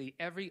 Basically,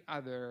 every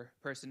other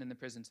person in the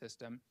prison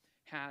system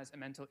has a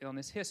mental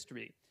illness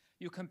history.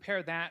 You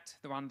compare that,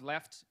 the one on the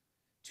left,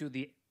 to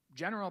the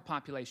general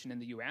population in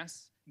the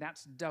US,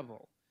 that's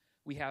double.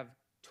 We have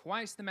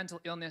twice the mental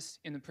illness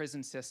in the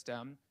prison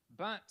system,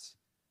 but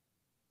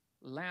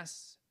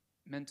less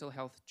mental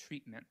health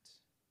treatment,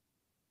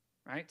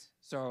 right?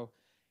 So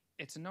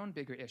it's a known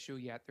bigger issue,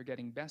 yet they're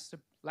getting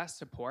less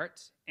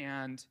support,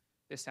 and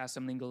this has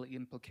some legal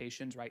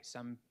implications, right?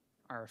 Some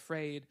are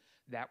afraid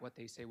that what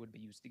they say would be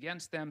used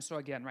against them. So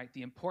again, right,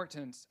 the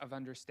importance of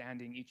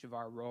understanding each of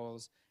our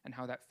roles and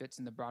how that fits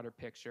in the broader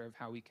picture of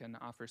how we can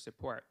offer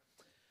support.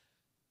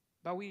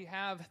 But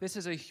this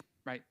is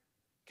right,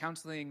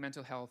 counseling,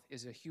 mental health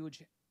is a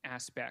huge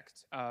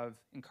aspect of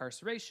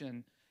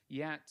incarceration,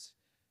 yet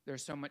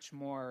there's so much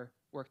more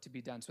work to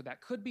be done. So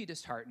that could be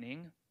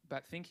disheartening,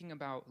 but thinking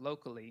about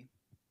locally,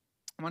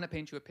 I want to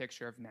paint you a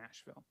picture of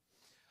Nashville.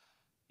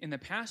 In the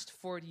past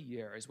 40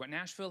 years, what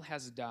Nashville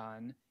has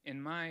done,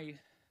 in my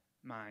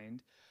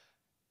mind,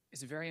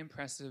 is a very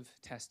impressive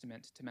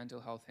testament to mental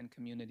health and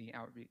community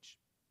outreach.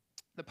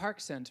 The Park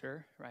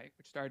Center, right,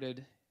 which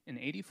started in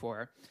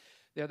 '84,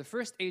 they're the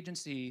first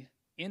agency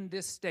in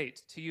this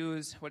state to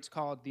use what's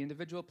called the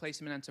individual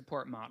placement and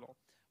support model.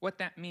 What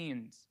that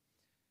means,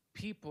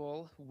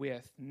 people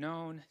with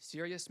known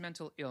serious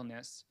mental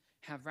illness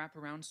have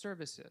wraparound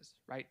services,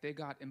 right? They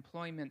got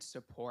employment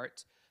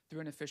support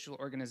through an official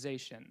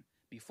organization.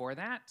 Before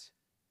that,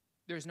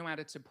 there's no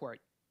added support,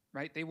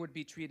 right? They would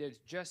be treated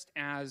just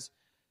as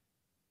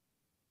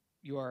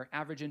your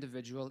average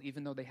individual,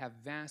 even though they have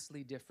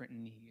vastly different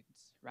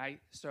needs, right?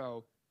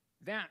 So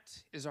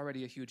that is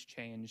already a huge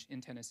change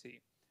in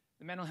Tennessee.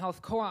 The mental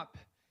health co-op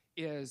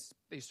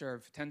they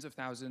serve tens of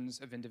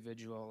thousands of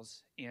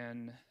individuals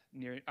in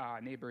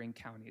neighboring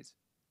counties.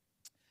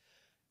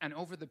 And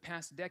over the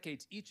past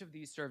decades, each of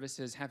these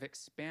services have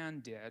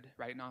expanded,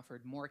 right, and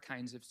offered more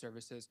kinds of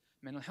services: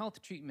 mental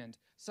health treatment,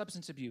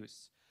 substance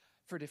abuse,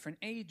 for different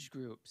age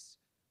groups.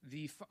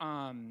 The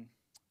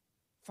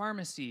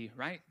pharmacy,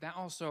 right, that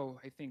also,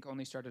 I think,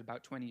 only started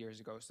about 20 years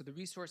ago. So the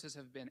resources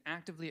have been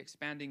actively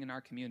expanding in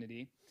our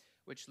community,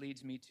 which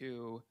leads me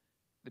to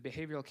the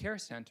Behavioral Care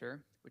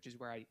Center, which is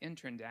where I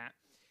interned at.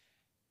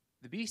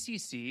 The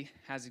BCC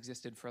has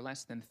existed for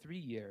less than 3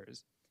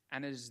 years,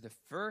 and it is the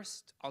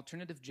first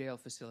alternative jail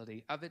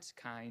facility of its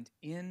kind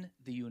in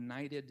the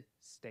United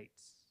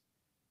States.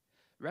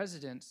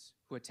 Residents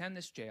who attend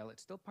this jail,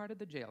 it's still part of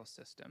the jail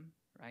system,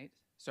 right?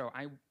 So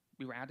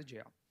we were at a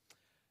jail.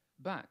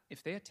 But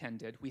if they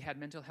attended, we had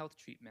mental health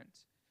treatment,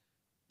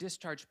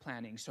 discharge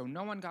planning, so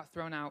no one got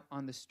thrown out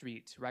on the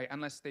street, right?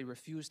 Unless they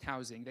refused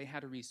housing, they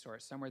had a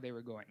resource somewhere they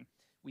were going.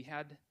 We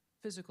had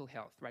physical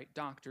health, right?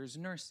 Doctors,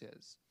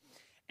 nurses.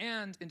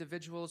 And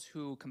individuals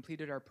who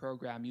completed our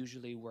program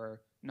usually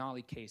were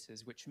nollie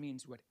cases, which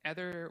means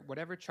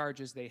whatever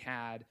charges they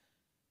had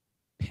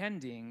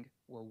pending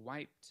were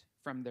wiped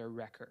from their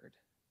record,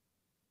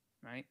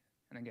 right?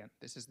 And again,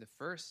 this is the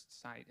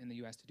first site in the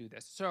US to do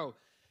this. So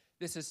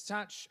this is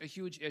such a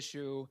huge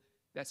issue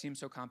that seems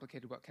so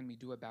complicated. What can we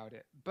do about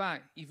it?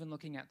 But even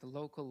looking at the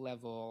local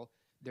level,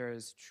 there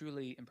is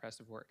truly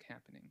impressive work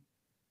happening.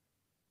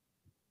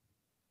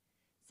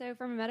 So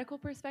from a medical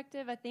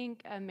perspective, I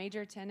think a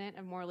major tenet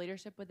of moral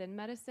leadership within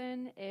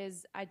medicine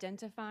is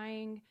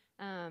identifying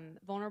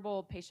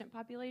vulnerable patient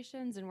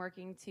populations and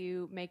working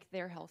to make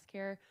their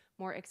healthcare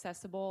more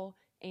accessible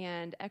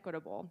and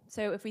equitable.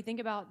 So if we think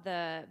about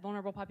the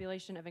vulnerable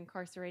population of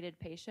incarcerated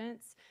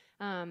patients,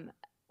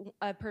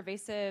 a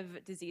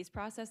pervasive disease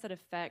process that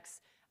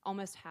affects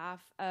almost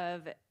half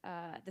of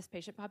this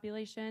patient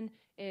population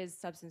is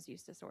substance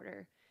use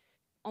disorder.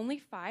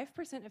 Only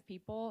 5% of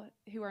people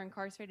who are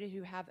incarcerated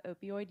who have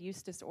opioid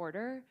use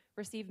disorder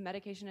receive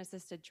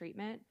medication-assisted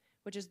treatment,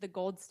 which is the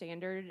gold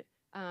standard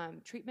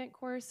treatment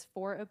course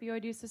for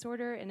opioid use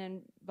disorder, and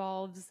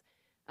involves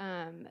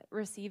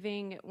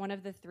receiving one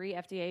of the 3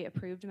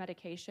 FDA-approved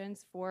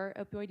medications for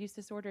opioid use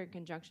disorder in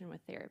conjunction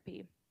with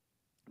therapy.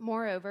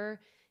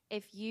 Moreover,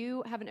 If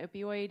you have an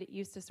opioid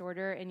use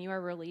disorder and you are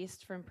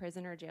released from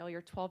prison or jail,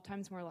 you're 12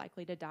 times more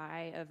likely to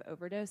die of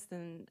overdose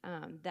than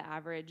the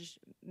average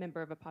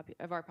member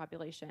of our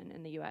population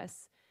in the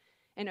U.S.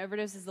 And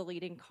overdose is the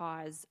leading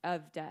cause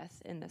of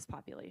death in this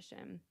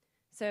population.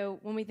 So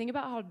when we think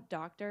about how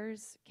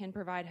doctors can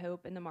provide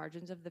hope in the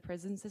margins of the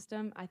prison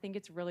system, I think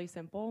it's really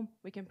simple.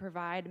 We can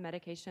provide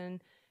medication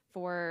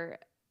for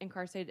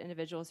incarcerated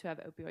individuals who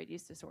have opioid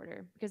use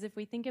disorder. Because if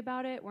we think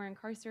about it, we're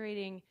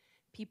incarcerating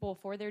people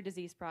for their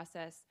disease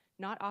process,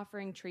 not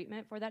offering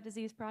treatment for that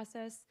disease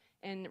process,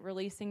 and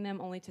releasing them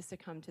only to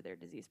succumb to their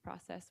disease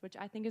process, which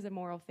I think is a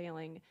moral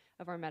failing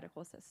of our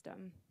medical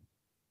system.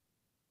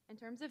 In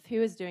terms of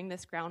who is doing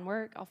this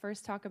groundwork, I'll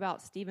first talk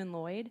about Stephen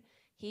Lloyd.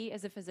 He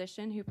is a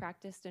physician who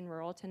practiced in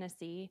rural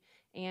Tennessee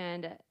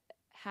and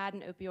had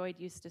an opioid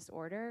use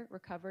disorder,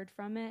 recovered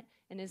from it,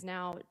 and is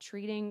now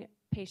treating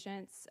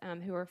patients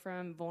who are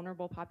from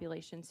vulnerable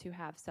populations who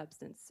have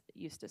substance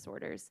use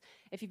disorders.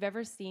 If you've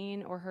ever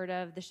seen or heard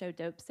of the show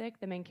Dope Sick,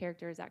 the main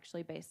character is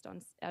actually based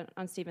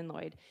on Stephen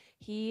Lloyd.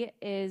 He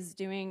is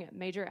doing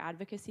major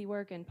advocacy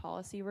work and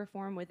policy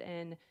reform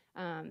within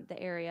the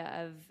area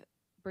of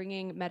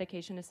bringing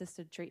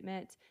medication-assisted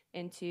treatment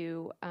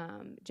into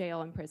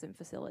jail and prison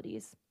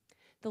facilities.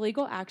 The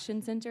Legal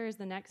Action Center is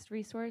the next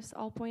resource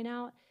I'll point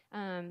out.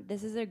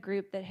 This is a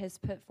group that has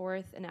put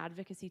forth an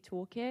advocacy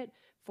toolkit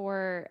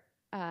for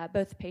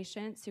both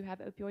patients who have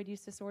opioid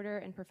use disorder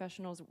and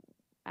professionals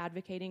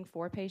advocating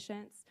for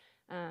patients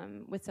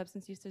with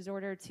substance use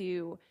disorder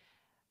to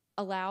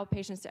allow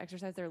patients to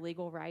exercise their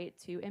legal right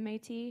to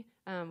MAT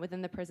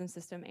within the prison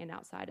system and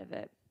outside of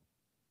it.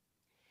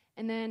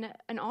 And then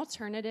an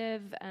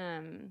alternative,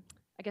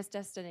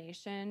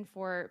 destination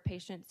for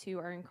patients who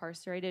are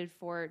incarcerated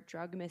for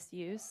drug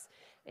misuse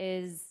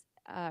is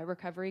a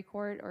recovery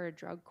court or a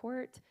drug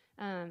court.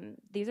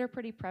 These are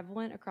pretty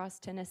prevalent across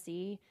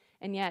Tennessee,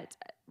 and yet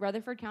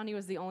Rutherford County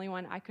was the only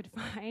one I could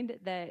find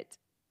that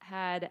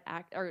had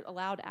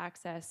allowed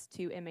access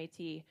to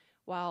MAT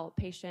while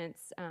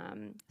patients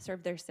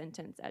served their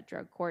sentence at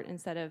drug court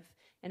instead of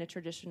in a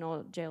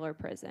traditional jail or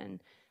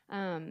prison.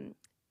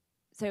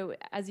 So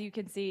as you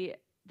can see,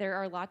 there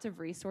are lots of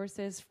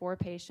resources for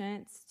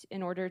patients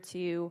in order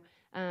to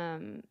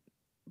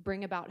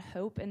bring about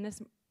hope in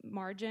this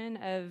margin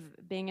of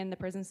being in the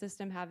prison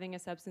system, having a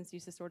substance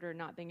use disorder,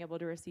 not being able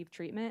to receive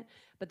treatment,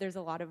 but there's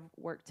a lot of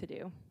work to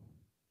do.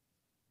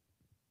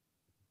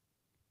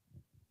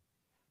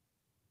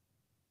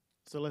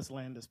 So let's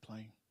land this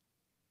plane.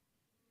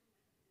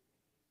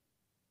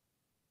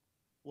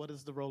 What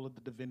is the role of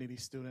the divinity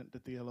student, the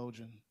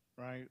theologian,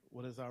 right?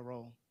 What is our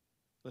role?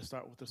 Let's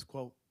start with this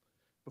quote.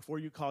 Before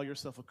you call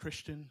yourself a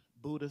Christian,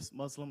 Buddhist,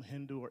 Muslim,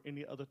 Hindu, or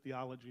any other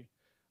theology,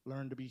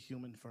 learn to be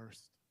human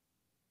first.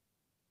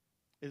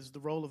 It is the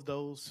role of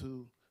those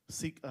who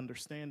seek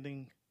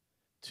understanding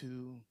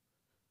to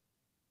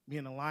be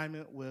in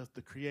alignment with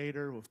the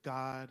Creator, with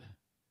God.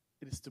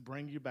 It is to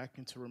bring you back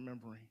into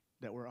remembering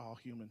that we're all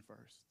human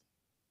first.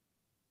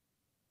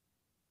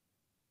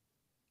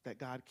 That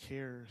God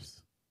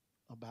cares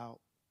about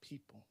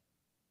people,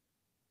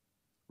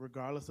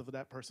 regardless of if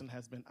that person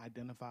has been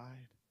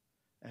identified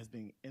as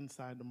being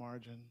inside the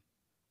margin,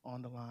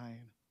 on the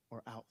line,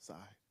 or outside.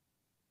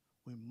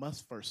 We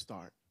must first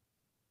start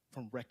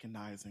from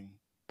recognizing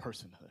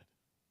personhood.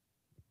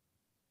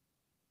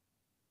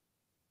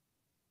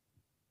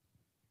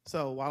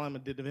 So while I'm a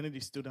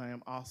divinity student, I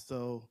am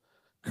also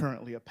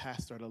currently a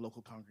pastor at a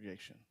local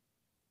congregation.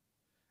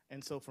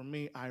 And so for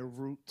me, I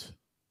root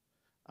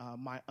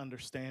my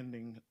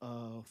understanding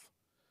of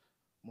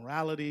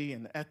morality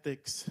and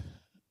ethics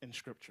in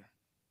Scripture.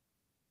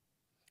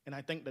 And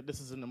I think that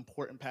this is an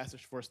important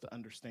passage for us to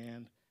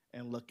understand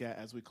and look at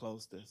as we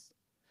close this.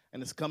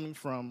 And it's coming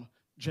from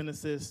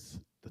Genesis,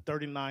 the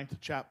 39th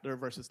chapter,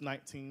 verses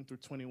 19 through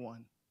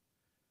 21.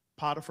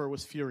 Potiphar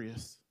was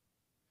furious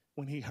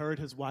when he heard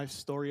his wife's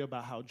story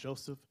about how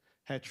Joseph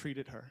had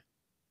treated her.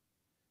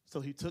 So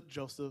he took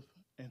Joseph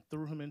and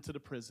threw him into the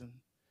prison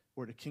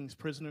where the king's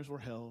prisoners were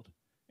held,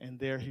 and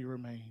there he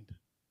remained.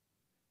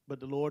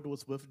 But the Lord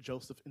was with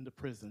Joseph in the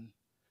prison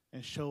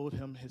and showed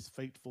him his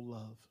faithful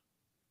love.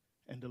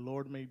 And the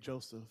Lord made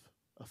Joseph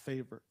a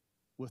favorite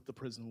with the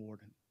prison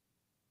warden.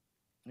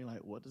 And you're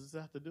like, what does this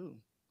have to do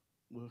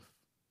with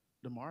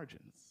the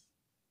margins?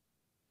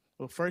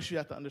 Well, first you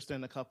have to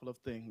understand a couple of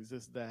things.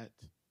 Is that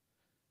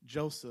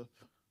Joseph,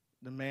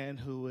 the man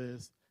who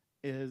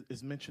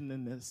is mentioned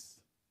in this,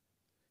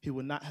 he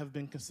would not have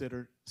been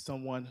considered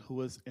someone who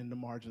was in the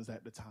margins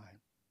at the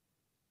time.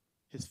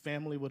 His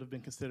family would have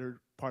been considered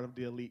part of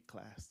the elite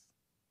class.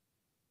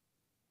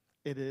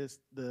 It is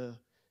the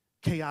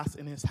chaos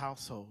in his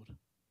household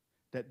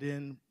that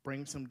then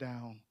brings him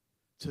down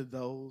to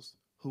those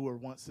who were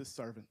once his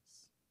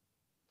servants.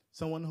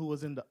 Someone who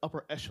was in the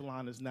upper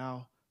echelon is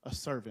now a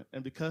servant.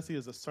 And because he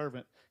is a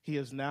servant, he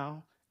is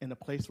now in a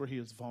place where he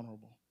is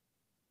vulnerable.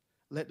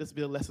 Let this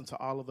be a lesson to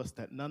all of us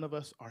that none of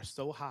us are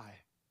so high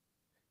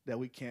that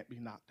we can't be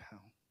knocked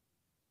down.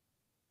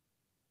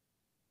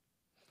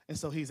 And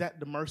so he's at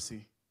the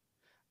mercy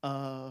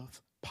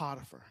of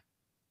Potiphar,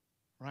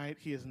 right?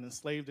 He is an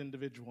enslaved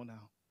individual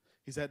now.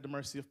 He's at the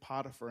mercy of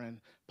Potiphar, and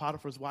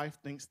Potiphar's wife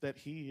thinks that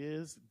he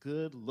is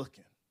good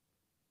looking.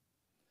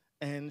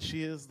 And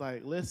she is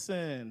like,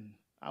 listen,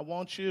 I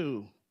want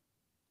you.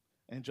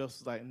 And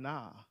Joseph's like,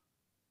 nah,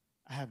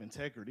 I have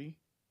integrity.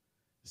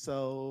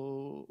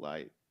 So,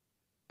 like,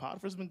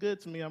 Potiphar's been good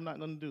to me. I'm not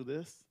going to do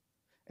this.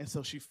 And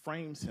so she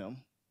frames him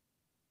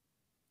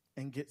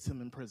and gets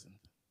him imprisoned.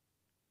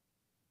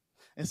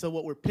 And so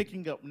what we're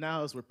picking up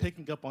now is we're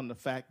picking up on the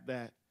fact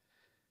that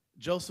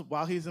Joseph,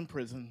 while he's in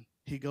prison,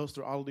 he goes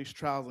through all of these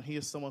trials, and he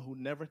is someone who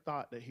never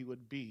thought that he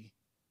would be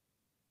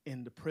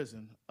in the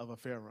prison of a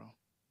Pharaoh.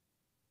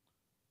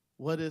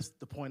 What is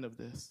the point of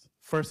this?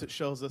 First, it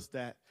shows us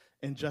that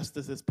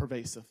injustice is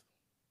pervasive.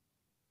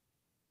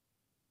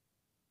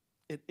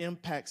 It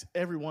impacts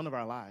every one of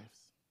our lives.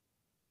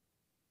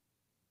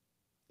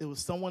 It was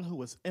someone who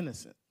was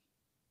innocent,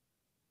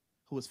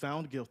 who was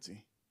found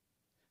guilty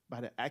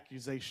by the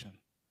accusation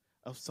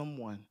of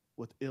someone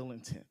with ill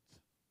intent.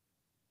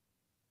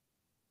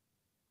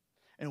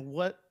 And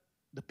what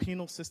the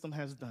penal system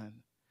has done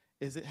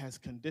is it has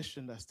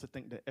conditioned us to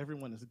think that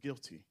everyone is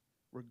guilty,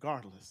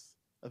 regardless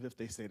of if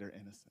they say they're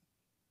innocent.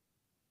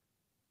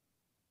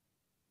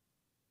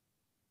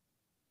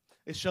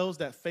 It shows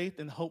that faith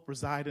and hope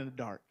reside in the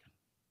dark.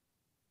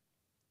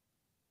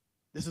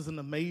 This is an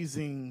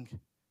amazing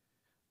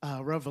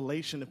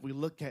revelation if we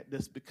look at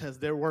this, because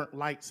there weren't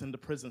lights in the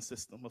prison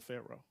system of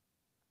Pharaoh.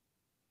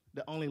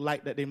 The only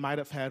light that they might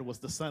have had was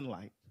the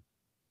sunlight.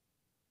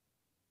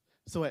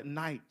 So at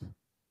night,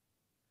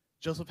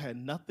 Joseph had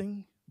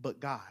nothing but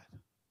God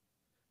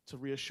to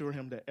reassure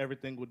him that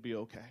everything would be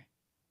okay.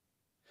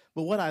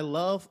 But what I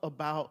love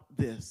about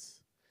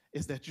this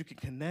is that you can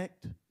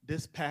connect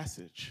this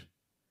passage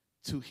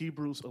to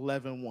Hebrews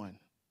 11:1.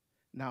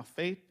 Now,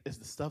 faith is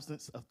the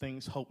substance of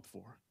things hoped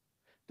for,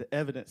 the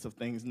evidence of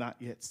things not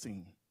yet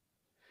seen.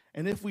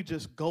 And if we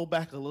just go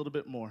back a little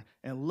bit more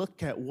and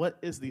look at what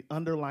is the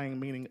underlying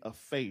meaning of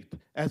faith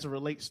as it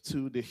relates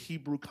to the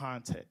Hebrew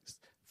context,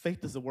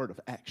 faith is a word of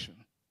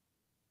action.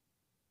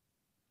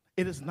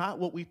 It is not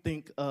what we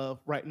think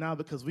of right now,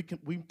 because we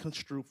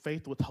construe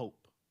faith with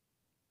hope.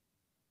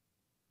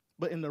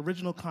 But in the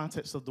original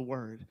context of the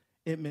word,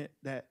 it meant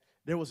that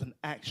there was an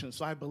action.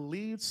 So I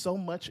believed so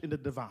much in the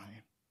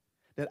divine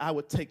that I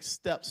would take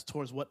steps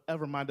towards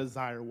whatever my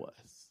desire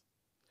was,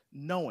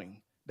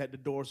 knowing that the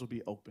doors would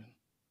be open.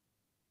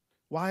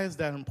 Why is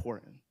that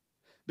important?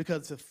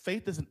 Because if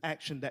faith is an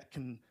action that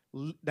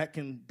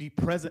can be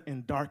present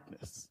in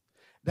darkness,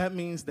 that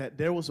means that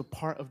there was a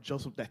part of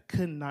Joseph that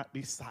could not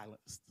be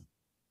silenced.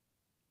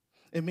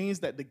 It means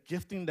that the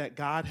gifting that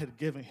God had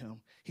given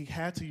him, he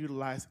had to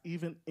utilize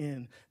even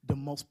in the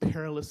most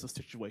perilous of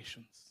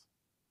situations.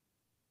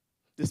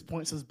 This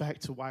points us back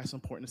to why it's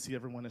important to see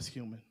everyone as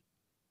human.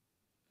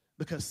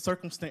 Because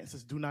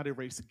circumstances do not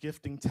erase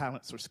gifting,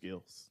 talents, or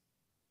skills.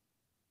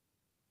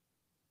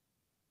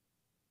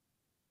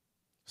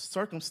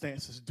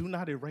 Circumstances do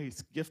not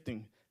erase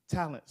gifting,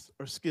 talents,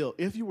 or skill.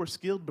 If you were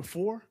skilled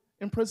before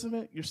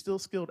imprisonment, you're still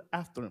skilled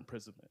after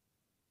imprisonment.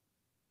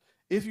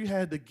 If you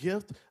had the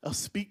gift of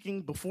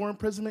speaking before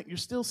imprisonment, you're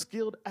still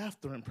skilled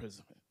after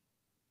imprisonment.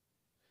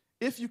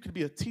 If you could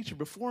be a teacher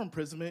before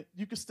imprisonment,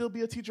 you could still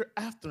be a teacher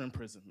after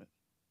imprisonment.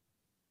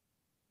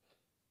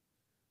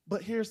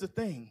 But here's the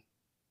thing.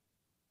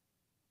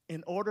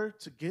 In order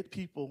to get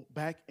people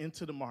back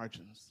into the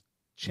margins,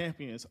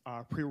 champions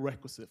are a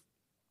prerequisite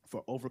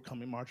for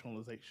overcoming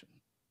marginalization.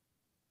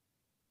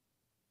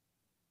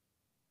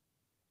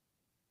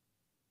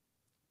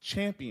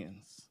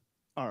 Champions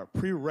are a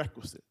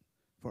prerequisite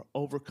for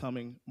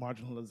overcoming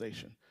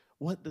marginalization.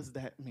 What does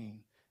that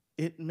mean?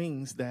 It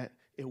means that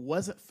it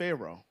wasn't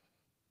Pharaoh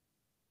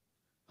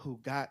who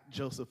got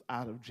Joseph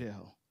out of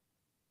jail.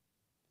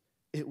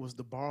 It was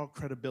the borrowed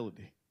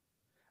credibility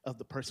of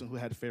the person who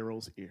had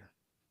Pharaoh's ear.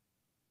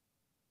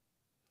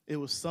 It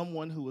was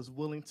someone who was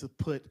willing to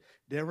put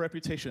their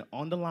reputation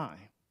on the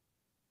line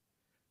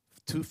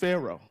to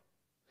Pharaoh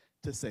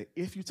to say,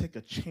 if you take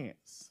a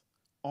chance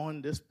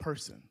on this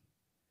person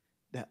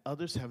that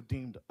others have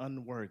deemed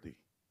unworthy,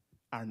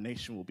 our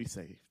nation will be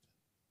saved.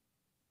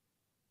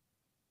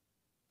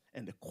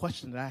 And the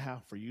question that I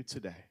have for you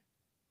today,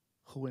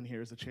 who in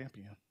here is a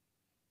champion?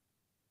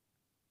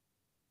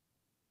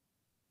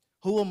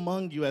 Who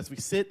among you, as we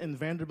sit in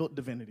Vanderbilt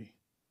Divinity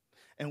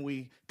and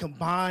we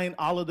combine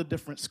all of the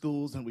different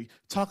schools and we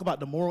talk about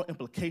the moral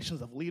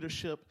implications of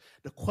leadership,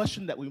 the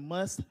question that we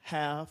must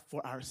have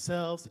for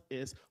ourselves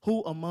is,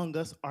 who among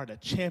us are the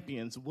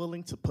champions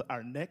willing to put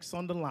our necks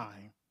on the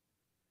line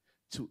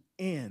to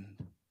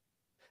end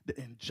the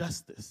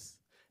injustice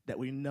that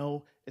we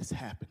know is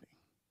happening?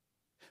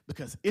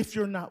 Because if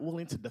you're not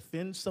willing to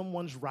defend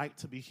someone's right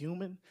to be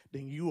human,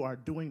 then you are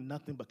doing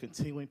nothing but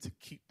continuing to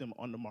keep them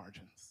on the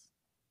margins.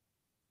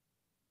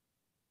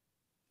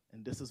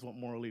 And this is what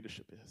moral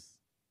leadership is.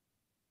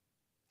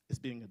 It's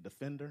being a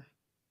defender.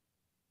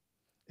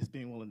 It's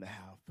being willing to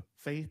have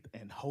faith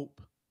and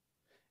hope.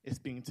 It's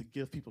being to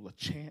give people a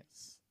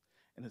chance.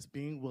 And it's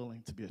being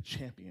willing to be a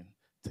champion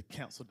to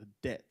cancel the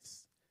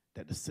debts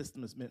that the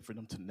system is meant for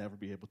them to never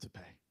be able to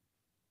pay.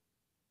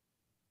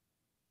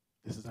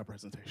 This is our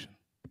presentation.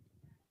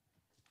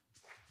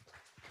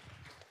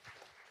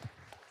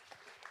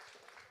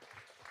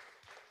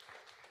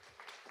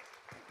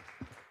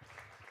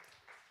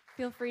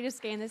 Feel free to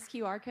scan this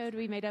QR code.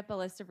 We made up a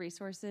list of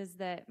resources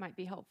that might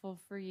be helpful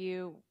for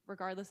you,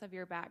 regardless of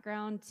your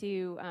background,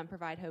 to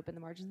provide hope in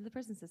the margins of the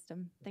prison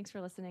system. Thanks for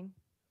listening.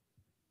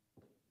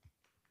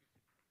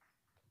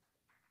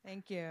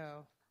 Thank you.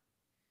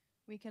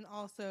 We can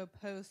also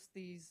post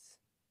these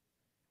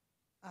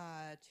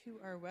to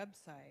our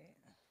website.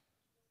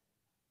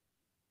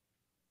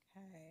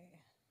 Okay.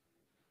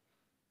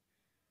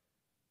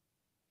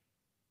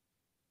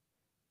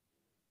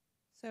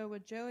 So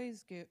would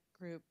Joey's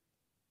group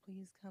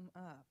please come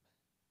up?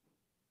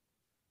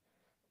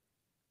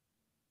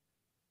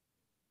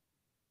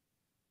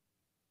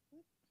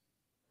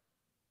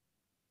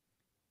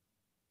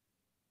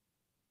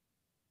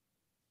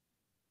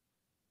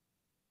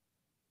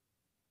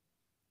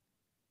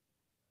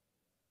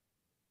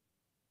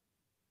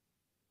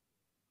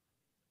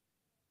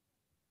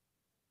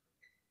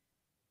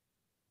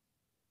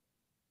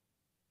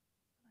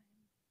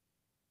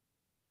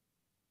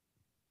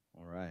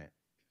 All right.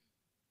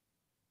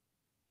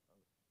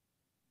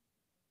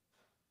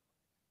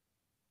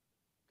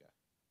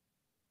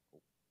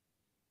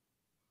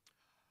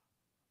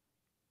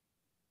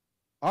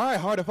 All right,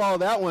 hard to follow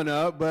that one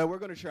up, but we're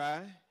going to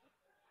try.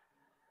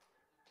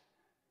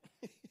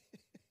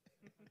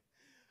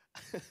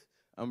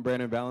 I'm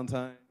Brandon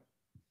Valentine.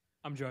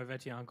 I'm Joey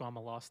Vecchianco. I'm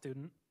a law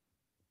student.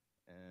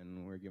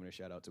 And we're giving a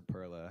shout out to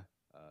Perla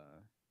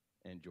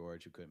and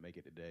George, who couldn't make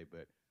it today,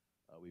 but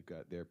we've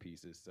got their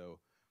pieces. So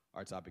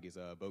our topic is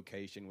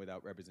vocation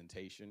without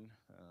representation,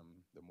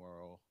 the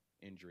moral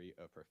injury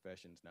of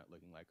professions not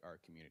looking like our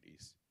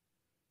communities.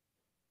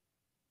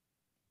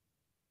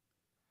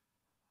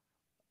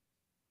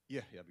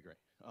 Yeah, that'd be great.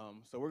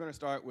 So we're going to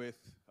start with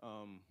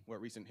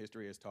what recent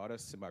history has taught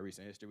us. And by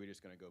recent history, we're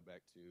just going to go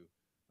back to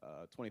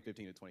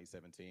 2015 to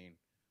 2017.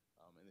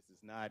 And this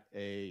is not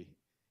a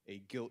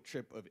guilt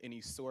trip of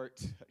any sort.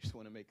 I just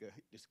want to make a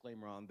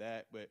disclaimer on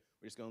that, but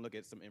we're just going to look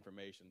at some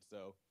information.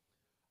 So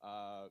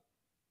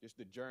just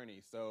the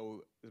journey.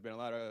 So there's been a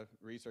lot of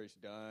research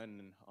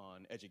done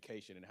on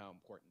education and how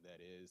important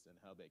that is and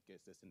how that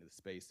gets us into the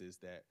spaces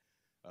that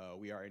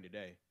we are in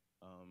today.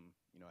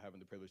 Having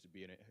the privilege to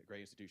be in a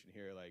great institution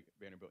here like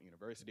Vanderbilt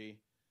University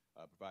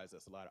provides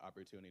us a lot of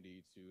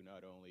opportunity to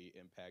not only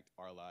impact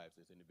our lives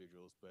as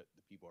individuals, but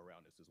the people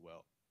around us as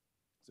well.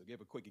 So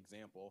give a quick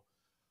example.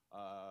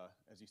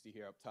 As you see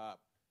here up top,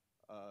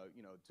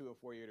 2 or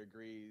 4 year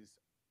degrees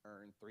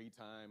earn 3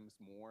 times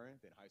more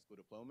than high school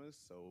diplomas.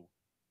 So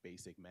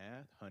basic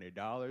math, $100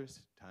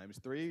 times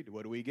 3,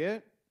 what do we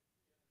get?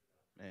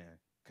 Man,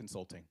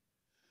 consulting.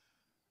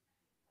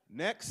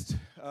 Next,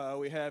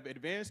 we have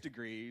advanced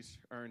degrees,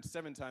 earn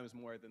 7 times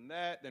more than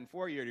that, than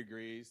 4 year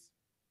degrees.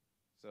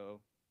 So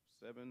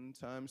 7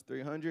 times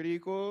 300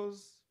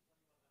 equals,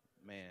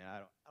 man,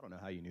 I don't know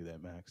how you knew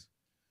that, Max.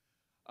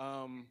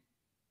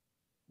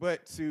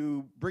 But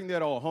to bring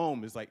that all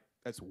home is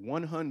that's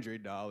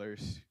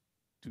 $100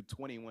 to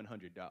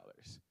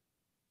 $2,100.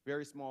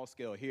 Very small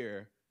scale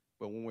here,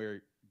 but when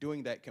we're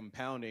doing that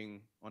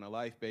compounding on a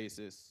life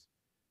basis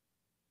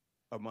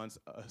amongst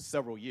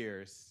several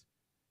years,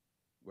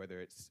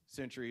 whether it's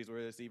centuries or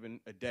it's even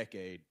a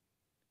decade,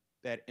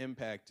 that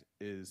impact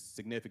is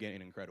significant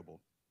and incredible.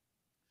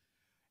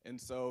 And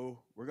so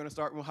we're going to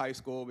start from high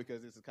school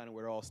because this is kind of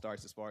where it all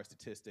starts as far as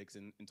statistics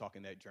and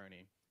talking that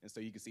journey. And so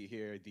you can see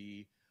here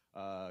the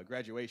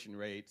graduation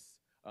rates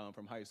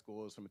from high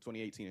schools from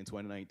 2018 and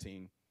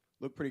 2019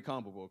 look pretty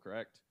comparable,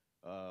 correct?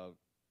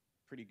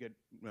 Pretty good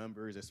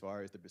numbers as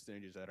far as the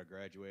percentages that are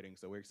graduating.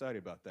 So we're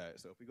excited about that.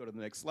 So if we go to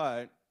the next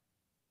slide,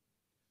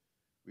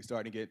 we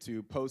start to get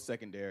to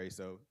post-secondary.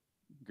 So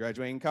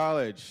graduating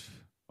college,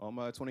 all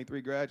my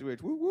 23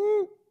 graduates, woo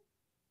woo.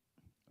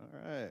 All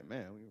right,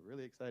 man, we're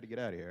really excited to get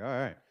out of here. All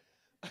right.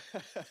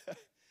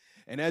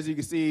 And as you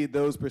can see,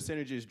 those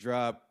percentages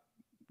drop,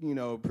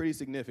 pretty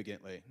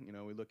significantly.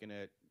 We're looking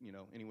at,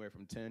 anywhere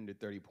from 10 to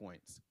 30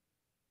 points.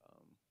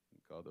 We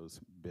call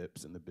those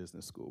BIPs in the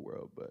business school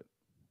world, but.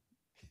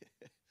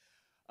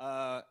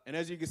 And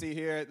as you can see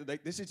here,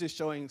 this is just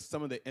showing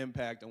some of the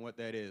impact on what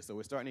that is. So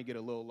we're starting to get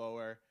a little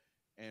lower.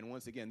 And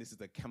once again, this is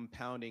a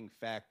compounding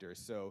factor.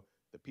 So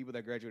the people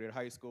that graduated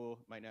high school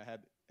might not have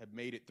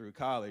made it through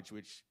college,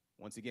 which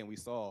once again, we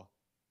saw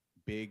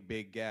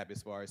big gap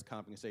as far as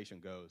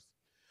compensation goes.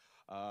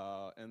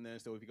 And then,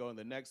 so if you go on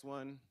the next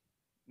one,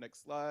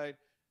 next slide,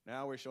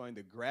 now we're showing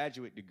the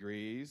graduate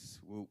degrees.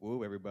 Woo,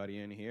 woo, everybody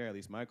in here, at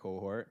least my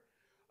cohort.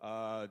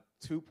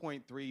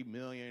 2.3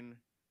 million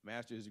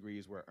master's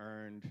degrees were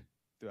earned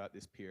throughout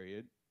this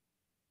period.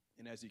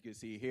 And as you can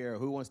see here,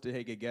 who wants to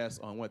take a guess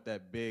on what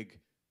that big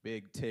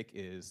tick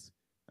is?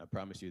 I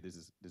promise you this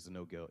is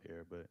no guilt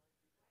here, but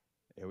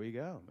there we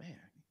go. Man,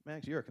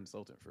 Max, you're a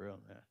consultant for real,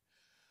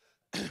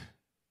 man.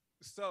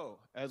 So,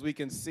 as we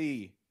can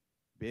see,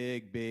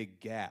 big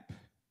gap.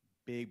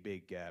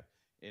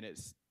 And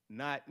it's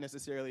not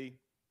necessarily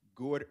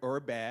good or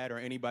bad or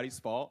anybody's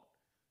fault,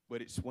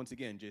 but it's, once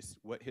again, just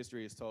what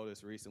history has told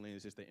us recently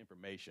is just the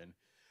information.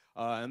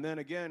 And then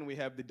again, we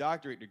have the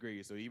doctorate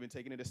degree. So even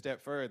taking it a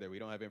step further, we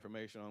don't have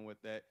information on what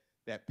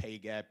that pay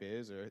gap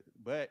is,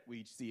 but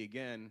we see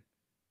again,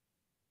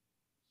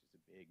 it's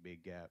just a big,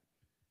 big gap.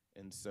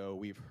 And so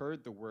we've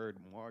heard the word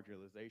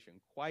marginalization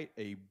quite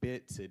a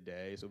bit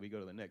today. So we go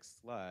to the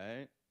next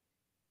slide.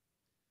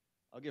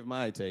 I'll give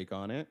my take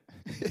on it.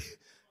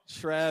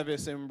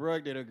 Travis and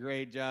Brooke did a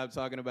great job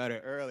talking about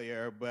it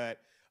earlier, but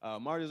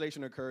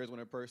marginalization occurs when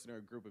a person or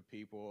a group of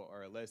people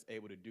are less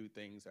able to do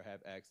things or have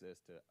access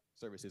to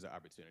services or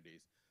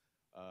opportunities.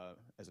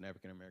 As an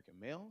African-American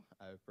male,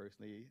 I've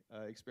personally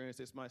experienced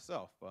this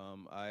myself.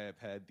 I have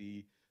had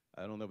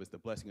I don't know if it's the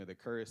blessing or the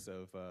curse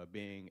of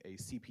being a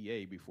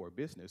CPA before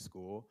business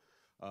school,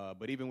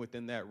 but even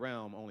within that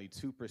realm, only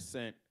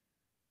 2%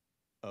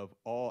 of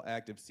all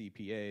active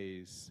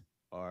CPAs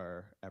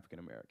are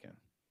African-American.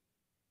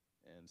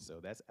 And so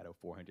that's out of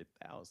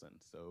 400,000.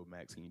 So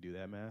Max, can you do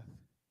that math?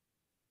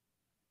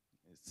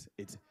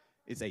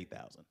 It's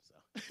 8,000. So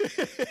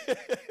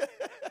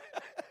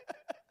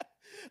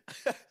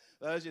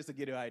that's just to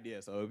get an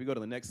idea. So if we go to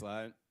the next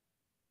slide,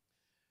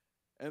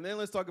 and then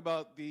let's talk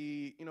about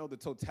the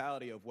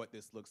totality of what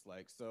this looks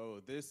like.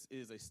 So this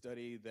is a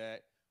study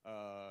that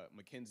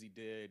McKinsey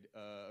did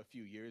a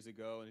few years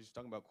ago, and it's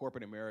talking about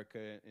corporate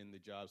America and the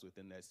jobs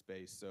within that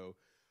space. So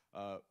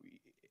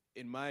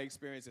in my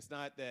experience, it's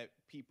not that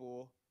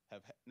people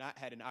have not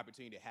had an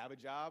opportunity to have a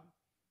job,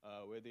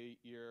 whether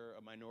you're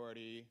a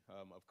minority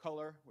of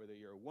color, whether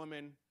you're a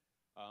woman,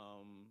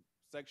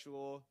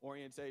 sexual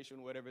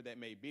orientation, whatever that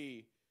may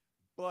be.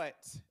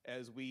 But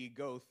as we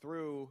go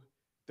through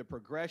the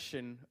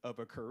progression of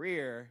a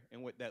career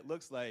and what that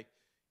looks like,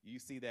 you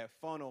see that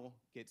funnel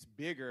gets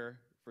bigger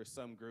for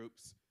some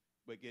groups,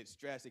 but gets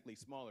drastically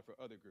smaller for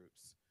other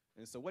groups.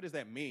 And so what does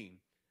that mean?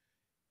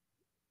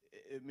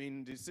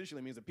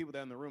 Essentially means that people that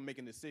are in the room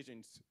making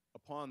decisions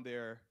upon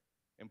their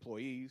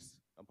employees,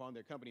 upon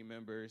their company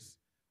members,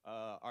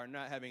 are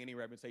not having any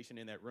representation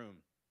in that room.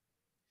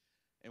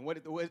 And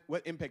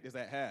what impact does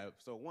that have?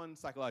 So one,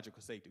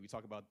 psychological safety. We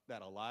talk about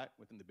that a lot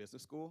within the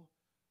business school.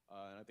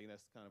 And I think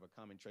that's kind of a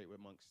common trait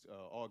amongst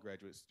all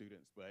graduate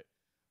students. But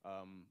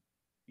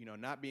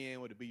not being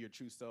able to be your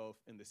true self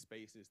in the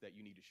spaces that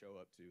you need to show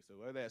up to. So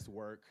whether that's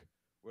work,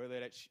 whether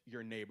that's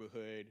your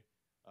neighborhood,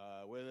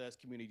 whether that's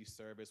community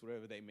service,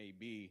 whatever they may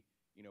be,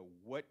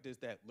 what does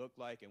that look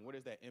like and what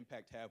does that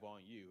impact have on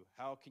you?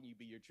 How can you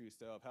be your true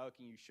self? How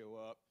can you show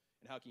up?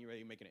 And how can you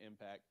really make an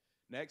impact?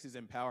 Next is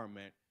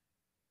empowerment.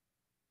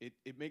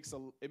 It makes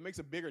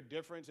a bigger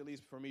difference, at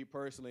least for me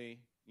personally,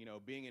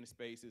 being in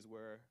spaces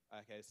where I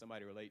had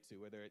somebody to relate to,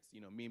 whether it's,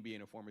 me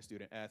being a former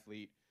student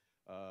athlete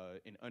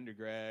in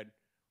undergrad,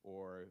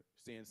 or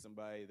seeing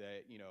somebody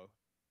that,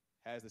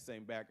 has the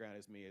same background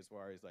as me as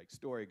far as like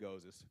story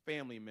goes, as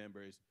family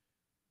members.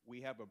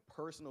 We have a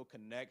personal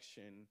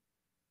connection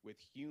with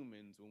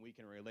humans when we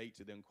can relate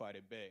to them quite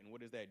a bit. And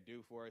what does that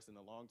do for us in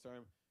the long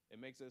term?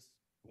 It makes us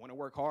want to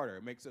work harder.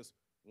 It makes us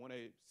want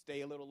to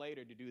stay a little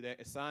later to do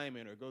that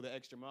assignment or go the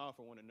extra mile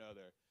for one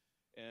another.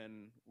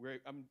 And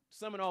I'm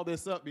summing all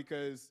this up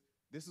because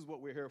this is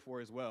what we're here for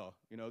as well.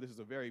 This is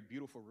a very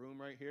beautiful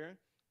room right here,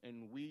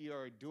 and we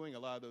are doing a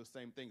lot of those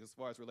same things as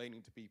far as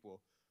relating to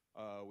people.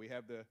 We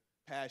have the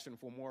passion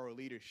for moral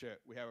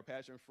leadership. We have a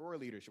passion for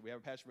leadership. We have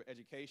a passion for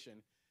education.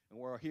 And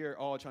we're here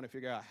all trying to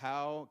figure out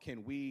how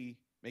can we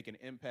make an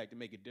impact and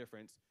make a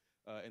difference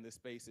in the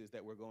spaces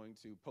that we're going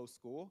to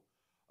post-school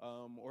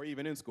or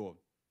even in school.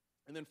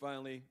 And then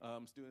finally,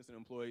 students and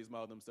employees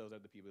model themselves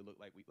after the people that look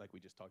like we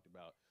just talked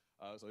about.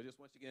 So just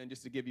once again,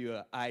 just to give you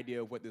an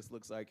idea of what this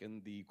looks like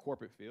in the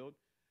corporate field.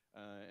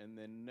 And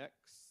then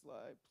next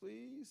slide,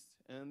 please.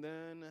 And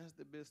then as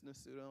the business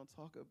student, I'll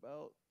talk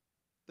about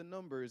the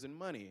numbers and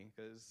money,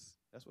 because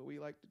that's what we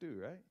like to do,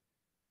 right?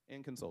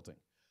 In consulting.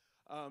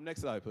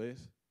 Next slide, please.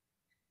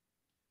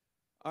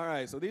 All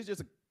right, so these are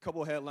just a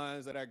couple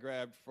headlines that I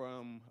grabbed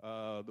from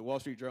the Wall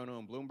Street Journal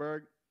and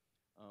Bloomberg.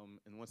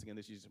 And once again,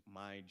 this is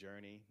my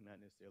journey, not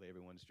necessarily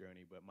everyone's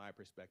journey, but my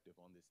perspective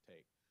on this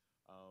take.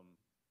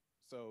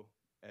 So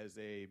as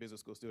a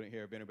business school student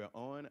here at Vanderbilt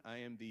Owen, I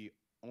am the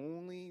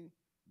only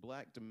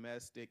Black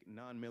domestic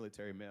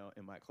non-military male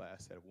in my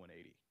class out of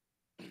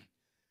 180.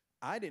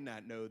 I did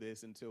not know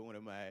this until one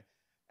of my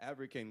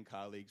African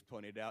colleagues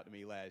pointed it out to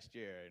me last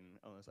year. And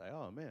I was like,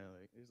 oh man,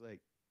 there's like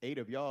 8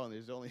 of y'all and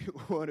there's only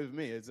one of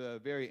me. It's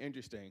very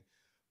interesting.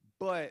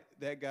 But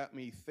that got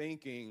me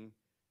thinking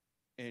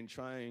and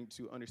trying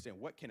to understand,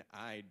 what can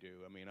I do?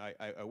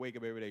 I wake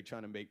up every day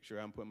trying to make sure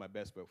I'm putting my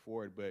best foot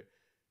forward, but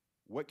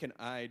what can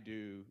I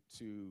do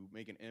to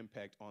make an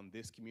impact on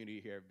this community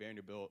here at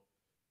Vanderbilt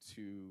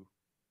to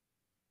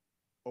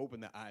open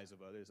the eyes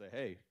of others? Like,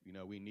 hey,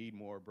 we need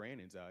more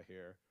Brandons out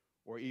here.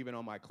 Or even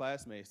on my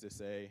classmates to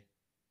say,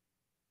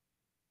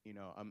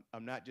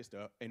 I'm not just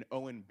an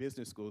Owen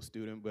Business School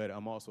student, but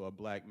I'm also a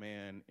Black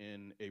man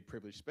in a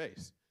privileged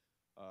space.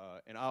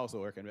 And I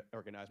also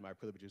recognize my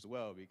privilege as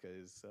well,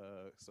 because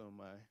some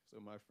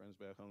of my friends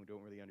back home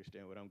don't really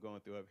understand what I'm going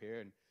through up here.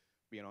 And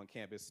being on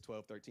campus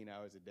 12, 13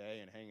 hours a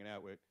day and hanging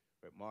out with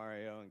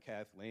Mario and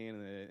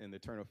Kathleen in the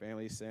Eternal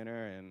Family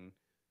Center and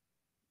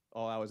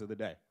all hours of the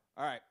day.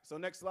 All right, so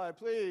next slide,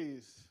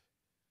 please.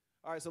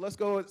 All right, so let's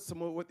go with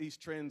some of what these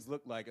trends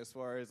look like as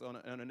far as on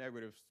a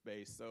negative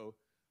space. So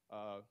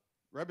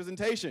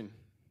representation,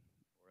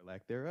 or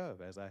lack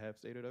thereof, as I have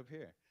stated up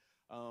here.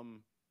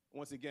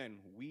 Once again,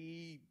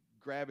 we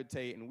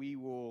gravitate and we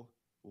will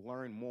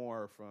learn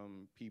more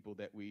from people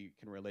that we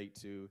can relate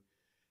to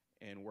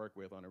and work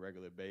with on a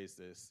regular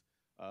basis.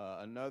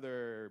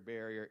 Another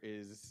barrier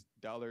is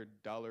dollar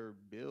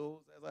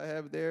bills, as I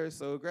have there.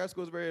 So grad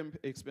school is very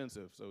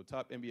expensive. So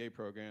top MBA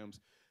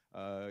programs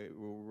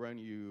will run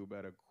you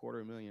about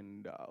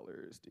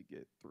 $250,000 to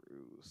get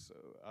through. So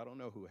I don't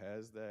know who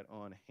has that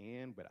on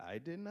hand, but I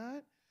did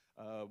not.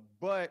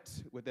 But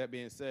with that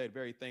being said,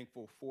 very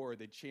thankful for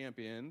the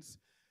champions,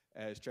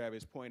 as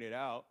Travis pointed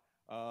out,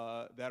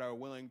 that are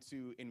willing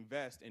to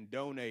invest and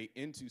donate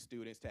into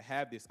students to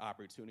have this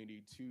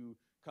opportunity to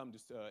come to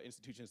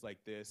institutions like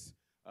this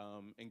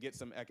and get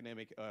some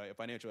academic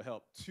financial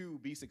help to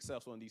be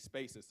successful in these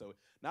spaces. So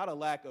not a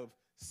lack of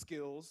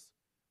skills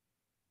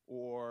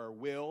or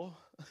will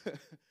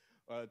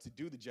to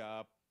do the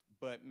job,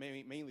 but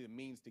mainly the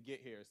means to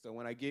get here. So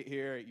when I get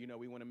here, you know,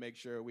 we want to make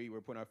sure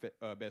we're putting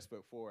our best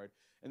foot forward.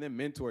 And then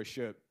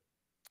mentorship.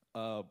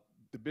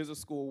 The business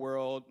school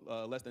world,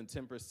 less than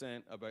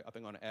 10% of, I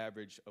think on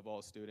average, of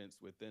all students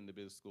within the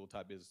business school,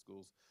 top business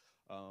schools,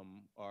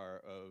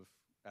 are of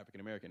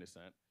African-American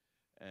descent.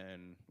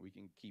 And we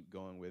can keep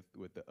going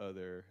with the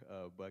other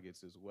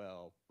buckets as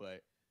well.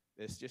 But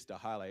it's just to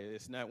highlight.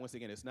 It's not, once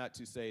again, it's not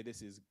to say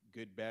this is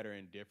good, bad, or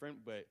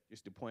indifferent, but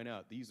just to point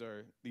out these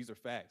are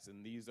facts,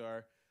 and these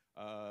are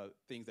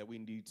things that we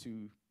need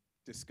to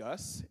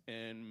discuss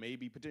and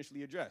maybe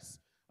potentially address.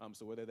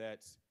 So whether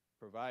that's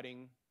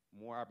providing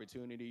more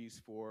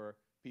opportunities for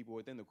people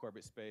within the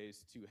corporate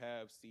space to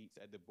have seats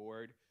at the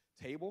board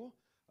table,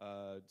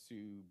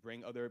 to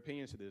bring other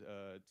opinions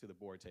to the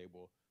board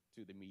table,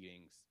 to the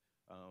meetings.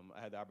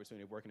 I had the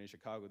opportunity of working in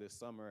Chicago this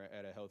summer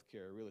at a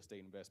healthcare real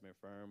estate investment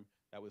firm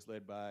that was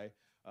led by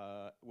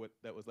a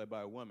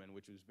woman,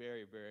 which was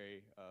very,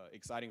 very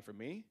exciting for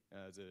me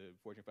as a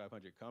Fortune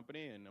 500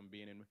 company, and I'm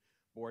being in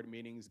board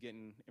meetings,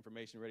 getting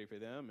information ready for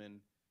them, and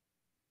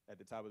at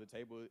the top of the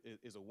table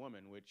is a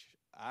woman, which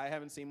I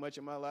haven't seen much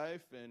in my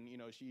life, and you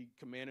know, she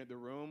commanded the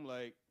room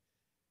like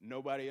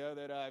nobody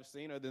other that I've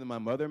seen other than my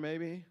mother,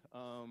 maybe.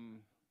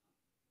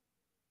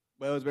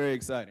 But it was very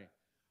exciting.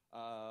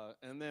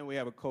 And then we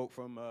have a quote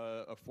from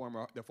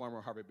the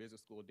former Harvard Business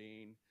School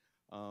dean,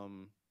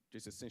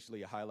 just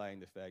essentially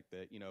highlighting the fact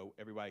that, you know,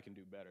 everybody can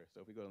do better.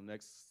 So if we go to the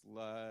next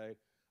slide.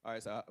 All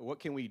right, so what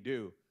can we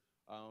do?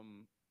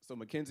 So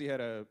McKinsey had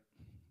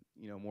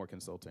more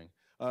consulting.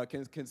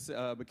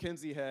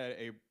 McKinsey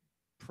had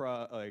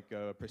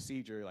a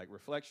procedure like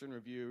reflection,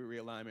 review,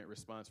 realignment,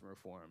 response, and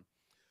reform.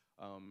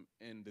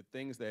 And the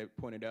things that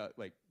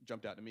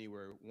jumped out to me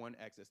were, one,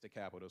 access to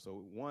capital.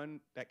 So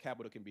one, that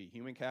capital can be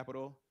human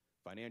capital,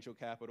 financial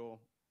capital,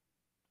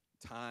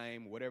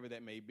 time, whatever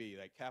that may be.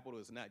 Like capital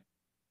is not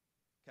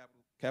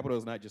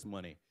just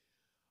money.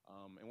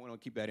 And we want to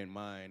keep that in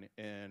mind.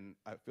 And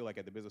I feel like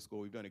at the business school,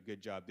 we've done a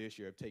good job this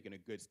year of taking a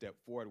good step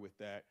forward with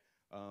that.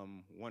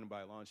 One,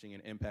 by launching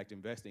an impact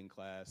investing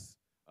class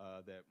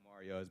that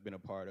Mario has been a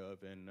part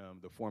of, and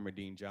the former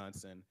Dean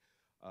Johnson,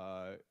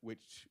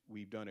 which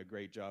we've done a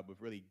great job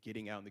of really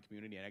getting out in the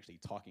community and actually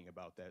talking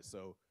about that.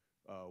 So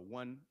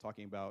one,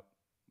 talking about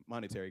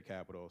monetary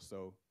capital,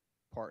 so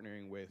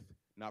partnering with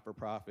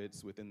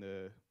not-for-profits within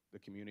the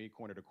community,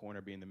 corner to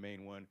corner being the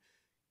main one,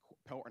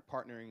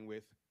 partnering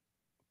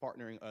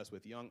us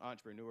with young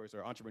entrepreneurs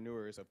or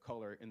entrepreneurs of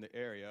color in the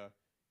area,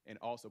 and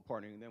also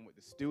partnering them with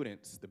the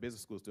students, the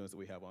business school students that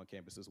we have on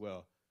campus as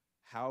well.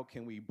 How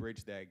can we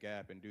bridge that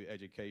gap and do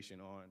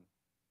education on,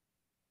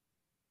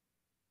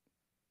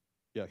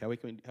 how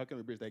can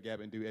we bridge that gap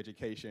and do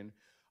education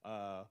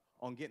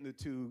on getting the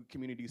two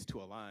communities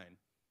to align,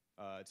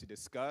 to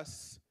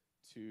discuss,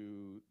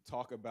 to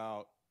talk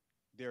about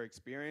their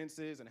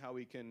experiences and how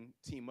we can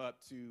team up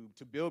to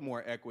build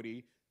more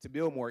equity, to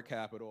build more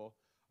capital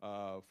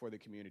for the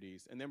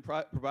communities, and then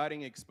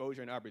providing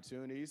exposure and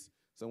opportunities.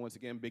 So once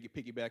again,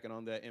 piggybacking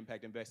on that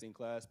impact investing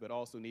class, but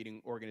also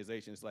needing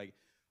organizations like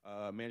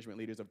Management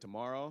Leaders of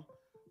Tomorrow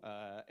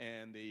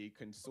and the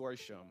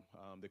consortium.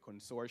 The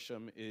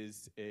consortium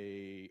is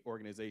a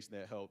organization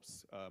that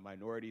helps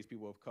minorities,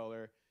 people of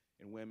color,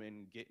 and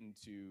women get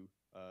into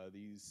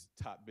these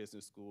top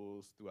business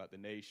schools throughout the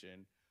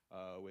nation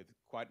with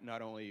quite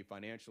not only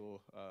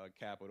financial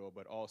capital,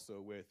 but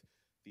also with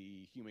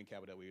the human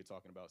capital that we were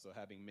talking about. So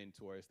having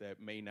mentors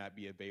that may not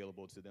be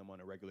available to them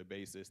on a regular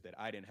basis that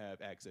I didn't have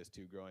access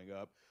to growing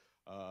up,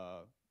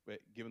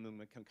 but giving them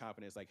the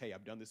confidence like, hey,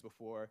 I've done this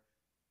before.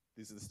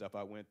 This is the stuff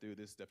I went through.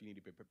 This is stuff you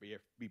need to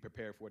be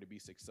prepared for to be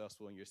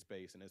successful in your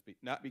space. And it's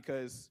not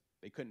because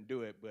they couldn't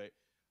do it, but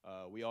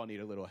we all need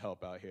a little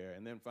help out here.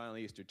 And then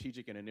finally,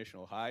 strategic and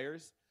intentional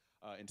hires.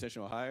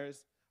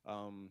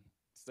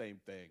 Same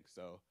thing.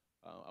 So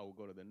I will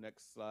go to the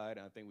next slide.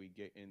 I think we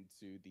get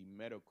into the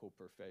medical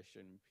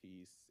profession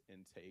piece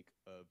and take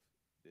of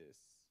this.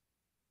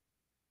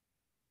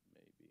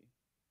 Maybe.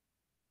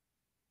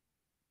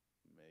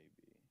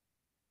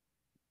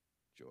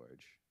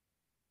 George.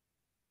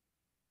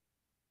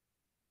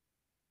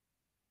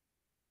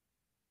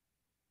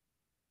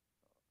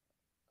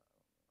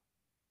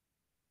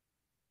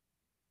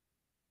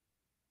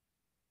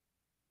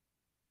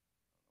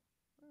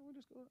 We'll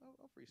just go.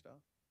 I'll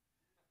freestyle.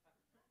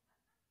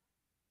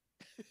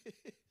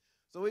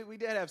 So we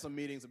did have some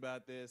meetings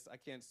about this. I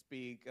can't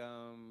speak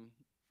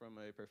from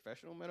a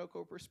professional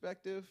medical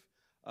perspective,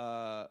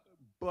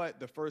 but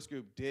the first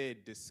group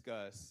did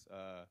discuss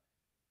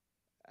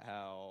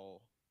how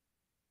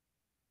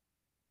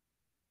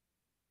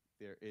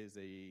there is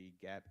a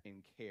gap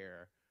in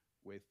care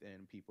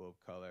within people of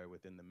color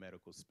within the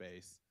medical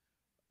space.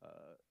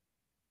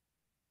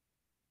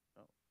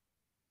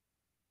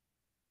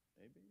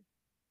 Maybe.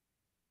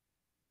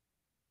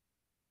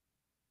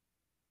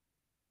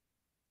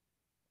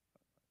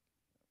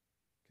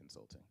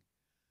 Consulting.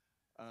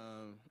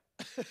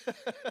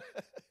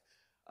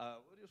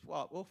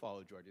 We'll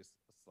follow George's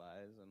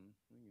slides and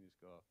we can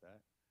just go off that.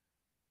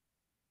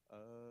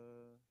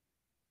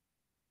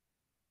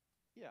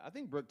 Yeah, I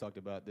think Brooke talked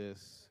about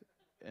this,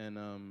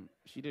 and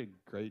she did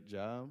a great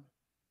job.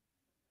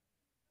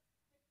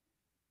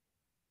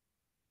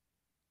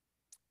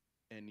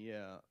 And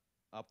yeah,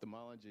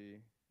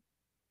 ophthalmology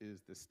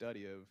is the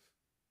study of,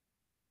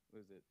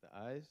 what is it, the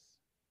eyes?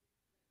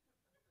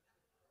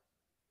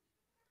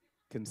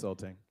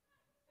 Consulting.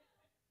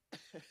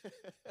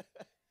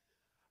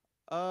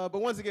 But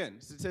once again,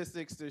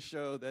 statistics to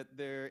show that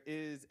there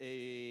is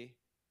a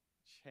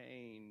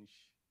change.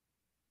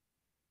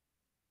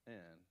 Man,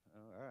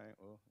 all right,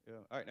 well, yeah.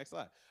 All right, next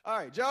slide. All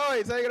right,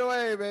 Joey, take it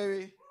away,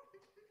 baby.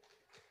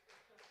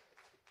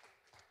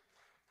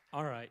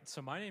 All right,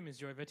 so my name is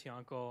Joy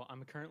Vetianco.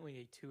 I'm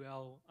currently a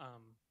 2L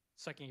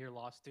second-year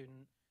law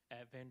student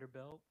at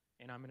Vanderbilt,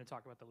 and I'm going to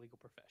talk about the legal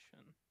profession.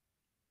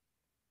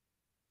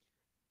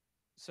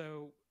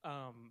 So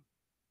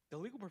the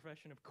legal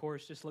profession, of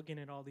course, just looking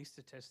at all these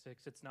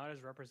statistics, it's not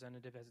as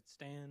representative as it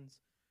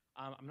stands.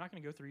 I'm not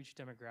going to go through each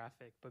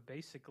demographic, but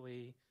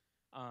basically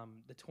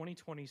the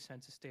 2020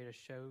 census data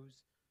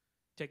shows,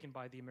 taken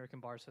by the American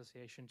Bar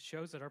Association,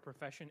 shows that our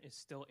profession is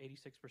still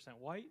 86%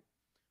 white,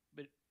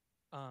 but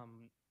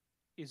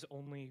is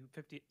only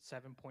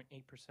 57.8%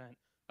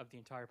 of the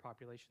entire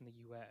population in the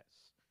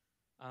U.S.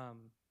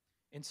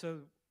 And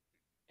so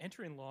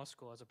entering law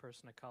school as a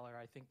person of color,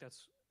 I think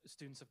that's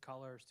students of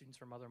color, students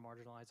from other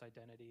marginalized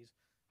identities.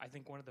 I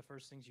think one of the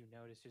first things you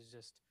notice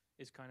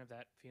is kind of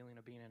that feeling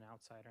of being an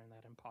outsider and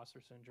that imposter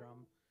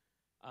syndrome.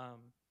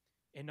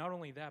 And not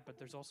only that, but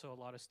there's also a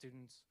lot of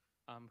students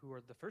who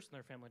are the first in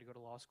their family to go to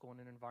law school in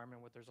an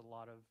environment where there's a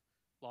lot of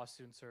law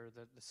students, or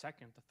the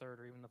second, the third,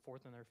 or even the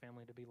fourth in their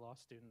family to be law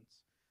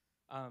students.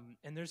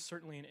 And there's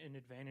certainly an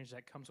advantage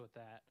that comes with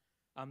that.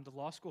 The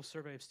law school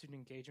survey of student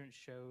engagement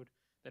showed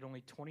that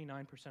only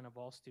 29% of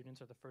all students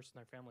are the first in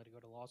their family to go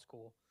to law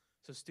school.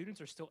 So students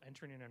are still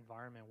entering an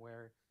environment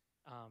where,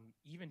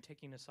 even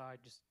taking aside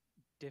just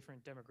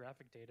different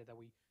demographic data that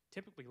we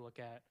typically look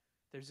at,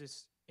 there's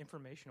this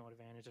informational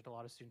advantage that a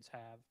lot of students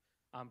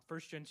have.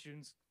 First-gen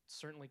students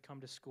certainly come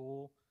to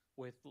school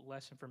with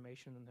less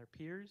information than their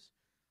peers.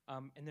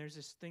 And there's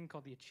this thing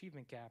called the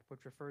achievement gap,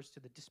 which refers to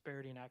the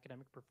disparity in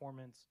academic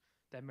performance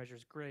that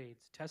measures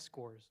grades, test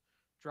scores,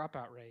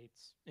 dropout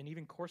rates, and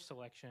even course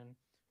selection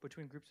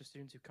between groups of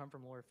students who come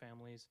from lower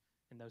families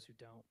and those who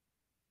don't.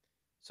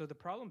 So the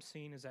problem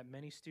seen is that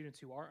many students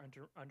who are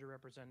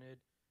underrepresented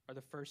are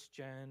the first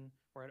gen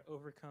or had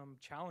overcome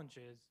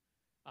challenges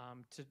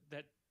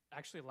that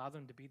actually allow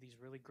them to be these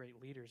really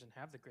great leaders and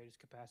have the greatest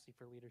capacity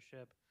for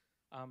leadership.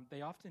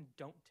 They often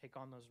don't take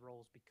on those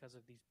roles because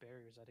of these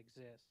barriers that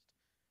exist.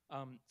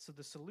 So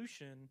the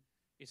solution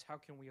is, how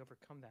can we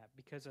overcome that?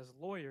 Because as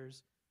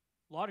lawyers,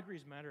 law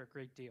degrees matter a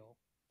great deal.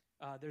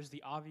 There's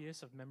the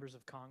obvious of members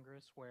of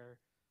Congress, where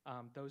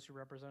those who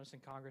represent us in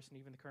Congress and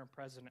even the current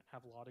president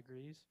have law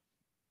degrees.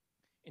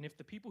 And if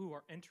the people who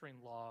are entering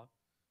law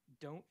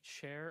don't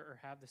share or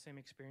have the same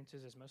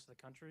experiences as most of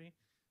the country,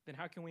 then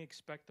how can we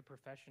expect the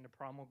profession to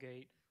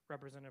promulgate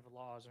representative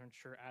laws or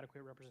ensure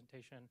adequate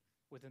representation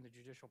within the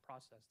judicial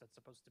process that's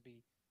supposed to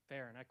be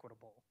fair and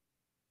equitable?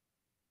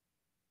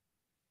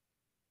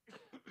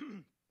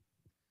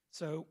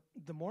 So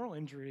the moral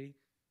injury,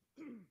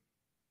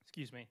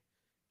 excuse me,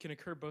 can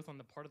occur both on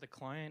the part of the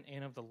client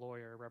and of the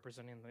lawyer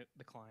representing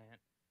the client.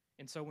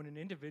 And so when an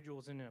individual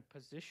is in a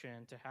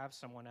position to have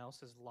someone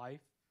else's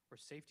life or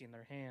safety in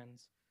their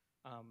hands,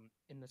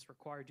 and that's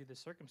required due to the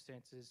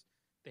circumstances,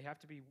 they have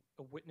to be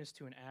a witness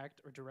to an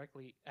act or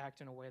directly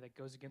act in a way that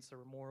goes against their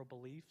moral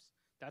beliefs.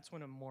 That's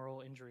when a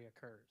moral injury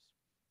occurs.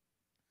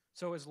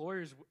 So as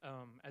lawyers,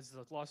 as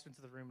the law students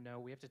in the room know,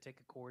 we have to take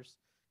a course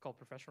called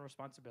Professional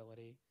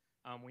Responsibility.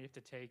 We have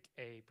to take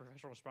a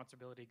professional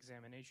responsibility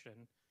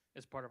examination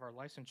as part of our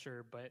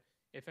licensure, but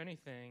if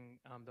anything,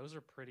 those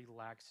are pretty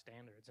lax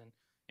standards.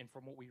 And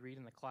from what we read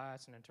in the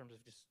class and in terms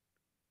of just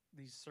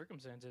these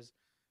circumstances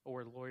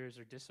where lawyers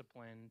are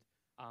disciplined,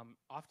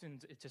 often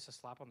it's just a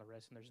slap on the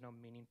wrist and there's no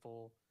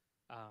meaningful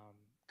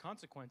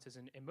consequences.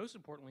 And most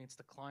importantly, it's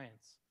the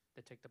clients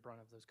that take the brunt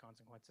of those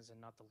consequences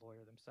and not the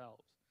lawyer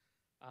themselves.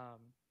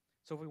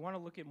 So if we want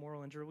to look at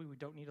moral injury, we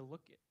don't need to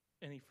look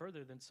any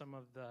further than some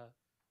of the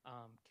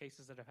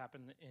cases that have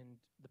happened in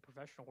the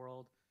professional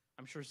world.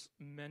 I'm sure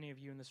many of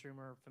you in this room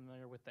are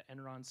familiar with the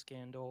Enron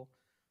scandal,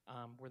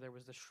 where there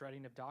was the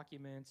shredding of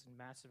documents and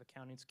massive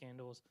accounting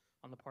scandals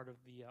on the part of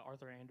the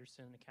Arthur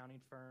Andersen accounting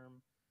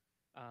firm.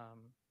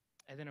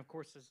 And then, of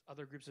course, as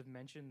other groups have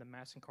mentioned, the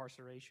mass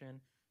incarceration,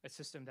 a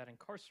system that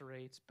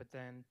incarcerates, but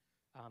then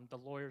the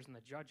lawyers and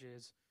the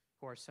judges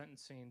who are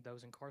sentencing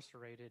those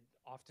incarcerated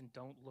often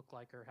don't look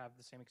like or have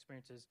the same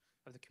experiences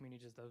of the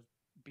communities as those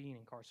being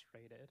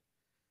incarcerated.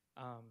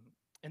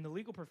 And the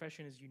legal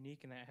profession is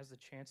unique in that it has the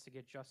chance to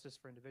get justice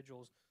for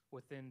individuals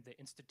within the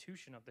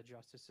institution of the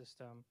justice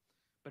system,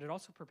 but it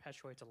also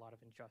perpetuates a lot of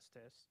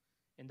injustice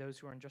in those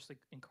who are unjustly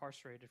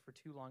incarcerated for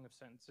too long of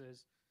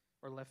sentences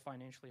or left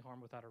financially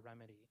harmed without a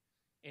remedy.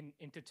 And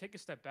to take a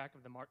step back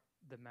of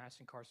the mass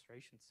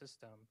incarceration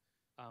system,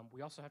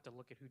 we also have to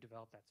look at who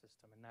developed that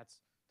system, and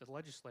that's the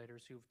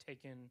legislators who've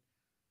taken,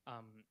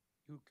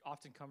 who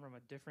often come from a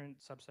different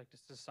subsect of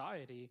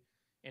society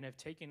and have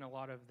taken a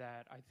lot of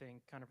that, I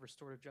think, kind of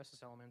restorative justice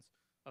elements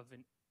of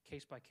a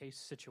case-by-case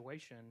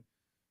situation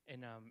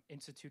and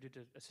instituted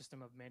a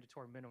system of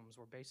mandatory minimums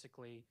where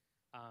basically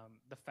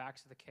the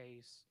facts of the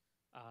case,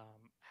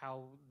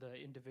 how the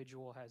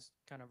individual has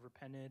kind of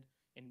repented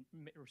and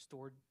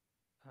restored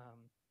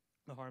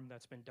the harm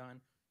that's been done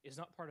is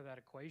not part of that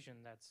equation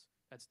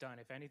that's done.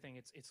 If anything,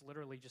 it's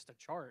literally just a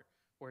chart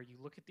where you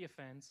look at the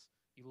offense,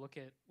 you look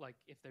at like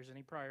if there's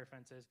any prior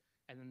offenses,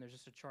 and then there's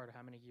just a chart of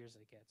how many years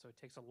they get. So it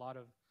takes a lot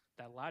of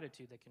that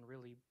latitude that can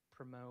really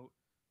promote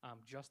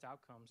just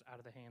outcomes out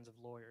of the hands of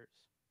lawyers.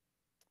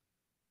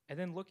 And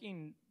then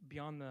looking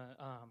beyond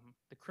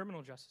the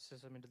criminal justice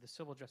system into the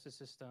civil justice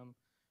system,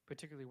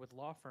 particularly with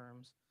law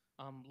firms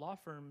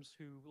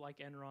who, like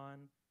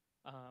Enron,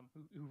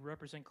 who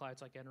represent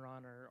clients like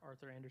Enron or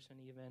Arthur Andersen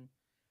even,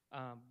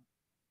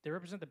 they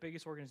represent the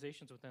biggest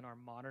organizations within our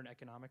modern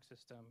economic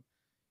system.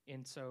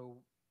 And so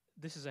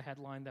this is a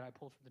headline that I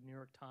pulled from the New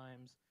York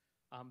Times.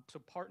 So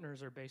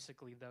partners are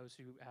basically those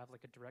who have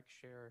like a direct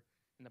share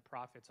in the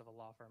profits of a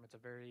law firm. It's a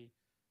very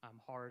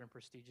hard and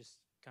prestigious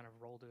kind of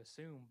role to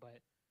assume, but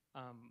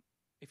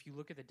if you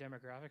look at the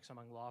demographics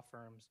among law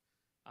firms,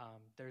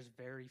 there's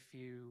very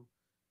few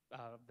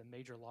the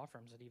major law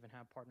firms that even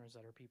have partners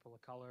that are people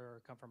of color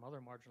or come from other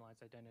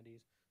marginalized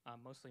identities,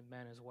 mostly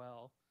men as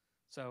well.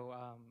 So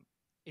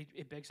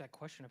it begs that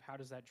question of how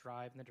does that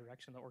drive in the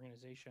direction of the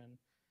organization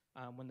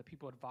when the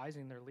people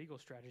advising their legal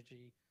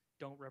strategy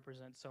don't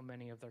represent so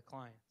many of their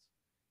clients?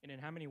 And in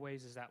how many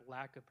ways is that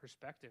lack of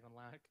perspective and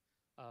lack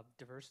of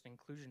diversity and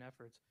inclusion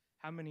efforts,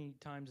 how many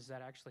times is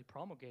that actually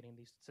promulgating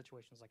these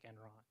situations like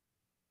Enron?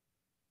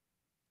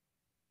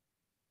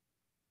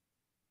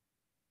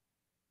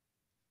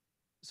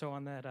 So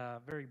on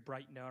that very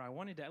bright note, I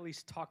wanted to at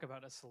least talk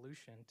about a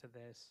solution to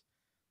this.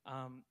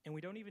 And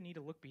we don't even need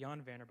to look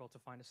beyond Vanderbilt to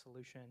find a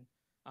solution.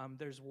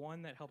 There's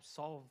one that helps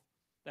solve,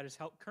 that is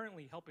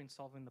currently helping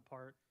solving the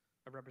part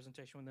of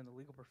representation within the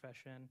legal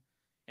profession.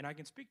 And I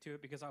can speak to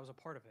it because I was a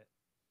part of it.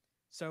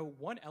 So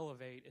One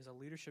Elevate is a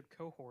leadership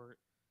cohort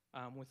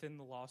within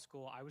the law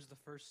school. I was the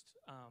first,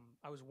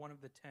 I was one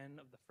of the 10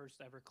 of the first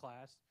ever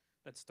class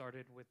that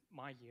started with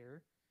my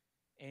year.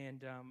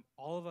 And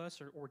all of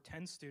us, or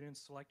 10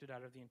 students selected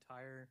out of the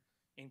entire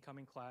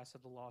incoming class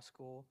of the law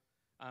school,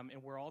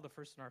 and we're all the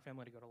first in our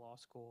family to go to law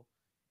school.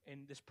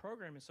 And this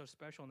program is so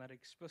special in that it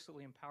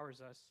explicitly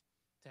empowers us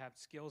to have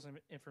skills and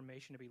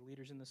information to be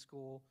leaders in the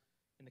school,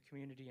 in the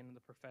community, and in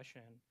the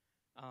profession.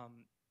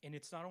 And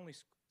it's not only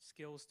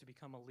skills to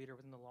become a leader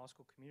within the law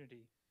school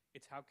community,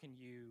 it's how can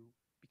you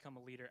become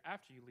a leader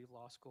after you leave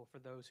law school for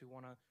those who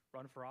want to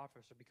run for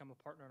office or become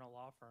a partner in a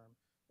law firm,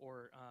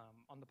 or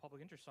on the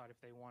public interest side if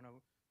they want to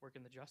work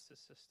in the justice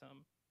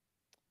system.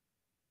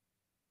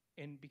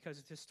 And because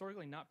it's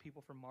historically not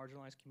people from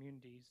marginalized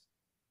communities,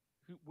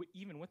 who,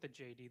 even with the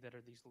JD, that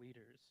are these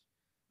leaders.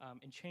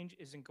 And change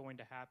isn't going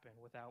to happen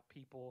without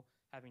people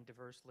having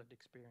diverse lived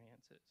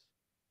experiences.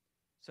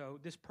 So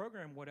this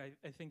program, what I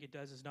think it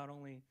does is not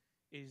only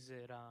is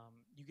it,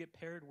 you get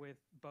paired with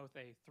both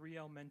a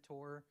 3L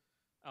mentor,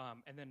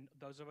 and then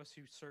those of us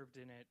who served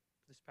in it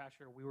this past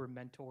year, we were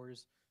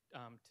mentors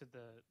to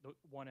the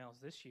 1Ls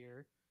this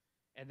year.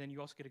 And then you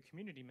also get a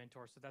community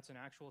mentor. So that's an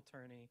actual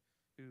attorney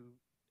who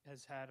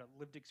has had a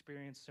lived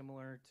experience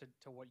similar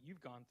to what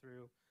you've gone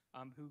through,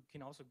 who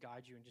can also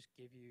guide you and just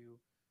give you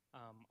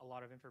a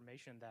lot of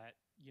information that,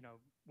 you know,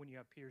 when you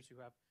have peers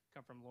who have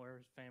come from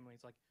lawyers'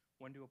 families, like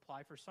when to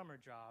apply for summer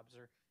jobs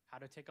or how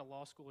to take a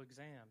law school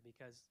exam.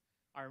 Because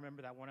I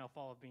remember that 1L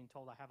fall of being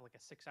told I have like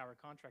a 6-hour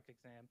contract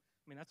exam.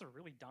 I mean, that's a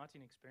really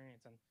daunting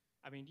experience. And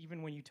I mean,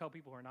 even when you tell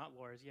people who are not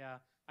lawyers,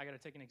 yeah, I got to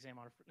take an exam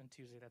on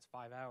Tuesday, that's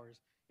 5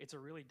 hours. It's a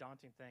really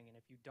daunting thing. And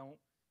if you don't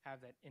have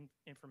that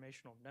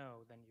informational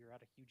know, then you're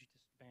at a huge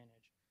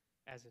disadvantage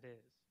as it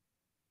is.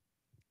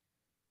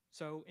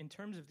 So in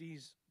terms of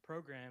these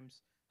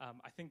programs,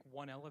 I think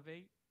One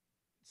Elevate,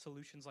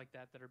 solutions like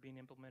that that are being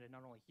implemented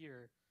not only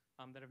here,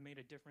 that have made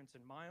a difference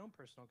in my own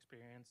personal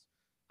experience,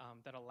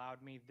 that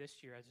allowed me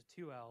this year as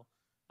a 2L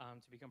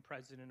to become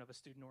president of a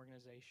student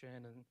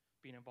organization and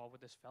being involved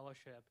with this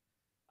fellowship.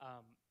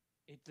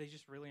 They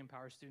just really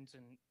empower students,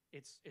 and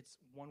it's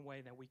one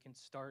way that we can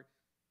start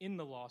in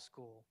the law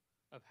school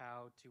of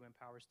how to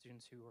empower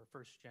students who are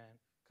first gen,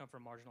 come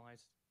from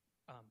marginalized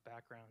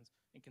backgrounds,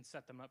 and can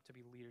set them up to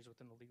be leaders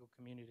within the legal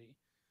community.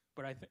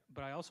 But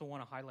I also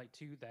want to highlight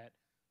too that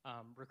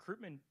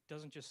recruitment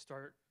doesn't just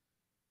start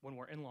when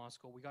we're in law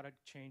school. We got to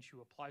change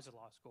who applies to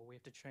law school. We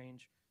have to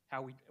change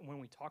how when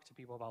we talk to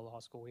people about law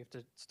school, we have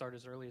to start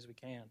as early as we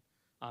can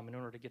in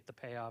order to get the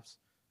payoffs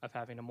of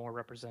having a more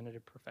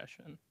representative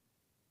profession.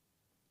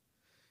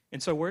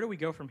 And so where do we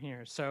go from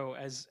here? So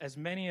as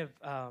many of,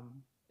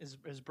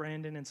 as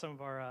Brandon and some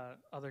of our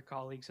other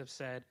colleagues have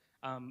said,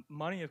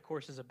 money, of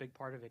course, is a big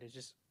part of it. It's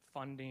just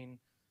funding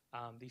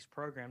these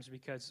programs,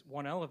 because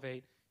One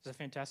Elevate is a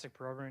fantastic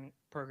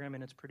program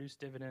and it's produced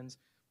dividends.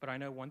 But I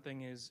know one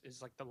thing is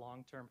like the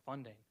long-term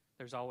funding.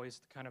 There's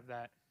always kind of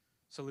that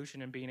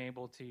solution in being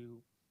able to,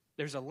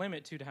 there's a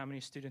limit to how many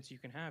students you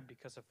can have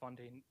because of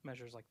funding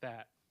measures like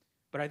that.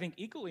 But I think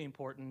equally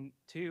important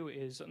too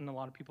is, and a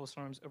lot of people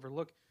sometimes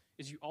overlook,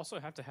 is you also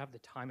have to have the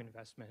time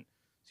investment.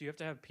 So you have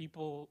to have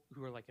people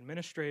who are like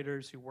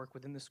administrators who work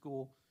within the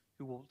school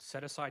who will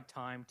set aside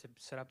time to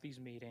set up these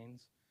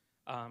meetings,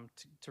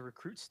 to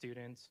recruit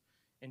students,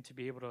 and to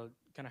be able to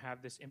kind of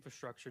have this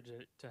infrastructure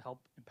to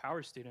help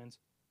empower students.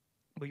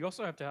 But you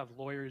also have to have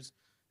lawyers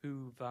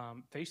who've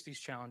faced these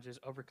challenges,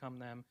 overcome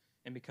them,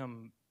 and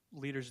become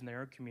leaders in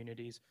their own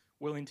communities,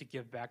 willing to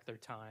give back their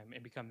time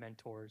and become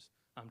mentors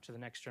to the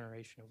next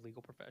generation of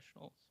legal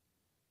professionals.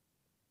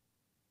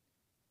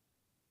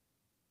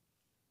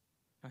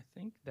 I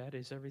think that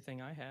is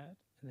everything I had,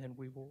 and then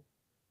we will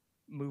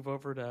move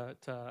over to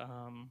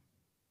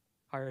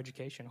higher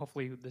education.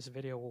 Hopefully this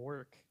video will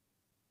work.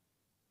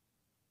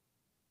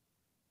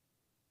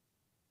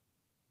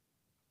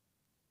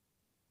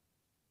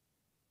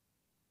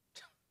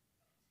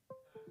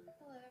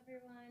 Hello,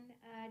 everyone.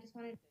 I just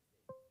wanted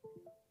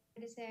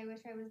to say I wish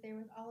I was there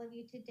with all of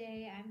you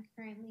today. I'm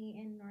currently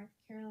in North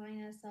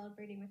Carolina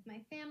celebrating with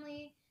my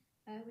family.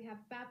 We have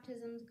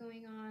baptisms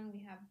going on,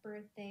 we have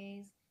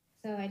birthdays,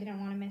 so I didn't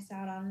want to miss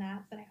out on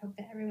that, but I hope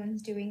that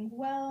everyone's doing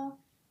well.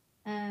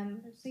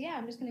 So yeah,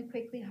 I'm just going to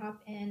quickly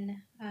hop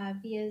in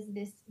via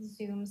this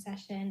Zoom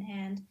session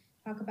and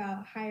talk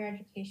about higher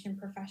education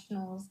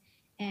professionals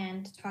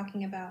and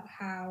talking about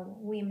how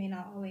we may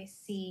not always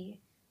see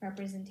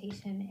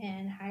representation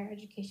in higher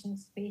education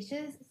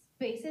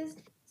spaces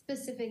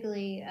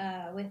specifically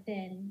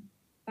within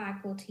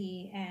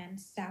faculty and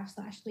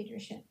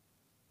staff/leadership.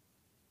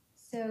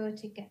 So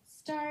to get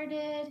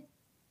started,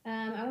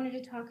 I wanted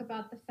to talk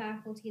about the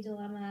faculty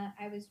dilemma.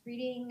 I was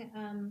reading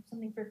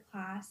something for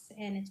class,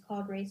 and it's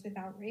called Race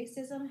Without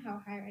Racism,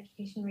 How Higher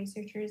Education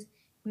Researchers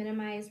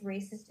Minimize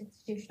Racist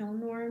Institutional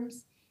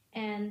Norms.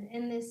 And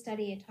in this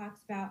study, it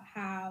talks about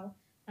how,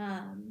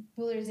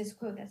 well, there's this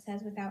quote that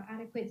says, without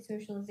adequate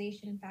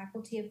socialization,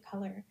 faculty of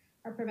color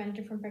are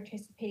prevented from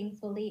participating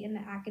fully in the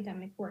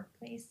academic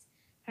workplace.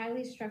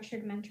 Highly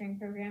structured mentoring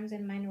programs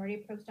and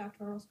minority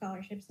postdoctoral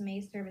scholarships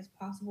may serve as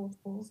possible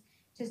tools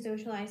to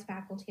socialize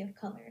faculty of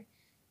color.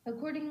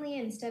 Accordingly,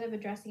 instead of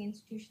addressing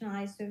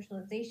institutionalized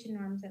socialization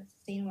norms that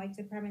sustain white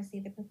supremacy,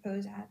 the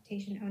proposed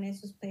adaptation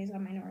onus was placed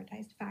on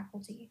minoritized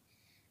faculty.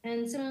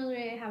 And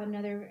similarly, I have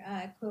another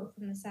quote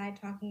from the side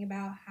talking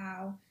about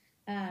how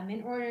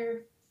in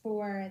order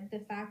for the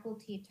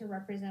faculty to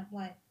represent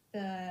what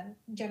the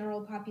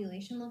general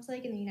population looks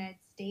like in the United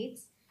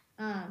States,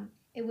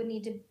 it would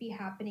need to be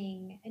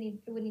happening, and it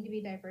would need to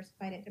be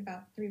diversified at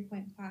about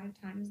 3.5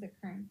 times the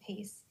current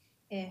pace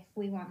if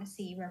we want to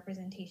see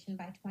representation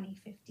by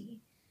 2050.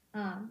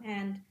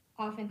 And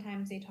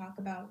oftentimes they talk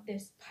about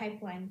this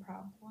pipeline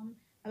problem,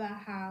 about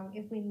how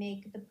if we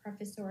make the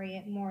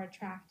professoriate more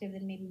attractive,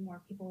 then maybe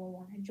more people will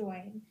want to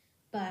join.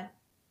 But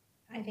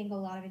I think a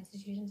lot of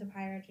institutions of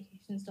higher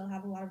education still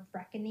have a lot of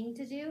reckoning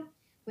to do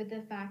with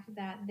the fact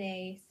that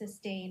they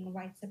sustain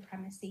white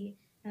supremacy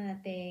and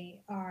that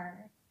they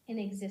are in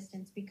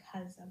existence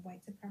because of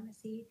white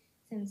supremacy,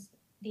 since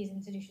these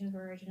institutions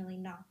were originally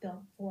not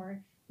built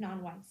for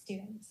non-white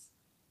students.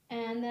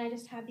 And then I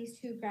just have these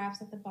two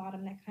graphs at the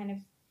bottom that kind of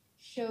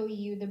show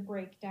you the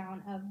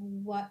breakdown of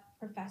what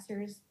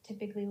professors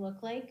typically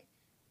look like.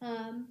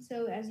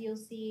 So as you'll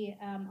see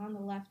on the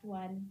left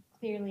one,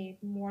 clearly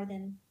more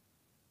than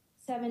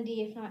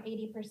 70, if not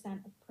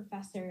 80% of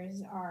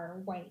professors are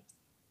white.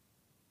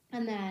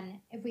 And then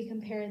if we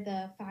compare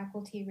the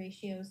faculty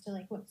ratios to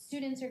like what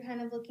students are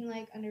kind of looking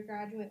like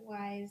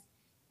undergraduate-wise,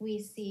 we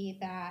see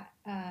that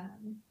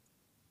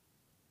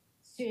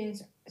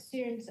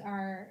students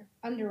are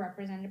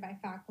underrepresented by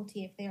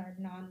faculty if they are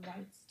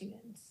non-white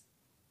students.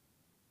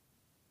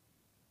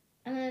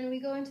 And then we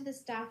go into the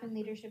staff and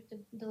leadership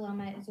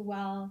dilemma as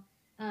well.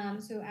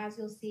 So as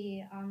you'll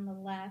see on the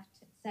left,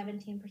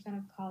 17%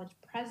 of college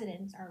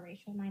presidents are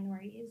racial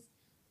minorities,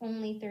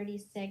 only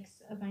 36%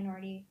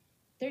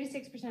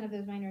 of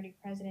those minority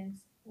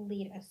presidents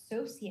lead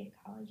associate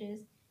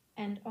colleges,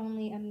 and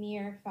only a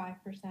mere 5%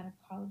 of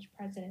college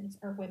presidents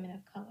are women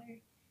of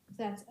color. So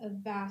that's a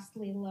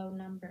vastly low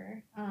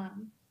number.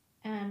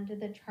 And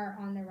the chart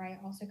on the right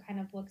also kind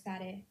of looks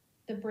at it,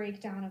 the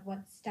breakdown of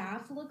what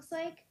staff looks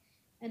like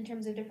in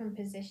terms of different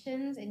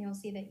positions, and you'll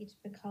see that each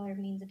of the color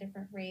means a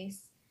different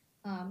race,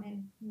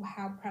 and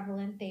how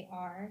prevalent they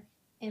are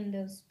in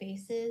those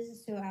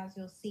spaces. So as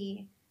you'll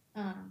see,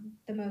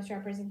 the most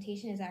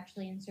representation is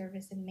actually in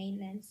service and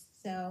maintenance.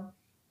 So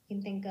you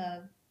can think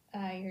of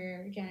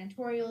your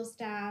janitorial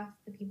staff,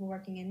 the people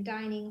working in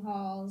dining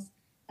halls.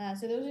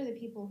 So those are the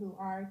people who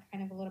are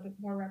kind of a little bit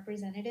more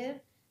representative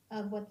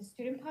of what the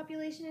student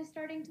population is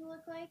starting to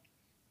look like,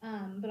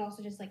 but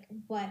also just like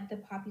what the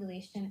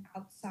population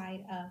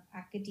outside of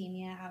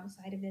academia,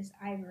 outside of this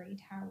ivory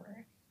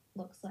tower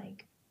looks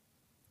like.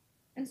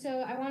 And so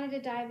I wanted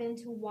to dive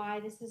into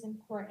why this is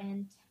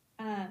important.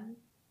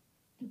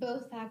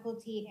 Both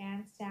faculty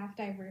and staff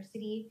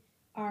diversity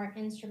are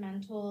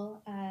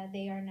instrumental.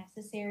 They are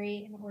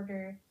necessary in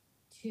order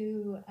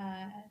to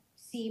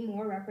see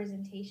more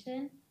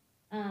representation.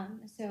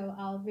 So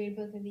I'll read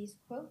both of these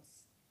quotes.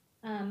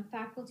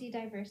 Faculty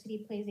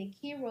diversity plays a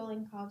key role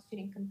in college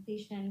student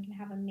completion and can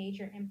have a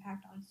major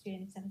impact on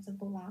students' sense of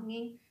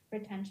belonging,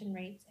 retention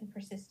rates, and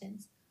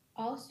persistence.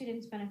 All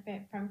students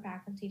benefit from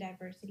faculty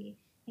diversity.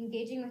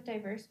 Engaging with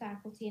diverse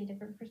faculty and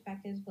different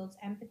perspectives builds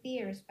empathy,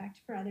 a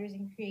respect for others,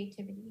 and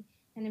creativity,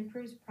 and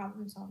improves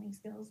problem-solving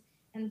skills.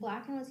 And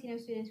Black and Latino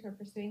students who are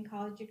pursuing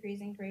college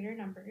degrees in greater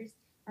numbers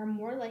are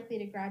more likely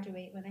to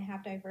graduate when they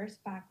have diverse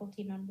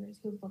faculty members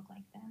who look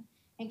like them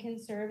and can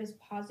serve as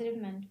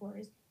positive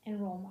mentors and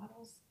role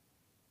models.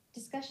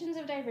 Discussions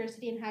of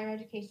diversity in higher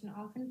education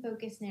often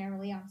focus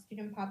narrowly on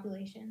student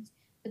populations,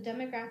 but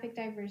demographic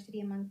diversity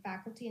among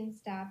faculty and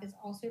staff is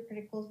also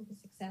critical to the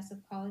success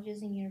of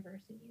colleges and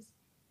universities.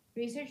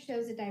 Research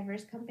shows that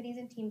diverse companies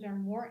and teams are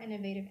more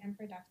innovative and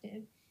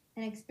productive,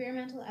 and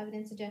experimental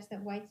evidence suggests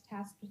that whites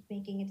tasked with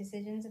making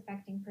decisions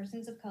affecting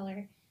persons of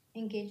color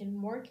engage in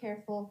more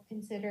careful,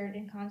 considered,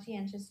 and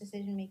conscientious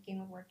decision-making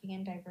when working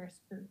in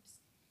diverse groups.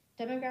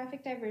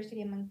 Demographic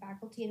diversity among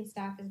faculty and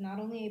staff is not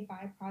only a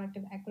byproduct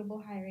of equitable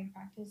hiring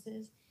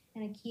practices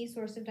and a key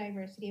source of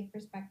diversity of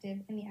perspective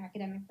in the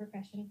academic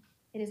profession,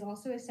 it is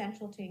also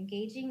essential to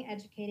engaging,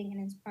 educating,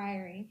 and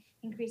inspiring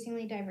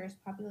increasingly diverse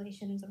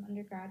populations of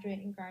undergraduate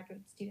and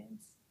graduate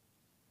students.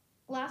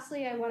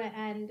 Lastly, I want to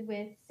end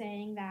with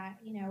saying that,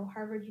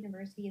 Harvard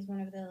University is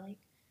one of the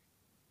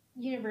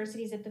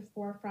universities at the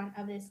forefront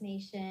of this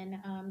nation,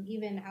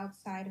 even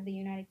outside of the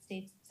United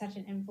States. It's such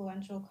an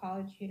influential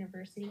college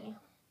university.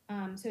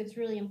 So it's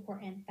really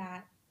important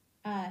that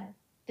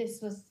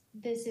this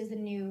is the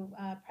new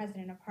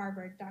president of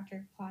Harvard,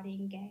 Dr.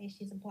 Claudine Gay.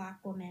 She's a Black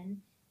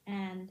woman,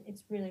 and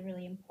it's really,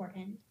 really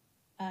important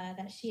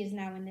that she is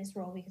now in this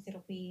role, because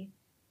it'll be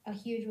a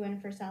huge win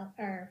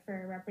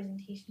for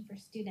representation for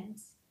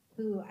students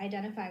who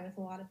identify with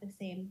a lot of the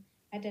same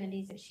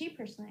identities that she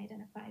personally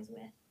identifies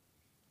with.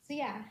 So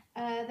yeah,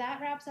 that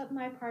wraps up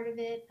my part of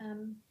it.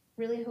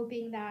 Really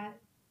hoping that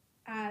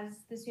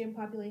as the student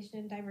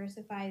population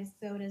diversifies,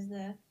 so does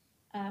the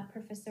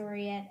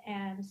professoriate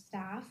and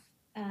staff.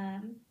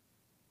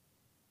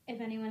 If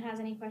anyone has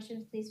any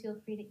questions, please feel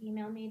free to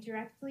email me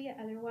directly.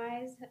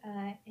 Otherwise,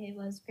 it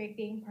was great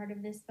being part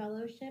of this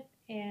fellowship,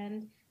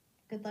 and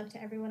good luck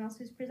to everyone else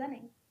who's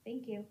presenting.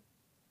 Thank you.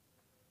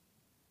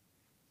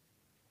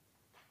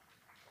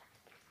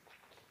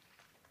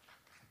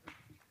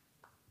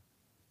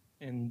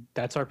 And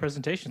that's our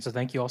presentation, so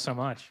thank you all so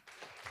much.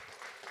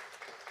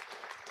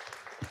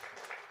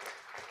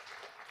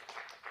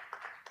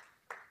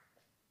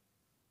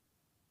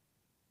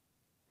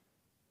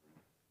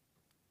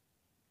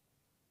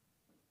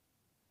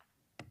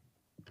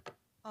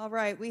 All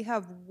right, we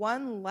have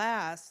one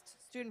last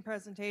student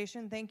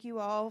presentation. Thank you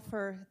all,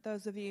 for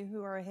those of you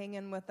who are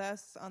hanging with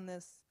us on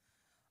this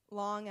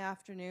long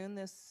afternoon.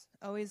 This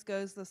always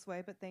goes this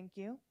way, but thank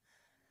you.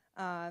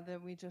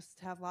 That we just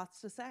have lots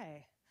to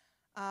say.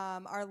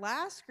 Our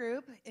last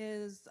group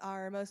is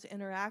our most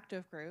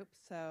interactive group,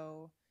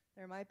 so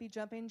there might be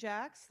jumping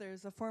jacks,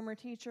 there's a former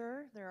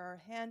teacher, there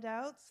are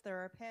handouts, there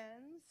are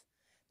pens,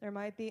 there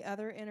might be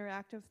other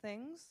interactive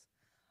things.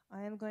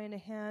 I am going to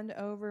hand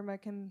over my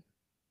computer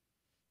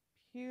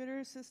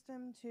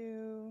system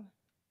to,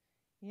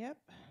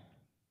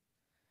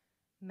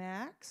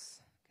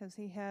 Max, because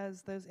he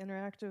has those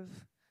interactive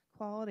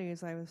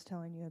qualities I was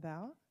telling you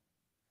about.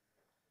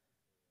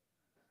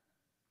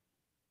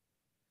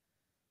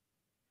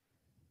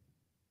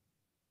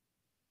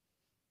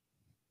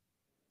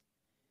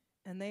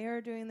 And they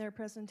are doing their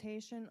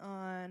presentation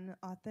on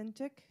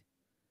authentic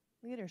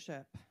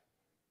leadership,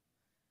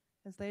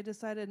 as they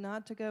decided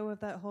not to go with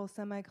that whole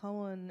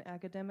semicolon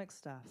academic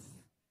stuff.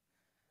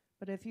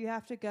 But if you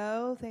have to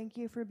go, thank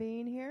you for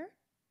being here.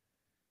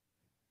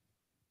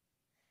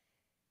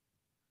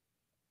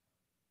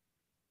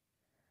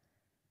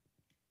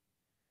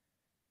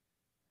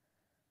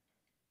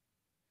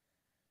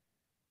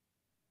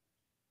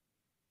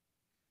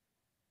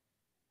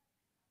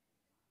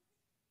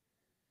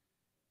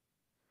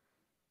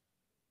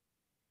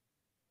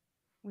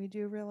 We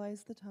do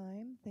realize the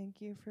time. Thank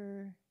you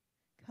for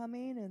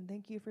coming and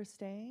thank you for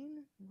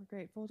staying. We're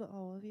grateful to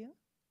all of you.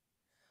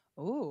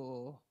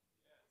 Oh.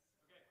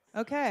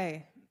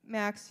 Okay,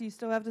 Max, you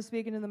still have to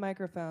speak into the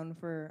microphone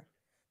for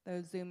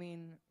those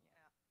zooming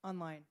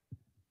online.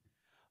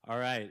 All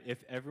right,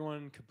 if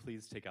everyone could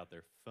please take out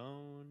their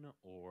phone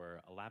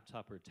or a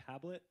laptop or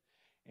tablet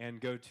and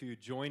go to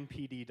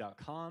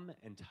joinpd.com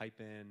and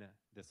type in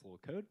this little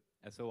code,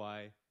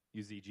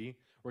 SOIUZG.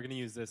 We're going to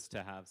use this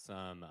to have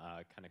some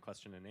kind of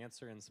question and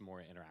answer and some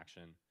more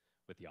interaction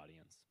with the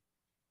audience.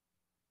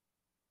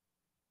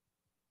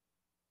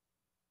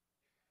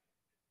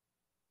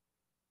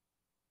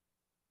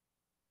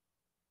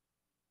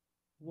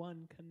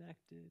 One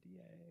connected,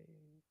 yay.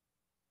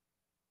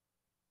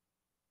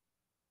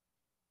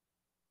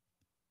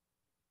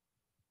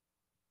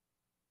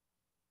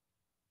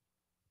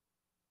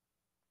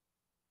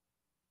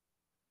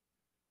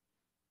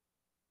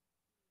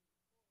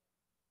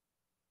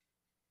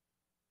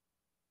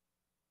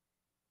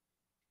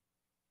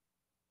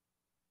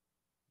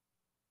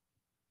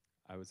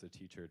 I was a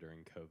teacher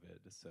during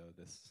COVID, so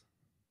this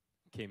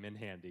came in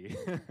handy.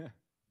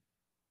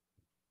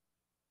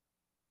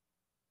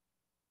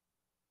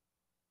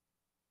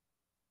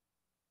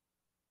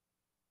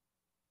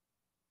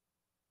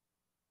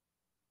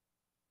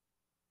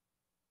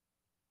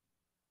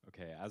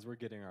 Okay, as we're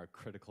getting our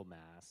critical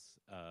mass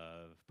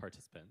of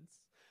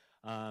participants,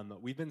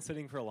 we've been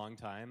sitting for a long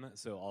time,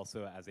 so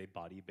also as a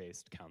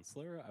body-based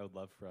counselor, I would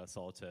love for us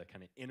all to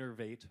kind of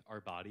innervate our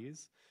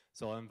bodies.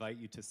 So I'll invite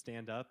you to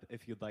stand up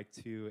if you'd like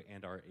to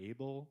and are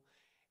able,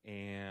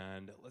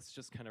 and let's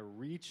just kind of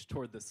reach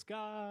toward the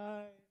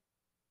sky,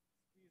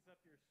 squeeze up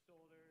your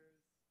shoulders,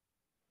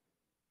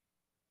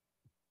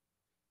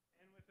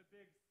 and with a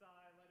big sigh,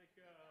 let it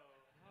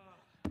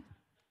go.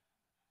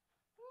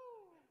 Woo!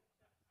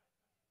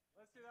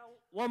 Let's do that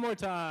one more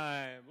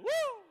time. Woo!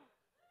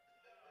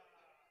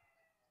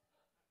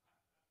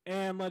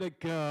 And let it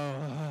go.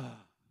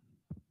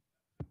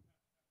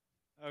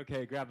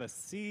 Okay, grab a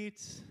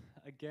seat.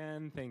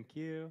 Again, thank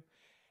you.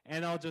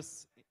 And I'll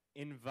just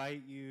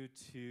invite you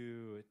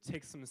to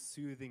take some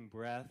soothing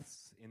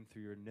breaths in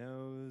through your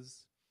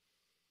nose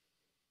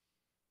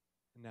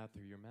and out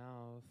through your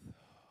mouth.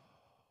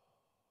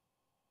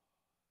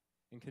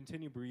 And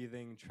continue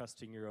breathing,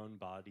 trusting your own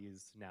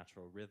body's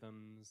natural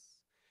rhythms.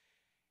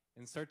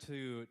 And start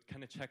to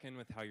kind of check in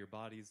with how your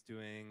body's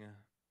doing.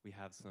 We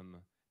have some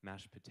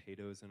mashed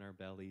potatoes in our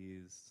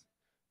bellies,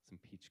 some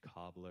peach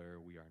cobbler.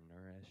 We are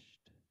nourished.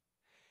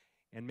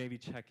 And maybe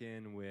check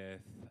in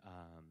with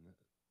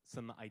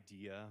some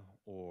idea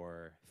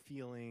or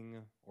feeling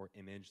or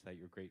image that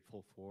you're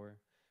grateful for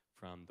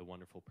from the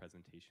wonderful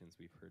presentations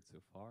we've heard so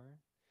far.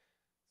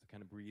 So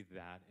kind of breathe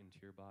that into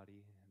your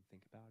body and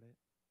think about it.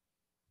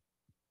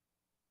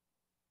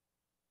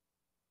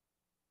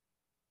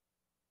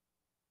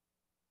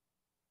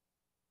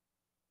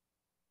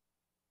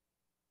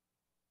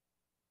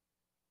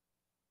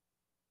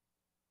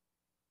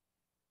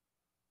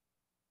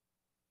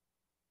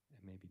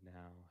 And maybe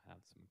now have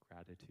some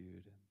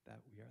gratitude that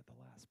we are the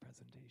last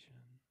presentation.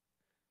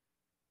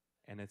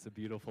 And it's a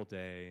beautiful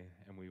day,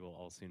 and we will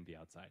all soon be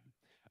outside.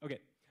 Okay,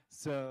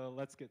 so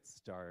let's get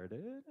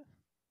started.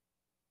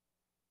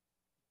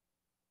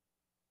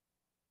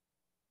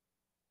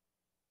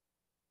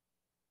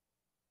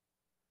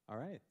 All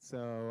right,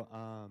 so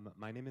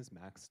my name is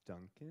Max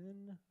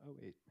Duncan. Oh,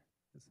 wait,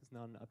 this is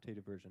not an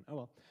updated version. Oh,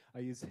 well, I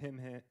use him,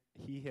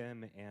 he,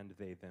 him, and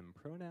they, them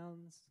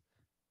pronouns.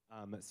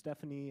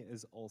 Stephanie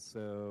is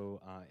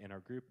also in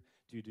our group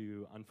due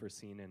to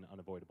unforeseen and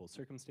unavoidable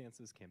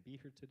circumstances, can't be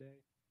here today.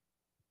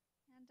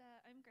 And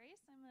I'm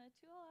Grace. I'm a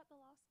tool at the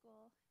law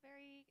school.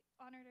 Very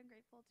honored and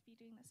grateful to be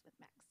doing this with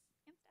Max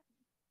and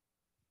Stephanie.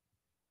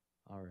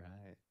 All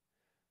right.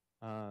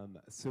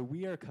 So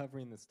we are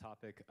covering this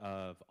topic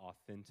of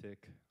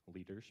authentic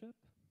leadership.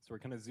 So we're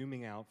kind of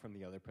zooming out from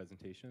the other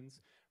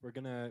presentations. We're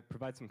going to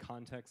provide some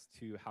context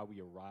to how we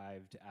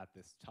arrived at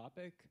this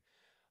topic,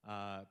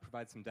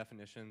 provide some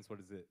definitions.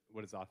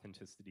 What is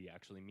authenticity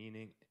actually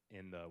meaning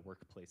in the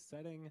workplace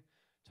setting?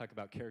 Talk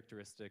about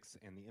characteristics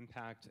and the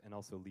impact, and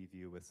also leave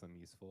you with some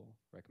useful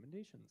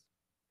recommendations.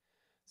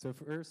 So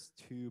first,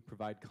 to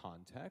provide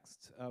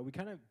context, we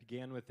kind of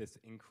began with this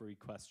inquiry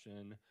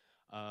question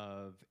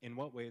of in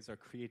what ways are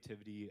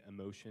creativity,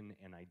 emotion,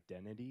 and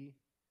identity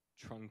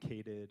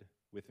truncated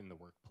within the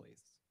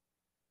workplace?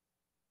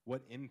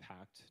 What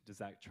impact does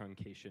that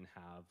truncation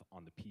have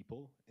on the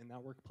people in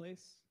that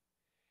workplace?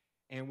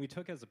 And we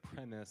took as a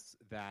premise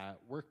that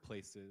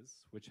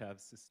workplaces, which have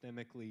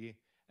systemically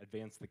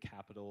advanced the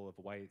capital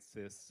of white,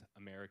 cis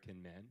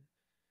American men,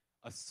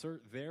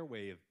 assert their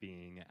way of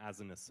being as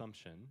an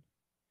assumption,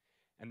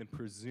 and then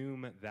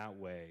presume that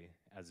way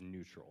as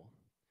neutral.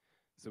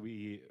 So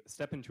we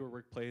step into a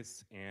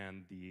workplace,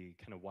 and the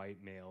kind of white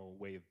male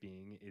way of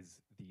being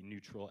is the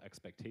neutral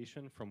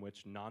expectation from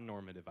which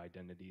non-normative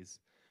identities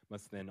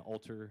must then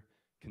alter,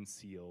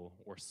 conceal,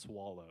 or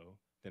swallow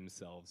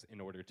themselves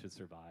in order to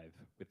survive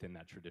within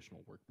that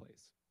traditional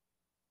workplace.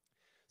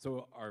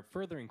 So our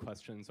furthering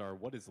questions are,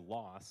 what is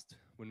lost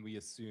when we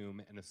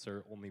assume and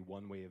assert only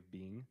one way of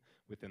being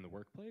within the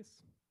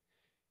workplace?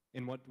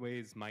 In what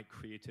ways might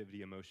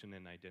creativity, emotion,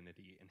 and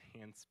identity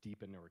enhance,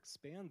 deepen, or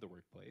expand the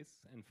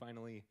workplace? And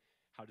finally,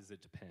 how does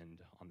it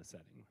depend on the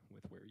setting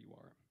with where you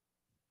are?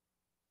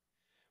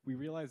 We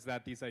realize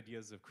that these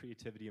ideas of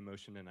creativity,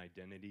 emotion, and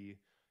identity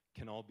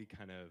can all be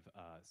kind of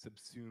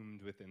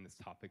subsumed within this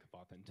topic of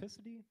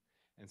authenticity,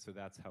 and so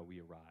that's how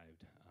we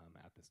arrived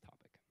at this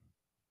topic.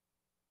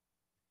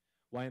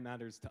 Why it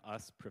matters to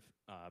us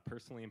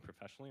personally and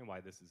professionally, and why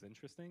this is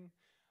interesting.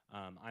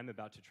 I'm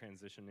about to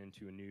transition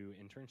into a new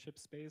internship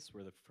space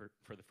where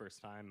for the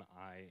first time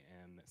I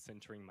am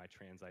centering my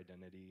trans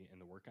identity in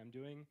the work I'm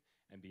doing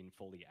and being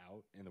fully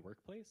out in the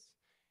workplace.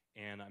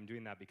 And I'm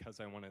doing that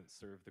because I want to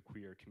serve the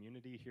queer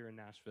community here in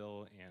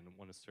Nashville and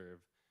want to serve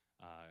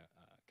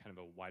kind of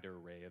a wider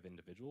array of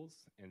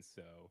individuals. And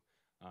so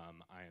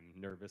I'm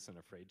nervous and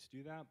afraid to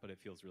do that, but it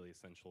feels really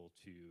essential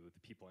to the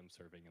people I'm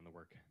serving and the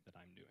work that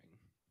I'm doing.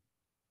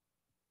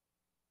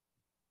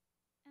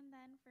 And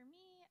then for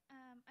me,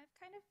 I've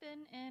kind of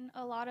been in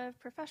a lot of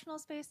professional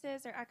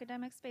spaces or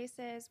academic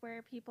spaces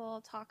where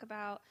people talk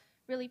about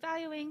really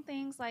valuing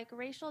things like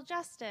racial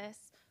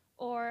justice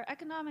or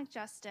economic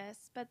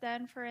justice. But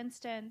then, for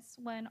instance,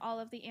 when all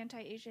of the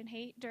anti-Asian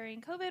hate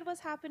during COVID was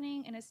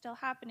happening and is still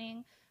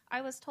happening,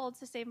 I was told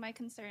to save my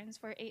concerns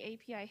for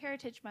AAPI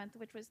Heritage Month,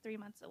 which was 3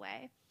 months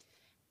away.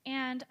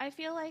 And I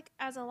feel like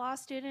as a law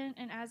student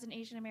and as an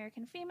Asian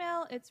American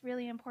female, it's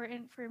really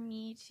important for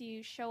me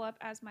to show up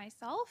as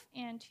myself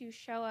and to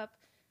show up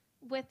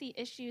with the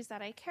issues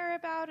that I care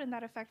about and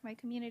that affect my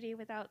community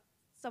without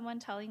someone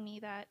telling me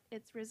that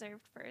it's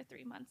reserved for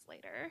 3 months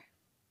later.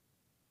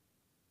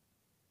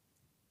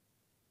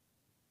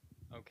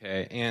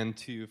 Okay, and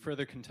to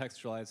further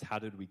contextualize how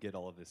did we get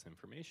all of this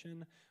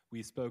information,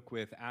 we spoke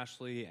with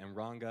Ashley and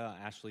Ranga.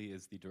 Ashley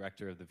is the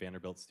director of the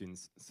Vanderbilt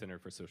Students Center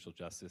for Social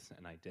Justice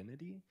and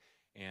Identity,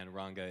 and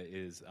Ranga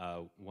is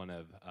one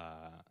of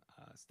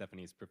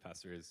Stephanie's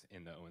professors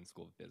in the Owen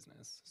School of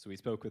Business. So we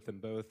spoke with them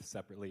both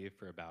separately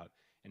for about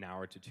an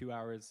hour to 2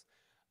 hours.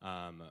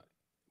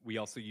 We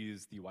also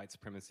used the white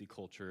supremacy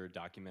culture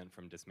document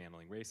from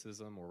Dismantling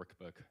Racism, or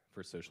workbook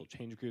for social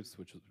change groups,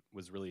 which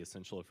was really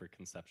essential for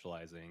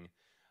conceptualizing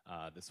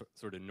the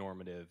sort of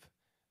normative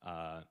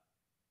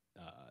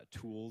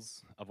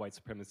tools of white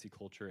supremacy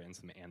culture and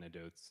some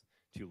antidotes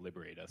to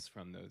liberate us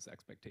from those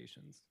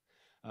expectations.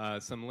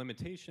 Some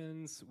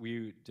limitations: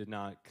 we did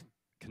not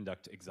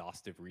conduct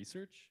exhaustive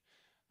research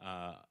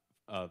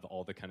of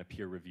all the kind of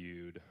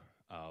peer-reviewed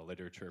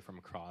literature from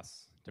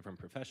across different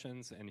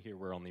professions, and here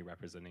we're only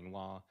representing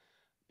law,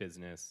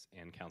 business,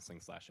 and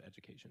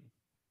counseling/education.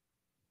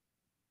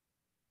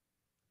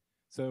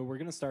 So we're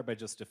gonna start by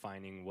just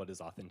defining what does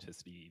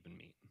authenticity even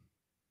mean.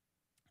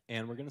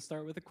 And we're gonna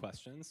start with a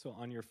question. So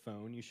on your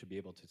phone, you should be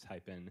able to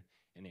type in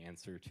an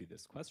answer to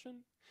this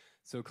question.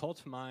 So call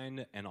to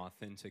mind an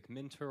authentic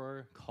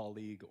mentor,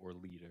 colleague, or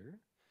leader.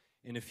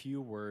 In a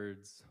few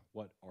words,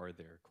 what are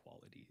their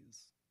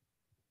qualities?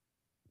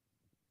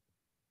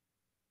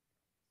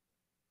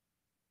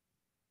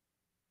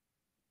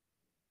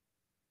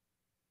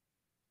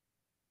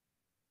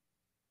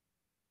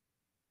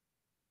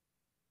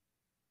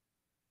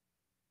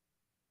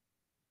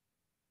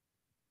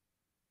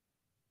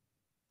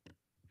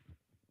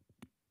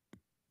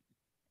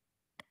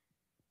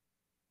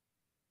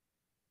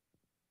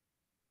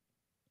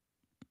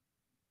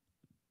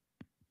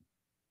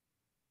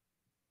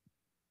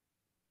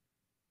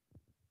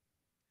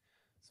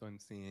 So I'm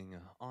seeing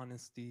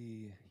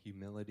honesty,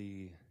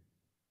 humility,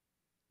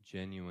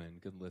 genuine,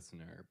 good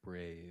listener,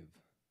 brave,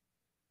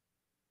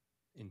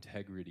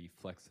 integrity,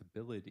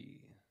 flexibility.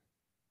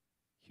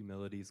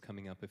 Humility is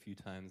coming up a few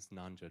times,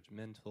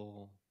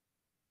 non-judgmental,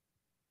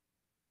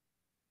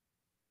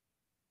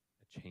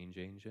 a change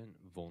agent,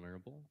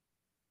 vulnerable.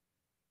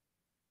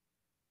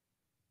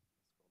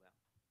 Scroll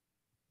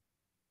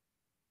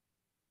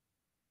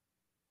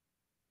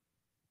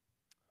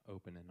down.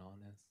 Open and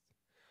honest.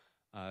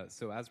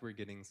 So as we're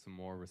getting some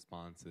more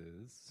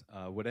responses,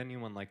 would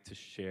anyone like to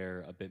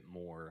share a bit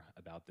more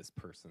about this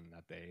person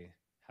that they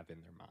have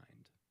in their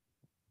mind?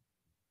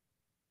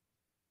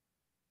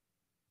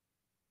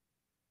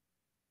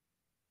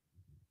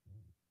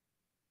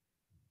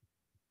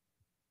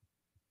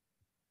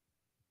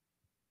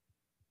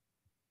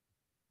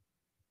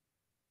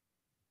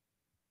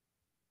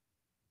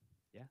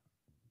 Yeah.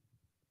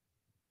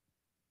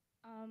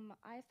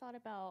 I thought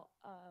about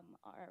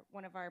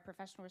one of our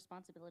professional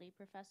responsibility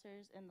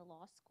professors in the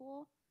law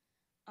school,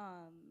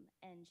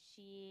 and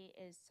she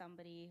is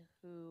somebody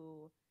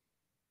who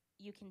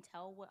you can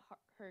tell what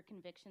her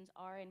convictions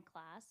are in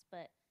class,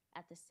 but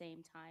at the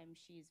same time,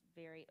 she's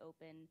very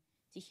open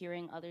to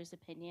hearing others'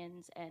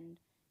 opinions and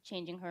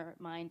changing her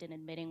mind and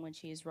admitting when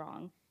she is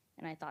wrong.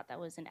 And I thought that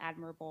was an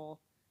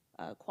admirable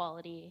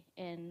quality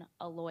in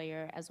a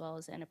lawyer as well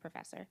as in a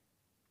professor.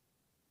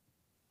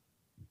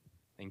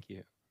 Thank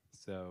you.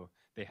 So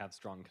they have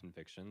strong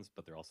convictions,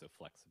 but they're also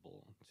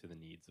flexible to the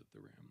needs of the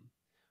room.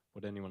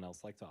 Would anyone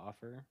else like to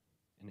offer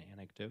an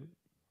anecdote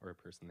or a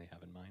person they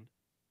have in mind?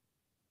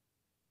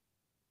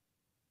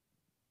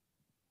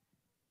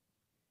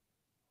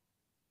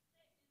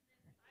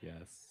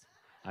 Yes,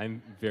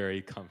 I'm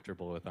very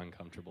comfortable with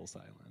uncomfortable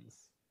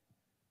silence,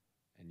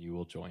 and you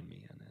will join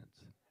me in it.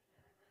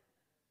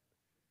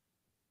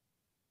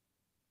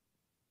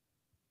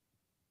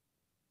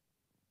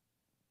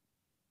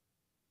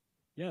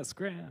 Yes,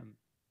 Graham.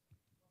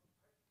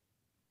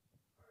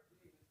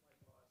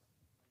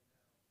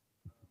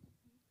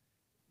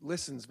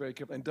 Listens very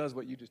carefully and does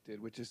what you just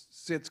did, which is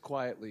sits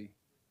quietly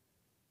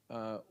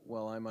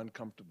while I'm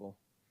uncomfortable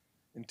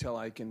until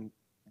I can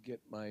get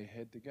my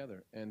head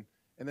together, and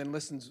then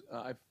listens.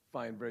 I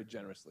find very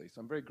generously.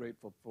 So I'm very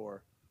grateful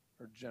for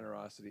her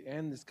generosity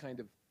and this kind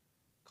of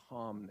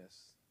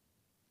calmness,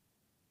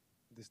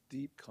 this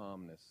deep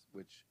calmness,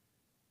 which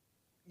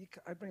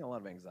I bring a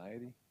lot of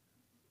anxiety.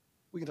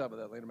 We can talk about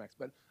that later, Max.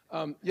 But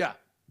yeah,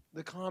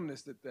 the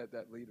calmness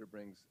that leader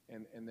brings,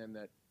 and then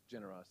that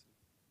generosity.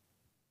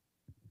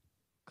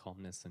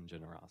 Calmness and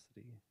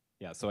generosity.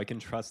 Yeah, so I can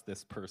trust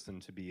this person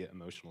to be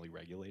emotionally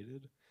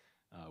regulated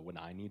when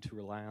I need to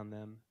rely on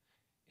them,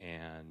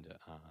 and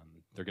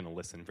they're going to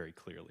listen very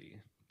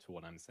clearly to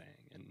what I'm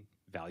saying and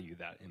value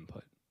that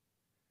input.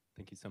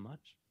 Thank you so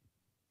much.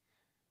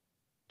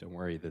 Don't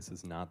worry, this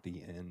is not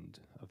the end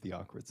of the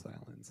awkward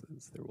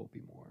silences. There will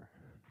be more.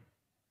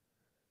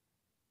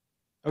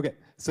 Okay,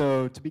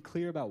 so to be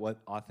clear about what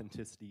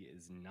authenticity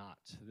is not,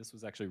 this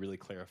was actually really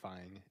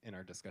clarifying in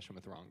our discussion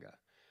with Ranga.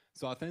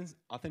 So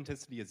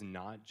authenticity is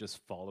not just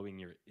following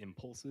your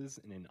impulses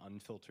in an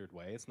unfiltered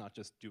way. It's not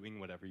just doing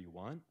whatever you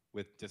want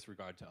with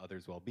disregard to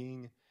others'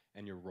 well-being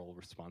and your role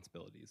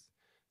responsibilities.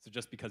 So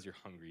just because you're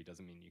hungry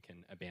doesn't mean you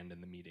can abandon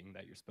the meeting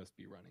that you're supposed to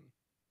be running.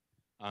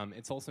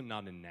 It's also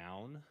not a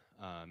noun,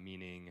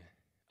 meaning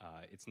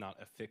it's not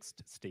a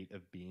fixed state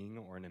of being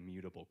or an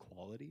immutable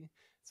quality.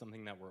 It's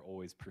something that we're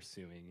always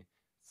pursuing,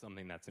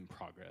 something that's in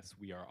progress.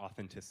 We are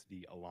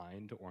authenticity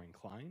aligned or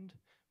inclined.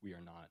 We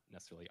are not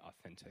necessarily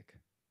authentic.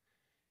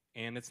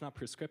 And it's not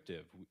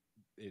prescriptive.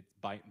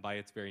 By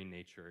its very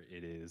nature,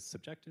 it is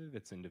subjective,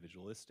 it's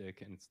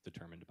individualistic, and it's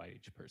determined by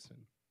each person.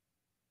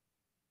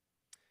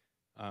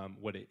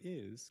 What it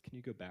is, can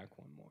you go back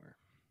one more?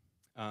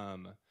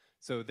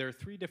 So there are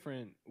three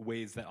different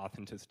ways that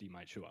authenticity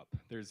might show up.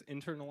 There's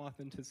internal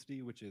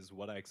authenticity, which is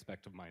what I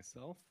expect of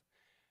myself.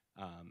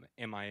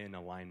 Am I in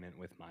alignment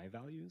with my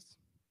values?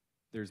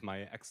 There's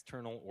my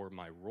external or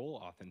my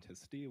role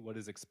authenticity, what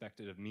is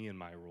expected of me in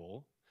my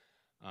role.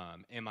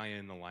 Am I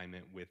in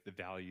alignment with the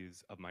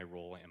values of my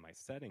role and my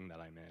setting that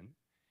I'm in?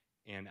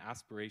 And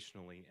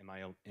aspirationally, am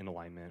I in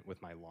alignment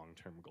with my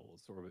long-term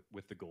goals or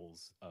with the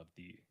goals of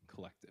the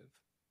collective?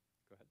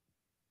 Go ahead.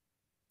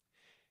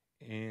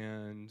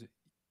 And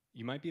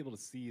you might be able to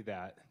see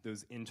that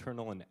those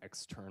internal and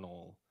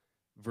external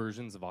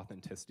versions of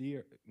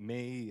authenticity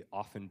may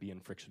often be in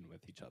friction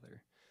with each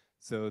other.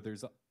 So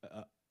there's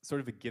a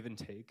sort of a give and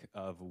take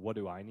of what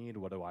do I need,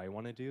 what do I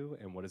want to do,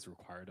 and what is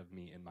required of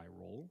me in my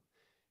role.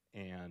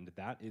 And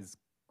that is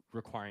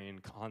requiring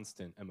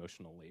constant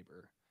emotional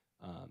labor.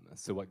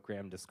 So what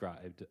Graham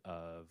described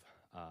of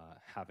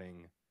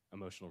having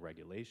emotional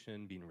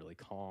regulation, being really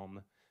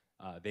calm,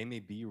 they may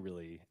be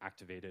really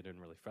activated and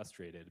really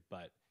frustrated,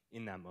 but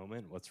in that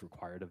moment, what's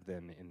required of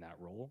them in that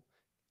role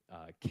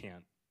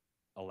can't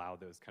allow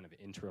those kind of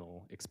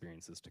internal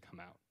experiences to come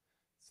out.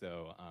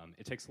 So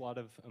it takes a lot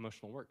of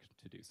emotional work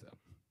to do so.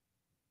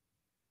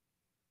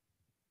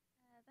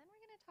 Then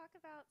we're going to talk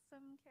about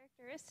some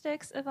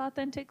characteristics of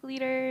authentic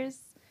leaders.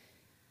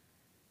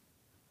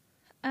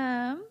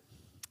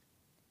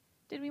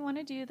 Did we want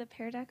to do the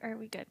pear deck? Or are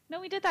we good? No,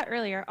 we did that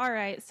earlier. All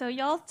right. So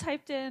y'all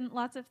typed in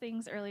lots of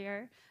things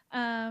earlier.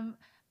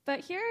 But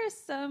here are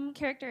some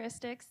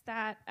characteristics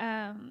that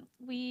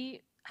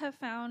we have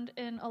found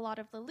in a lot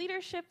of the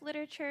leadership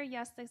literature.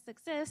 Yes, this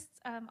exists.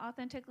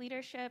 Authentic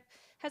leadership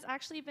has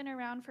actually been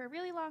around for a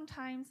really long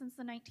time, since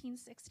the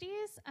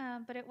 1960s,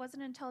 but it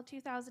wasn't until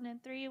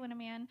 2003 when a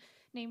man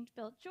named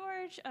Bill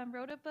George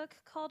wrote a book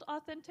called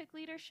Authentic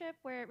Leadership,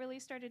 where it really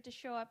started to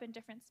show up in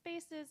different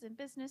spaces, in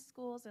business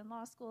schools and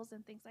law schools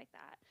and things like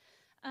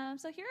that.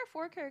 So here are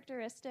 4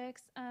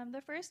 characteristics.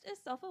 The first is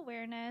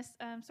self-awareness,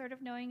 sort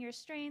of knowing your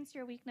strengths,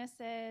 your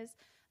weaknesses,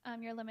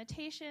 your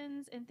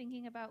limitations, and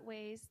thinking about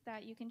ways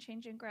that you can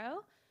change and grow.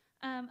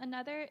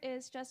 Another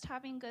is just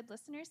having good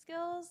listener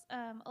skills.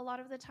 A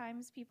lot of the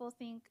times people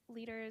think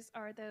leaders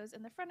are those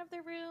in the front of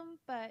the room,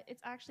 but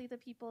it's actually the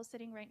people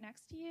sitting right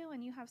next to you,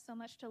 and you have so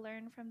much to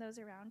learn from those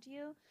around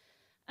you.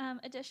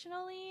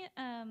 Additionally,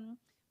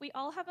 we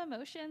all have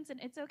emotions,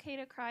 and it's okay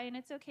to cry, and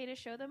it's okay to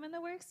show them in the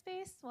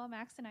workspace. Well,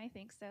 Max and I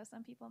think so.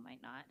 Some people might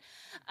not.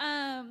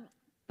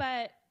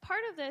 But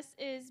part of this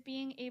is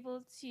being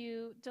able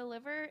to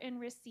deliver and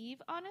receive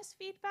honest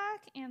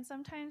feedback, and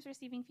sometimes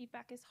receiving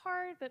feedback is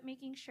hard, but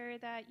making sure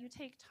that you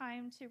take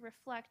time to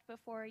reflect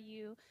before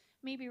you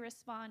maybe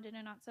respond in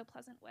a not so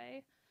pleasant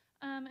way.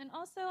 And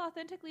also,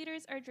 authentic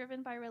leaders are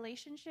driven by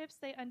relationships.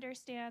 They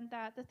understand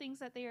that the things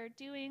that they are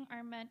doing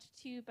are meant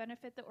to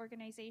benefit the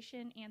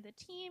organization and the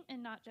team,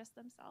 and not just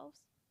themselves.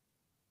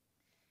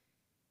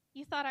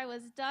 You thought I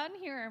was done?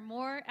 Here are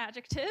more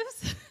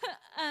adjectives.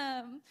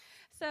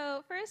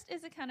 So first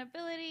is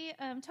accountability.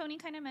 Tony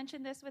kind of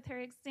mentioned this with her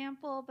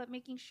example, but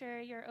making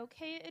sure you're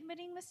okay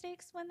admitting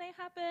mistakes when they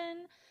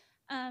happen.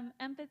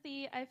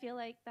 Empathy, I feel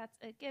like that's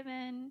a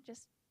given.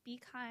 Just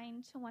be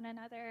kind to one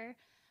another.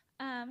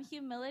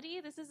 Humility,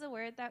 this is a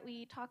word that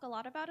we talk a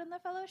lot about in the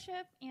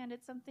fellowship, and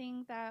it's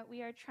something that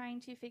we are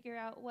trying to figure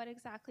out what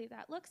exactly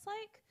that looks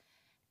like.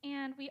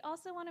 And we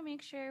also want to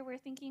make sure we're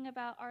thinking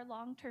about our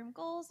long-term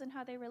goals and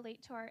how they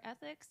relate to our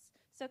ethics.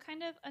 So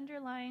kind of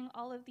underlying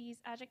all of these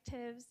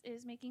adjectives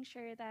is making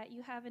sure that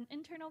you have an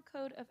internal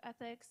code of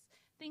ethics,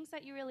 things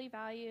that you really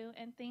value,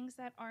 and things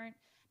that aren't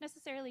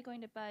necessarily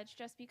going to budge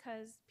just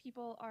because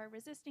people are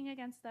resisting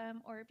against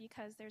them or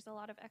because there's a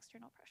lot of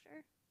external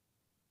pressure.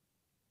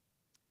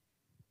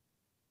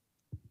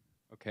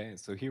 Okay,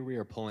 so here we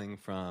are pulling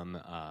from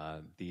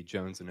the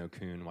Jones and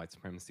Okun white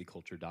supremacy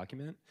culture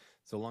document.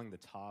 So along the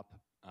top,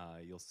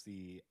 you'll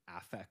see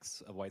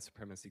affects of white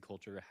supremacy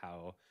culture,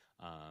 how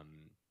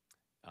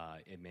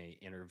it may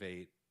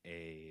innervate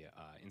a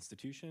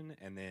institution,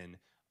 and then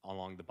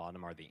along the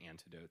bottom are the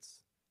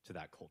antidotes to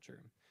that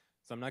culture.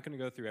 So I'm not going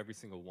to go through every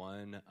single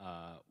one.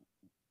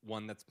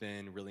 One that's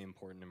been really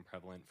important and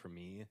prevalent for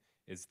me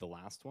is the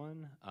last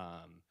one.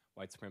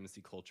 White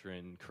supremacy culture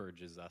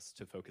encourages us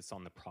to focus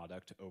on the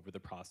product over the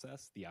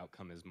process. The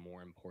outcome is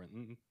more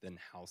important than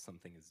how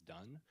something is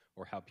done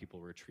or how people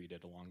were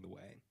treated along the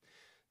way.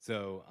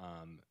 So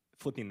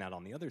flipping that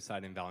on the other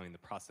side and valuing the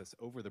process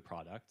over the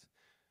product,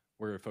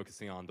 we're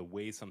focusing on the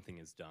way something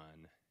is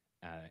done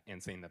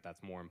and saying that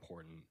that's more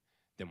important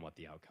than what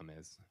the outcome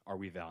is. Are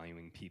we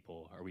valuing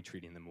people? Are we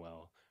treating them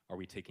well? Are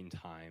we taking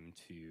time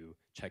to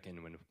check in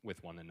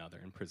with one another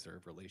and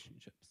preserve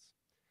relationships?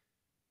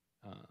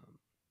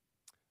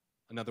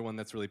 Another one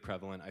that's really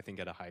prevalent, I think,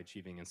 at a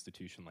high-achieving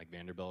institution like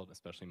Vanderbilt,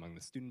 especially among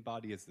the student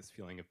body, is this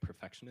feeling of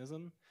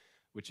perfectionism,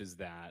 which is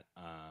that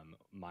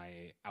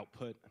my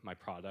output, my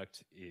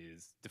product,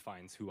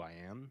 defines who I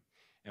am,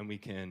 and we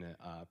can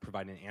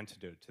provide an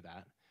antidote to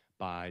that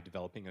by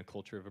developing a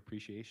culture of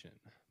appreciation,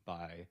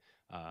 by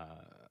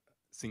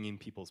singing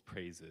people's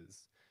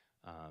praises,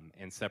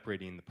 and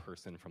separating the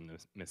person from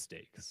the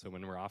mistakes. So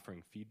when we're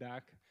offering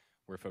feedback,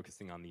 we're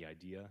focusing on the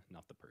idea,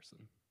 not the person.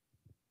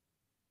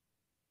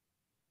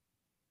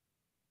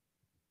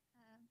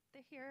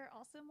 Here are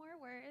also more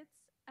words.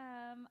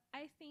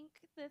 I think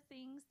the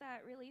things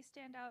that really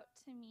stand out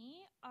to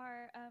me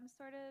are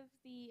sort of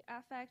the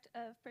affect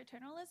of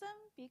paternalism,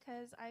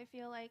 because I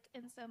feel like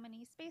in so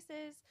many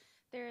spaces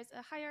there's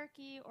a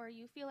hierarchy, or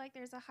you feel like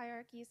there's a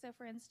hierarchy. So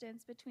for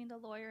instance, between the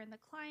lawyer and the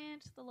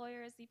client, the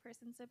lawyer is the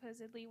person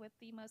supposedly with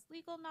the most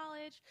legal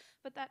knowledge,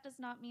 but that does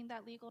not mean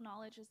that legal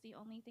knowledge is the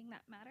only thing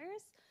that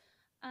matters.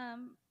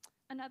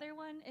 Another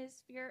one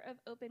is fear of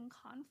open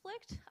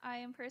conflict. I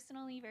am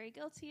personally very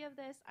guilty of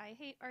this. I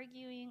hate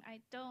arguing.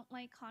 I don't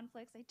like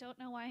conflicts. I don't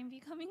know why I'm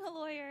becoming a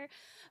lawyer,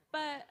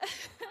 but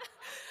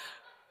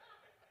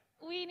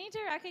we need to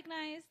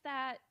recognize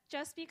that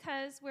just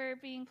because we're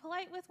being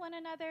polite with one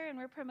another and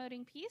we're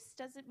promoting peace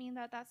doesn't mean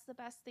that that's the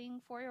best thing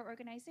for your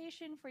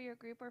organization, for your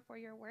group, or for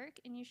your work.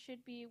 And you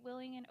should be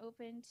willing and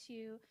open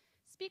to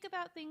speak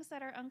about things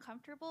that are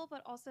uncomfortable,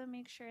 but also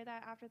make sure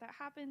that after that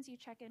happens, you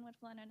check in with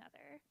one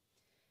another.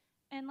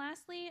 And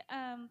lastly,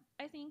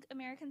 I think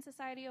American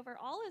society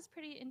overall is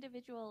pretty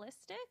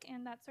individualistic,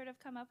 and that's sort of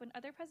come up in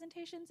other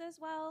presentations as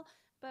well,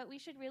 but we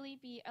should really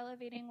be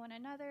elevating one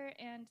another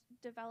and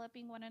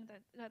developing one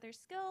another's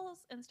skills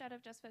instead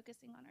of just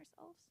focusing on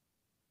ourselves.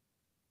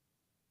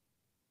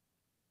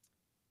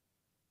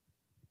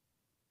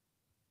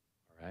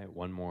 All right,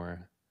 one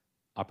more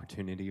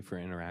opportunity for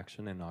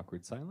interaction and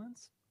awkward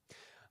silence.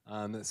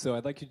 So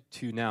I'd like you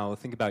to now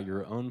think about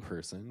your own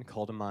person.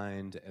 Call to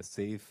mind a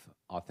safe,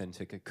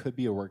 authentic, it could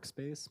be a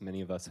workspace.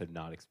 Many of us had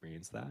not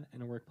experienced that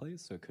in a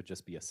workplace, so it could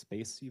just be a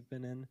space you've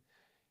been in.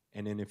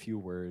 And in a few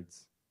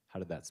words, how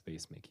did that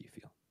space make you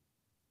feel?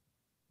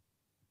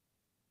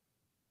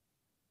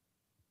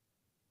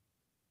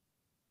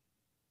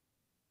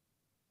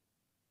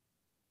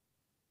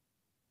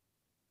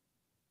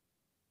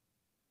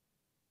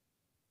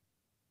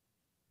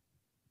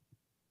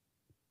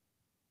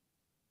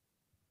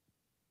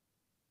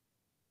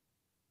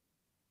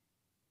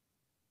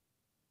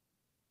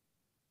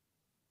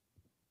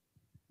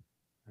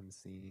 I'm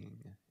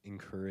seeing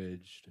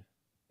encouraged,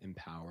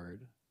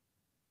 empowered,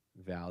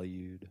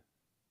 valued,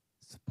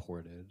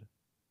 supported,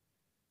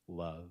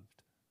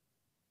 loved,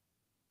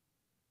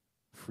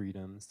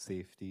 freedom,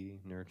 safety,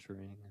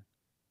 nurturing,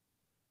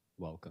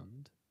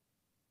 welcomed,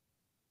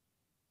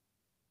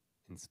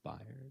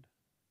 inspired.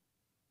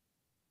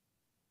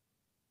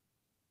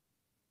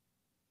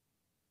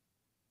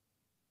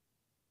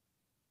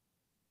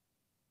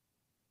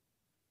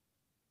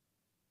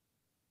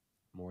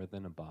 More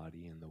than a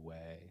body in the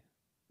way.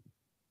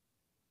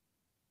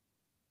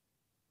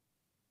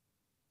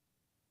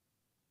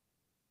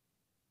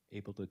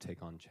 Able to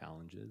take on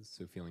challenges,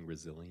 so feeling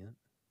resilient.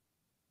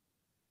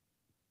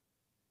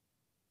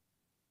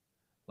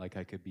 Like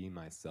I could be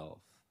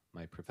myself,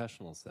 my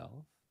professional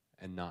self,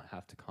 and not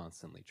have to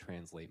constantly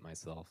translate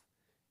myself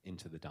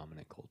into the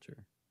dominant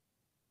culture.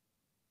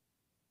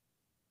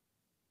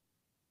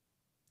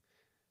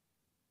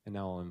 And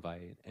now I'll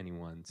invite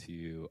anyone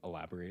to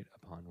elaborate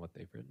upon what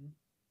they've written.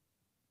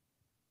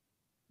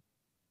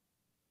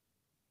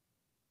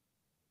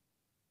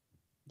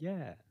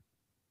 Yeah.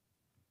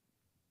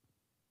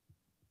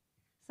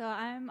 So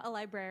I'm a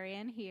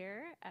librarian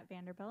here at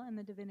Vanderbilt in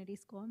the Divinity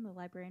School. I'm the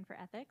librarian for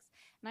ethics.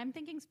 And I'm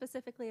thinking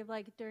specifically of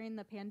like during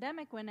the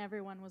pandemic when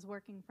everyone was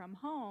working from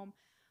home,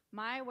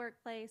 my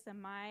workplace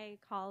and my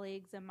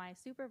colleagues and my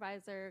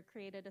supervisor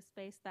created a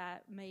space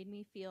that made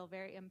me feel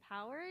very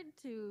empowered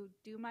to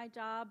do my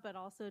job, but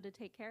also to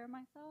take care of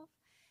myself.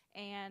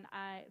 And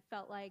I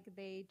felt like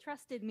they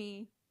trusted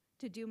me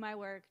to do my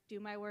work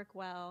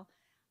well.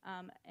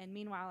 And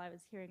meanwhile, I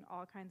was hearing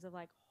all kinds of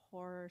like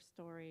horror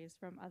stories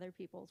from other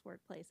people's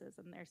workplaces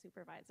and their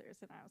supervisors.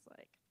 And I was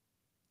like,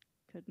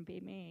 couldn't be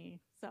me.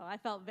 So I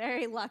felt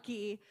very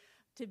lucky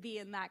to be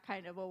in that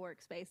kind of a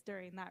workspace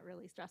during that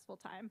really stressful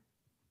time.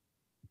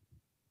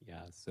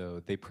 Yeah,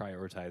 so they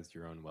prioritized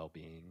your own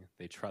well-being.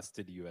 They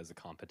trusted you as a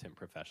competent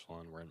professional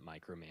and weren't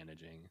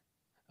micromanaging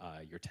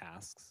your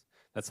tasks.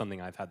 That's something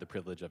I've had the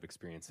privilege of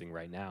experiencing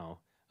right now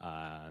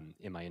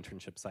in my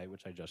internship site,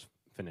 which I just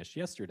finished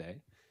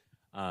yesterday.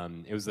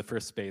 It was the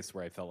first space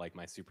where I felt like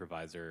my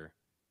supervisor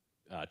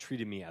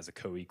treated me as a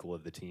co-equal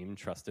of the team,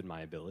 trusted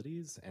my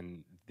abilities,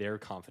 and their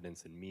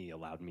confidence in me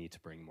allowed me to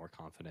bring more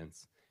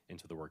confidence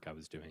into the work I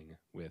was doing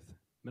with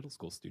middle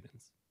school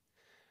students.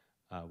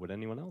 Would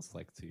anyone else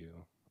like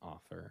to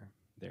offer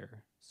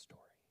their story?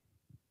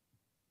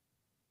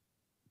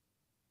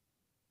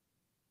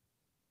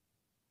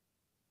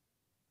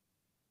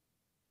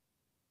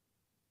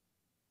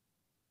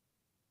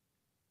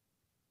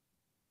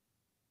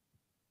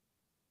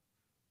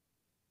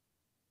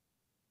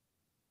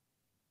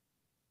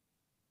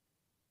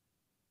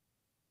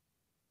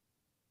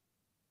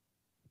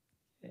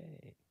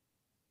 Yay.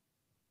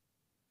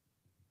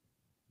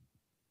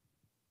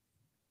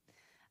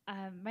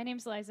 My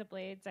name's Eliza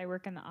Blades. I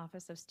work in the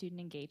Office of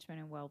Student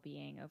Engagement and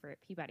Wellbeing over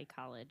at Peabody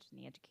College in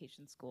the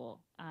Education School.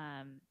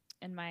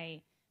 And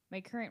my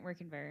current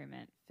work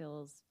environment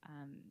feels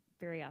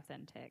very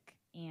authentic,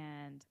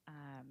 and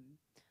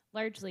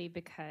largely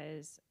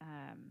because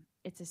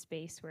it's a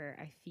space where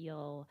I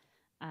feel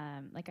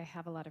like I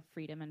have a lot of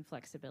freedom and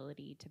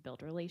flexibility to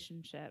build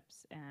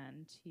relationships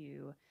and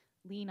to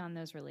lean on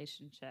those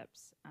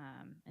relationships.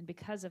 And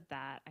because of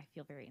that, I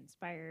feel very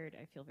inspired.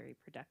 I feel very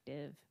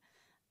productive.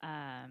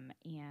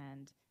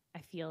 And I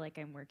feel like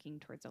I'm working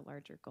towards a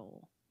larger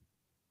goal.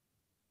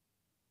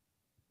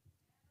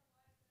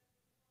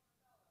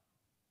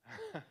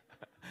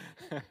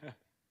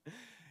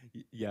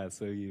 Yeah,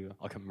 so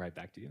I'll come right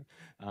back to you.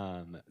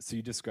 So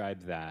you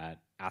described that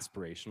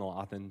aspirational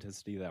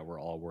authenticity, that we're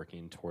all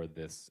working toward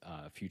this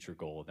future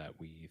goal that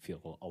we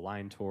feel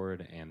aligned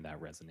toward and that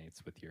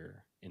resonates with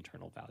your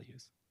internal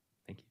values.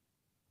 Thank you.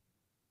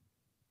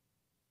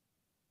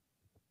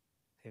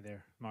 Hey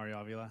there,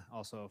 Mario Avila,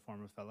 also a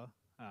former fellow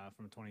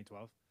from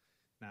 2012,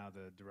 now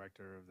the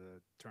director of the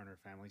Turner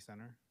Family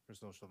Center for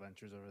Social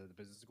Ventures over at the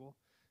Business School.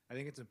 I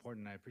think it's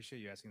important, I appreciate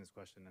you asking this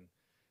question, and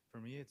for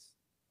me it's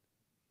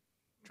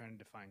trying to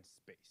define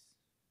space.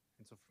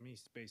 And so for me,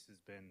 space has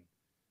been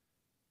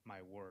my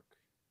work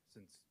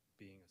since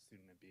being a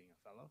student and being a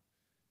fellow.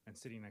 And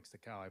sitting next to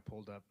Cal, I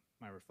pulled up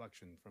my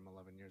reflection from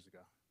 11 years ago.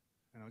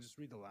 And I'll just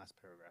read the last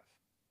paragraph.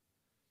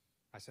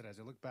 I said, as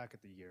I look back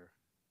at the year,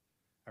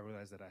 I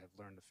realize that I have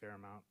learned a fair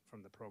amount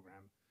from the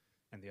program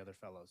and the other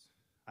fellows.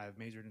 I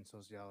majored in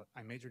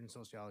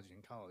sociology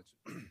in college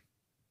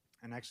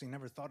and actually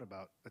never thought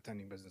about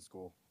attending business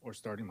school or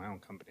starting my own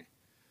company.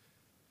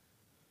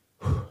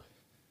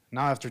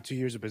 Now, after 2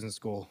 years of business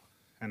school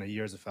and a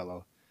year as a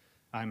fellow,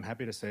 I'm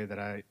happy to say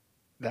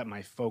that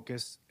my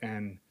focus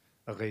and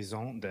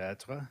raison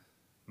d'être,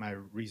 my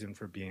reason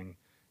for being,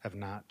 have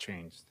not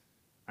changed.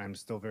 I'm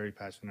still very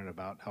passionate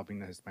about helping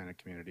the Hispanic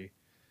community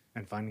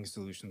and finding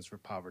solutions for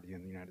poverty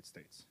in the United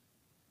States.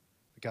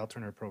 The Cal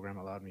Turner program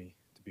allowed me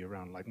to be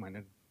around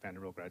like-minded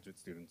Vanderbilt graduate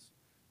students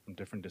from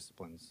different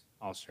disciplines,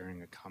 all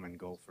sharing a common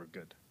goal for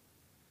good.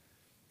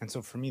 And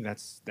so for me,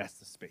 that's the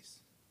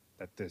space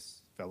that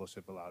this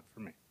fellowship allowed for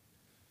me.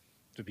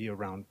 To be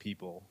around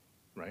people,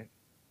 right,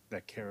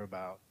 that care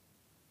about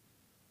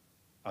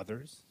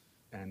others,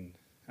 and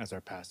as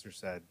our pastor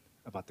said,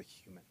 about the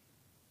human.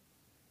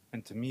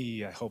 And to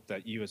me, I hope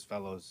that you as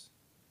fellows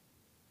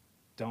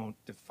don't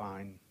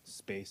define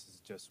space as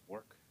just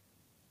work,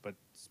 but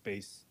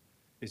space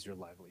is your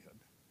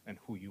livelihood and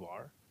who you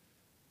are,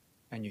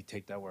 and you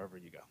take that wherever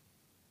you go.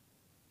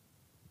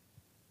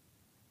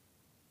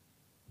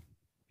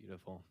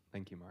 Beautiful.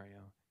 Thank you, Mario.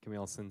 Can we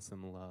all send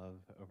some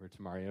love over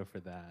to Mario for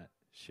that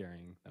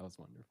sharing? That was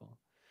wonderful.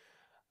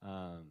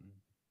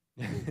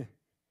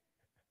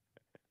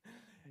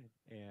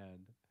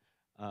 And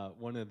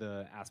one of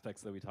the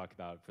aspects that we talk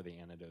about for the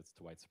antidotes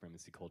to white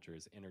supremacy culture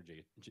is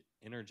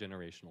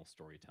intergenerational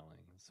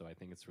storytelling. So I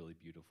think it's really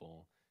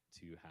beautiful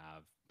to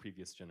have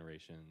previous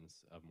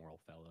generations of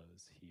moral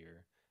fellows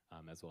here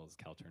as well as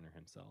Cal Turner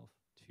himself,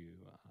 to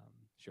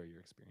share your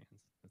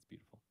experience. That's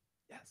beautiful.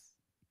 Yes.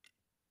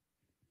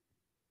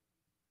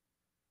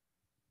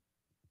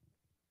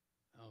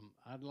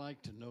 I'd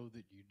like to know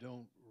that you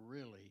don't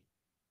really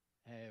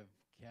have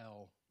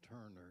Cal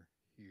Turner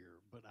here,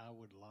 but I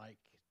would like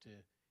to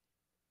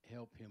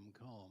help him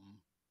come.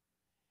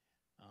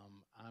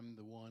 I'm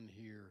the one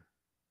here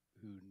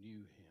who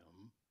knew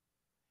him,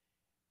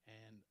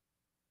 and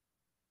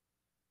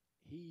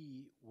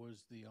he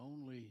was the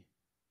only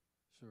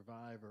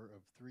survivor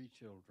of 3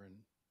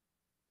 children,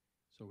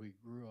 so he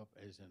grew up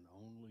as an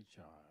only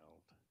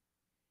child,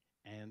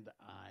 and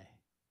I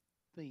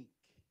think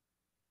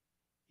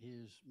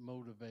his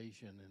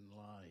motivation in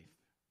life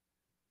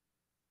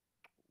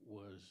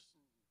was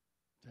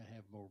to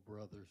have more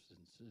brothers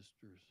and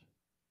sisters,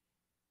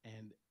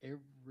 and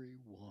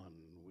everyone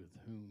with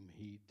whom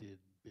he did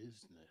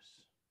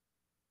business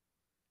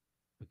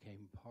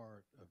became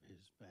part of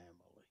his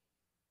family.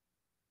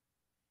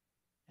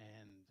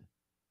 And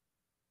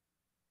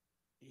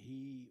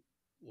he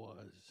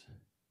was,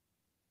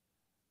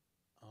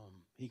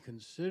 he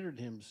considered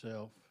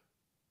himself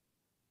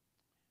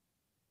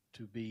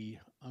to be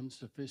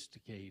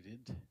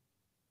unsophisticated.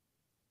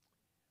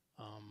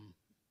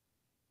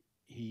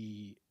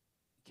 He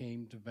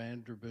came to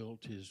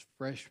Vanderbilt his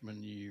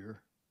freshman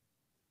year,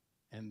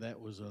 and that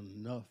was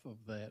enough of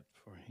that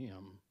for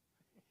him,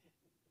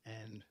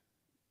 and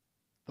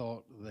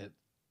thought that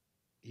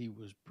he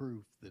was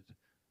proof that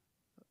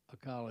a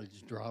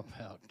college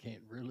dropout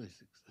can't really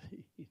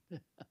succeed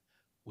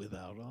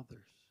without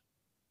others.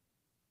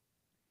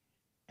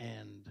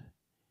 And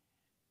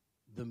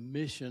the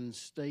mission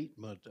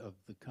statement of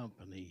the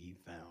company he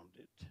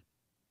founded,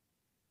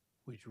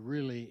 which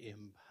really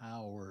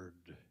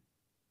empowered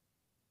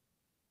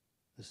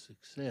the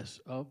success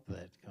of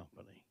that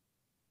company,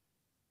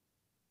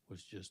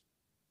 was just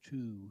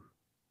 2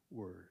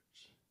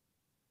 words: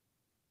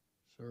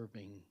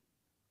 serving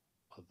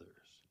others.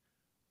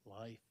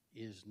 Life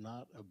is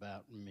not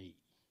about me.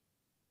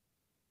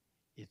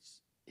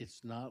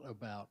 It's not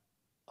about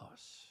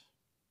us.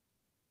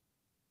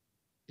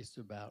 It's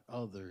about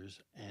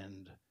others,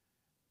 and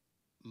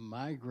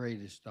my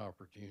greatest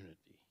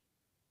opportunity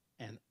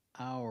and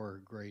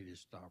our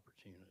greatest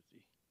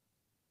opportunity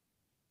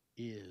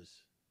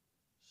is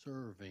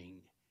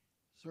serving.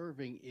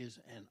 Serving is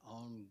an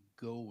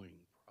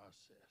ongoing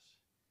process,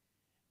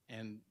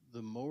 and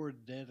the more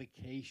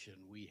dedication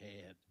we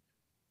had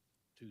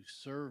to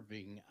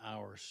serving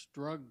our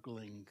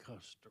struggling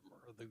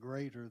customer, the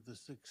greater the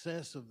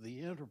success of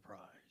the enterprise,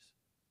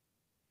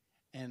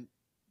 and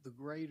the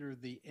greater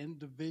the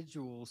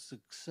individual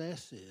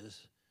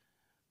successes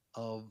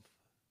of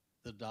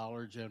the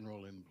Dollar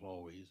General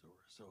employees or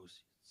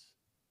associates.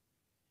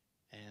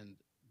 And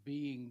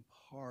being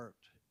part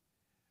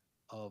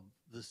of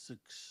the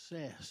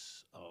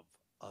success of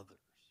others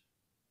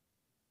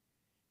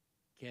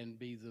can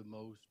be the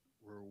most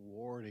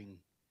rewarding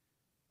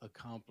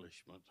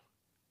accomplishment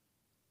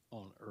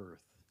on earth.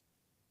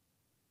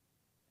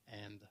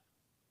 And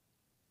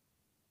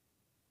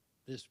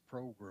this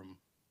program,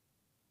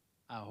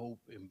 I hope,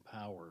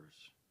 empowers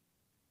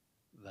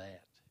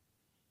that.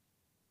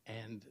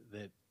 And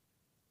that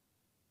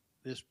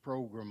this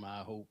program,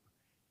 I hope,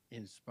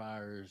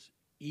 inspires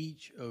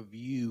each of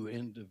you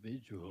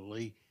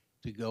individually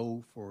to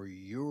go for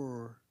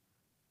your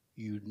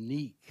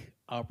unique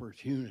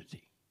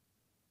opportunity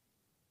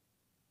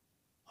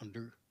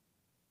under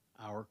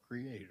our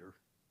Creator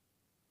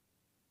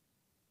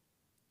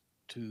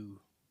to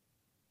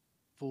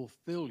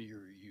fulfill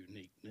your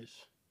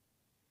uniqueness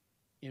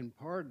in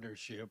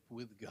partnership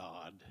with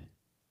God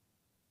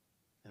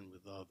and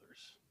with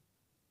others.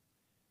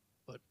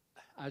 But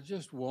I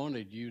just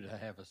wanted you to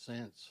have a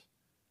sense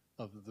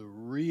of the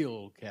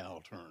real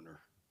Cal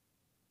Turner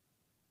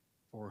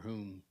for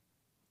whom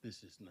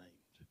this is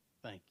named.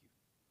 Thank you.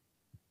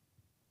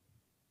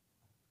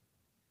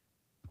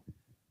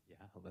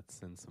 Yeah, let's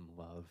send some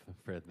love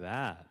for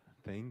that.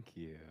 Thank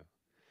you.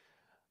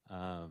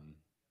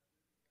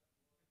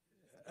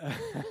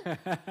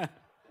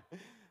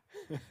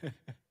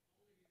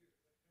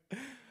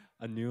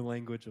 A new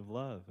language of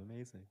love,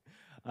 amazing.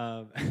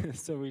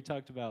 So we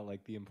talked about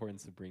like the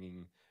importance of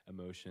bringing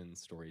emotion,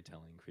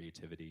 storytelling,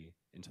 creativity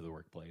into the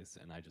workplace,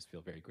 and I just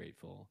feel very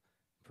grateful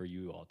for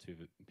you all to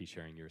be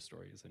sharing your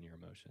stories and your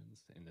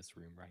emotions in this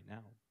room right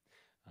now.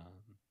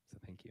 So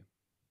thank you.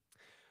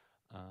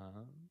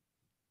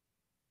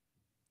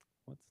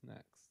 What's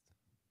next?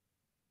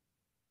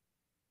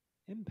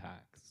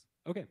 Impacts.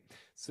 Okay,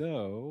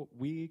 so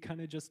we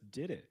kind of just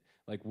did it.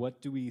 Like,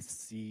 what do we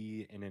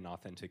see in an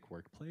authentic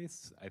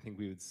workplace? I think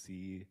we would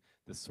see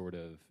the sort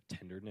of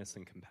tenderness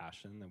and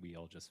compassion that we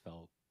all just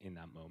felt in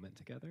that moment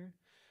together.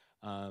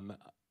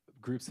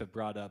 Groups have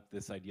brought up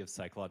this idea of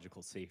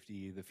psychological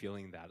safety, the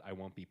feeling that I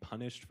won't be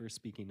punished for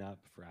speaking up,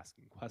 for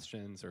asking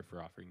questions, or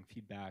for offering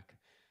feedback.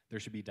 There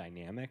should be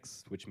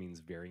dynamics, which means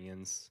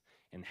variance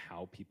in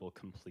how people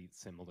complete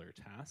similar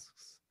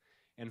tasks.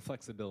 and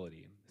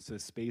flexibility. So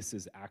space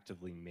is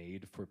actively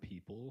made for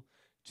people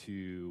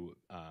to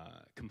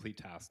complete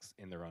tasks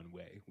in their own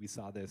way. We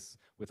saw this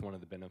with one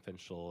of the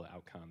beneficial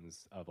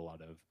outcomes of a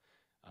lot of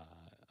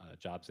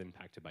jobs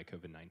impacted by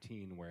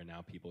COVID-19, where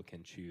now people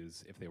can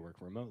choose if they work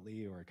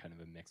remotely or kind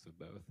of a mix of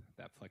both,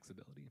 that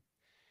flexibility.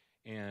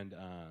 And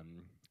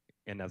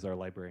as our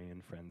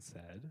librarian friend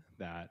said,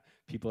 that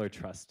people are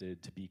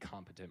trusted to be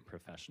competent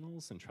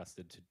professionals and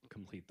trusted to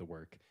complete the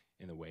work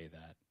in the way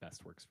that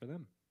best works for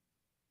them.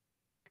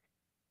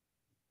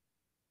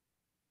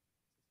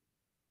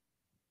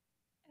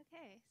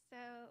 Okay,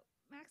 so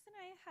Max and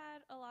I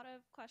had a lot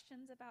of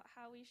questions about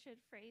how we should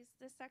phrase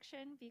this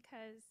section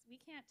because we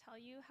can't tell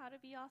you how to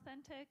be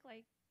authentic,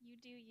 like you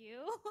do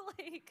you.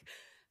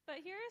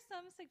 But here are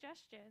some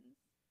suggestions.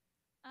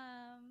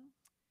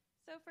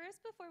 So first,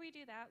 before we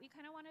do that, we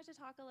kind of wanted to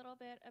talk a little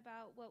bit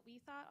about what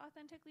we thought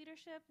authentic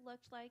leadership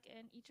looked like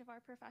in each of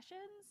our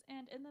professions.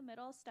 And in the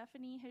middle,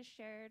 Stephanie has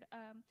shared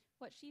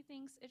what she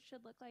thinks it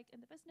should look like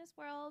in the business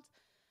world.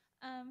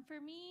 For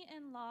me,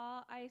 in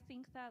law, I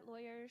think that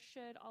lawyers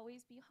should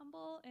always be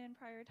humble and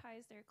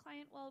prioritize their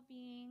client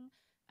well-being.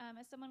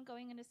 As someone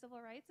going into civil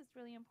rights, it's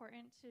really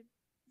important to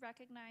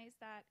recognize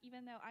that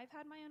even though I've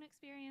had my own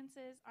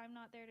experiences, I'm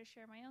not there to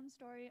share my own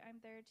story. I'm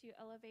there to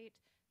elevate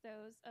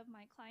those of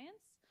my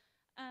clients.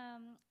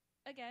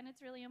 Again,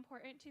 it's really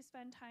important to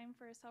spend time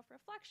for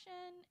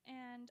self-reflection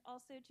and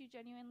also to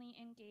genuinely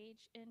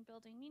engage in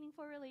building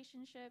meaningful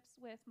relationships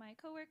with my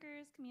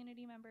coworkers,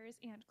 community members,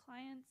 and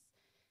clients.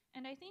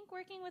 And I think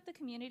working with the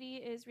community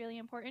is really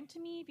important to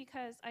me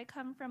because I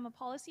come from a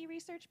policy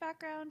research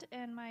background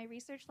and my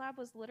research lab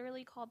was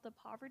literally called the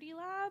Poverty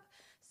Lab.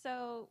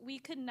 So we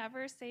could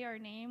never say our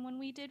name when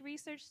we did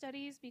research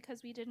studies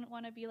because we didn't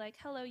want to be like,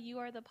 hello, you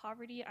are the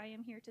poverty, I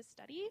am here to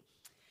study.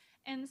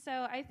 And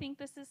so I think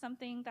this is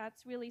something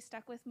that's really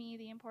stuck with me,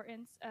 the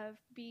importance of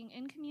being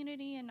in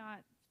community and not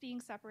being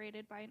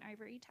separated by an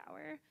ivory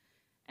tower.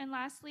 And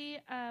lastly,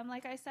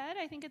 like I said,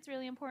 I think it's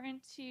really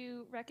important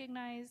to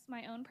recognize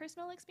my own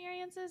personal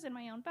experiences and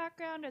my own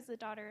background as the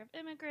daughter of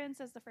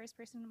immigrants, as the first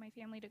person in my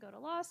family to go to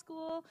law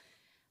school,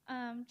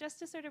 just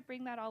to sort of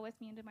bring that all with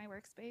me into my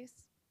workspace.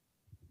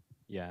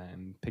 Yeah,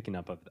 and picking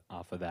up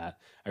off of that,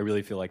 I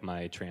really feel like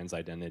my trans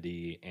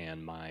identity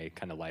and my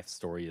kind of life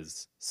story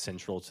is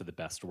central to the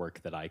best work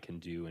that I can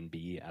do and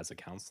be as a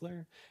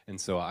counselor. And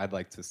so I'd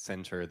like to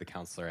center the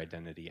counselor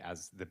identity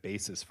as the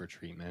basis for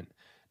treatment,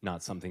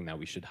 not something that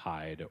we should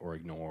hide or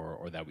ignore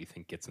or that we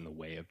think gets in the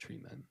way of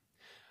treatment.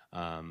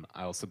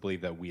 I also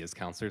believe that we as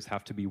counselors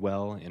have to be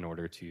well in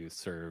order to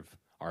serve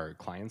our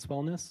clients'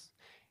 wellness.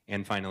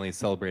 And finally,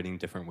 celebrating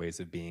different ways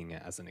of being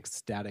as an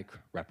ecstatic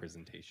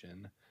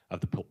representation of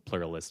the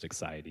pluralistic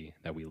society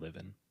that we live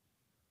in.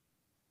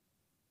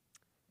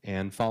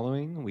 And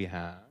following, we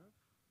have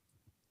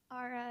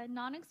our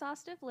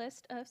non-exhaustive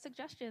list of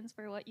suggestions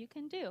for what you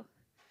can do.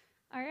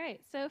 All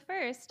right, so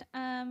first,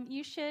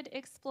 you should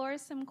explore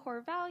some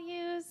core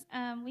values.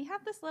 We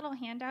have this little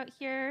handout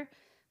here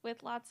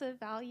with lots of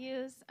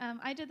values.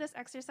 I did this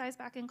exercise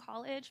back in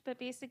college, but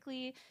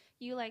basically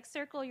you like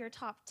circle your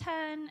top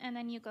 10 and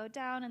then you go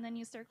down and then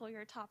you circle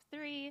your top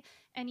 3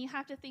 and you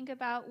have to think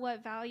about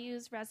what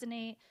values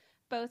resonate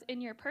both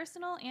in your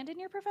personal and in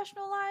your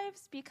professional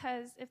lives,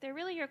 because if they're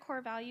really your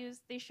core values,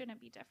 they shouldn't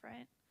be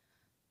different.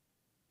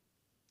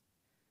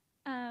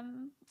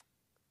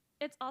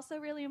 It's also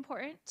really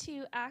important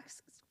to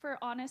ask for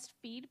honest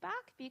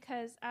feedback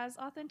because as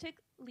authentic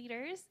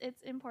leaders,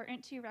 it's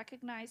important to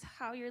recognize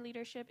how your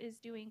leadership is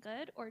doing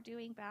good or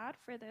doing bad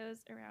for those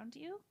around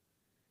you.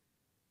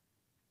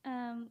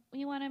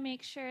 We want to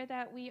make sure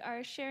that we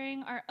are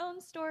sharing our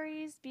own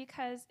stories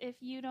because if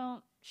you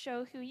don't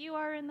show who you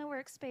are in the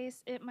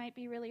workspace, it might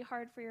be really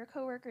hard for your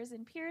coworkers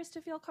and peers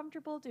to feel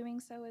comfortable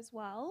doing so as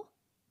well.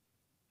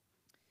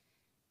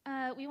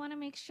 We want to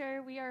make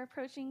sure we are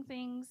approaching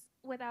things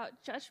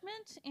without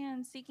judgment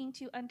and seeking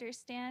to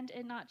understand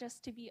and not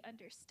just to be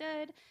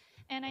understood.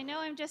 And I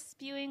know I'm just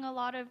spewing a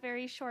lot of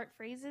very short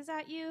phrases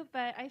at you,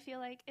 but I feel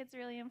like it's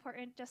really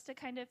important just to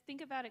kind of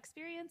think about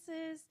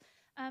experiences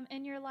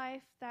in your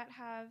life that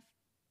have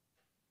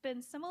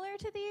been similar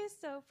to these.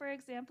 So for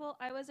example,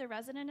 I was a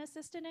resident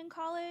assistant in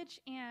college,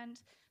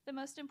 and the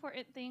most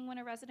important thing when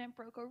a resident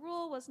broke a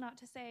rule was not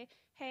to say,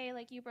 hey,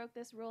 like you broke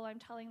this rule, I'm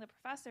telling the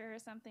professor or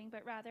something,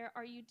 but rather,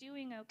 are you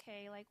doing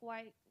okay? Like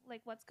why,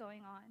 like what's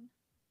going on?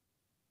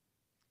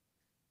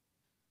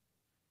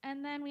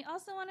 And then we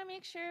also want to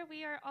make sure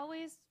we are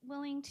always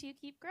willing to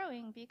keep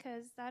growing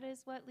because that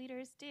is what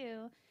leaders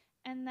do.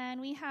 And then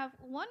we have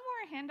one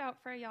more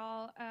handout for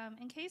y'all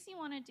in case you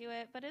want to do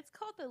it, but it's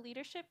called the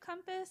Leadership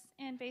Compass.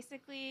 And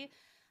basically,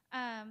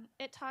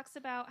 it talks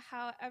about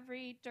how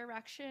every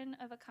direction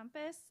of a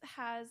compass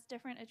has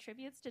different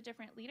attributes to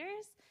different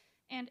leaders.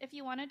 And if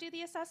you want to do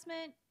the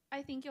assessment,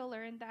 I think you'll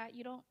learn that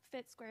you don't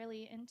fit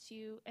squarely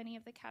into any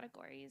of the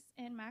categories.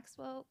 And Max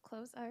will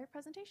close our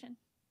presentation.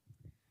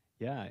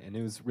 Yeah, and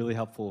it was really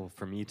helpful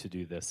for me to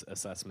do this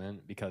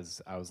assessment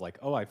because I was like,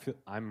 oh, I feel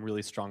I'm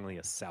really strongly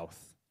a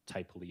South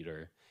type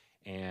leader.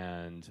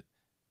 And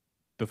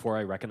before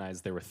I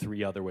recognized there were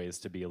 3 other ways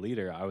to be a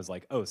leader, I was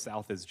like, oh,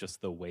 South is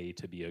just the way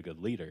to be a good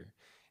leader.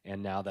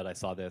 And now that I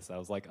saw this, I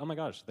was like, oh my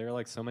gosh, there are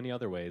like so many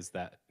other ways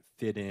that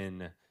fit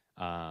in,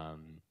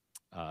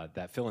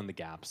 that fill in the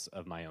gaps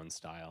of my own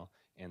style.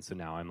 And so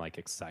now I'm like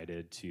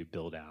excited to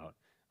build out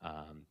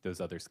those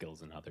other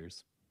skills in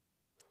others.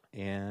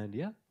 And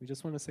yeah, we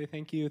just want to say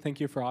thank you. Thank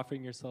you for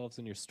offering yourselves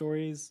and your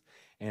stories.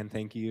 And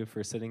thank you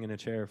for sitting in a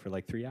chair for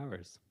like 3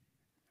 hours.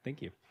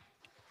 Thank you.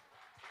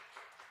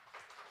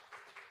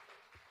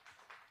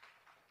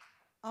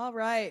 All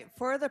right.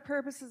 For the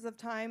purposes of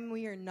time,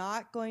 we are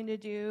not going to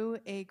do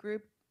a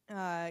group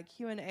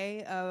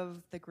Q&A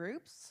of the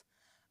groups.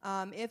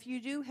 If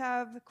you do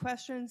have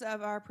questions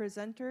of our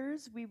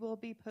presenters, we will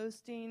be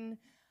posting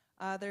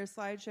their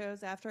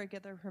slideshows after I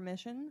get their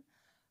permission.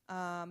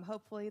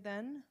 Hopefully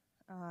then,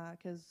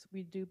 because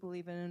we do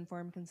believe in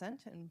informed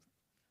consent and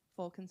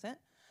full consent,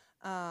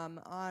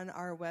 on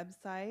our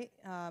website.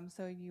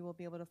 So you will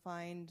be able to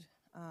find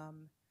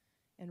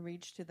and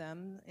reach to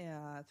them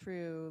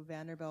through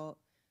Vanderbilt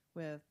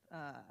with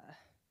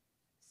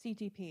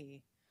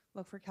CTP.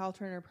 Look for Cal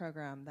Turner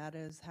Program. That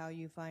is how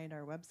you find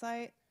our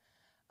website.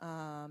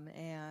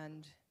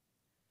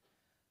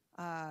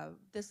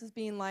 This is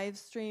being live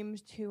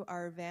streamed to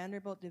our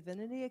Vanderbilt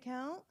Divinity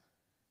account.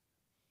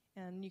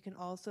 And you can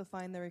also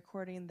find the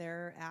recording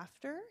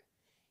thereafter.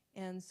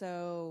 And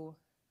so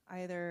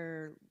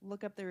either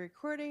look up the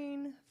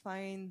recording,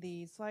 find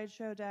the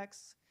slideshow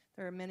decks.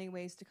 There are many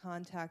ways to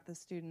contact the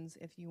students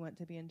if you want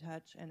to be in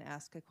touch and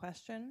ask a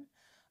question.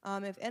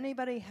 If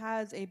anybody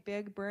has a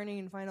big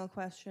burning final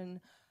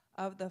question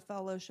of the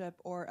fellowship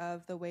or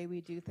of the way we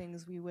do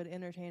things, we would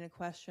entertain a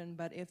question.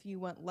 But if you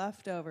want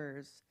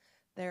leftovers,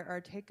 there are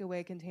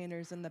takeaway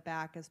containers in the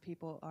back as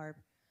people are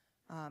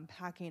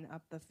packing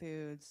up the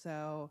food.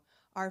 So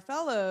our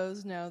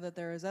fellows know that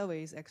there is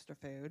always extra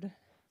food.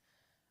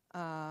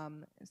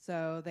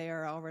 So they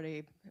are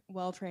already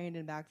well trained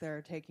and back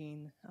there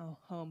taking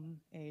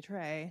home a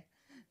tray.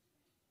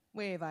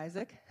 Wave,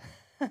 Isaac.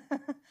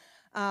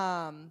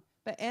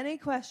 But any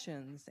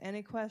questions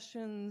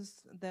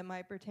that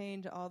might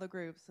pertain to all the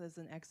groups as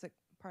an exit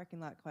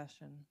parking lot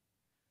question?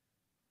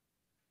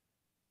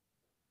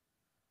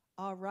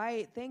 All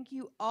right, thank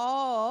you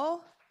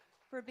all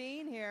for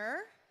being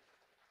here.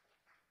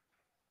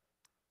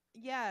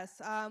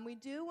 Yes, we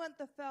do want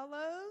the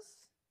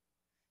fellows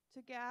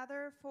to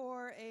gather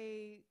for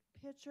a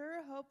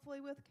picture,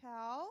 hopefully with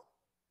Cal.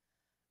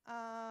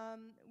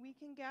 We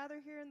can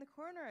gather here in the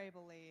corner, I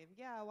believe.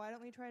 Yeah, why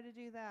don't we try to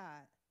do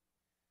that?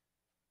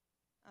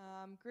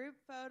 Group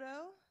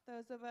photo,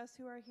 those of us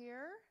who are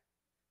here,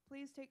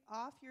 please take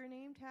off your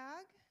name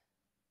tag.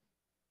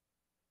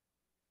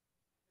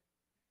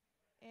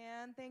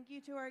 And thank you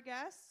to our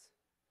guests,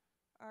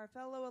 our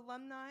fellow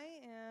alumni,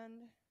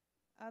 and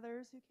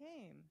others who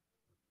came.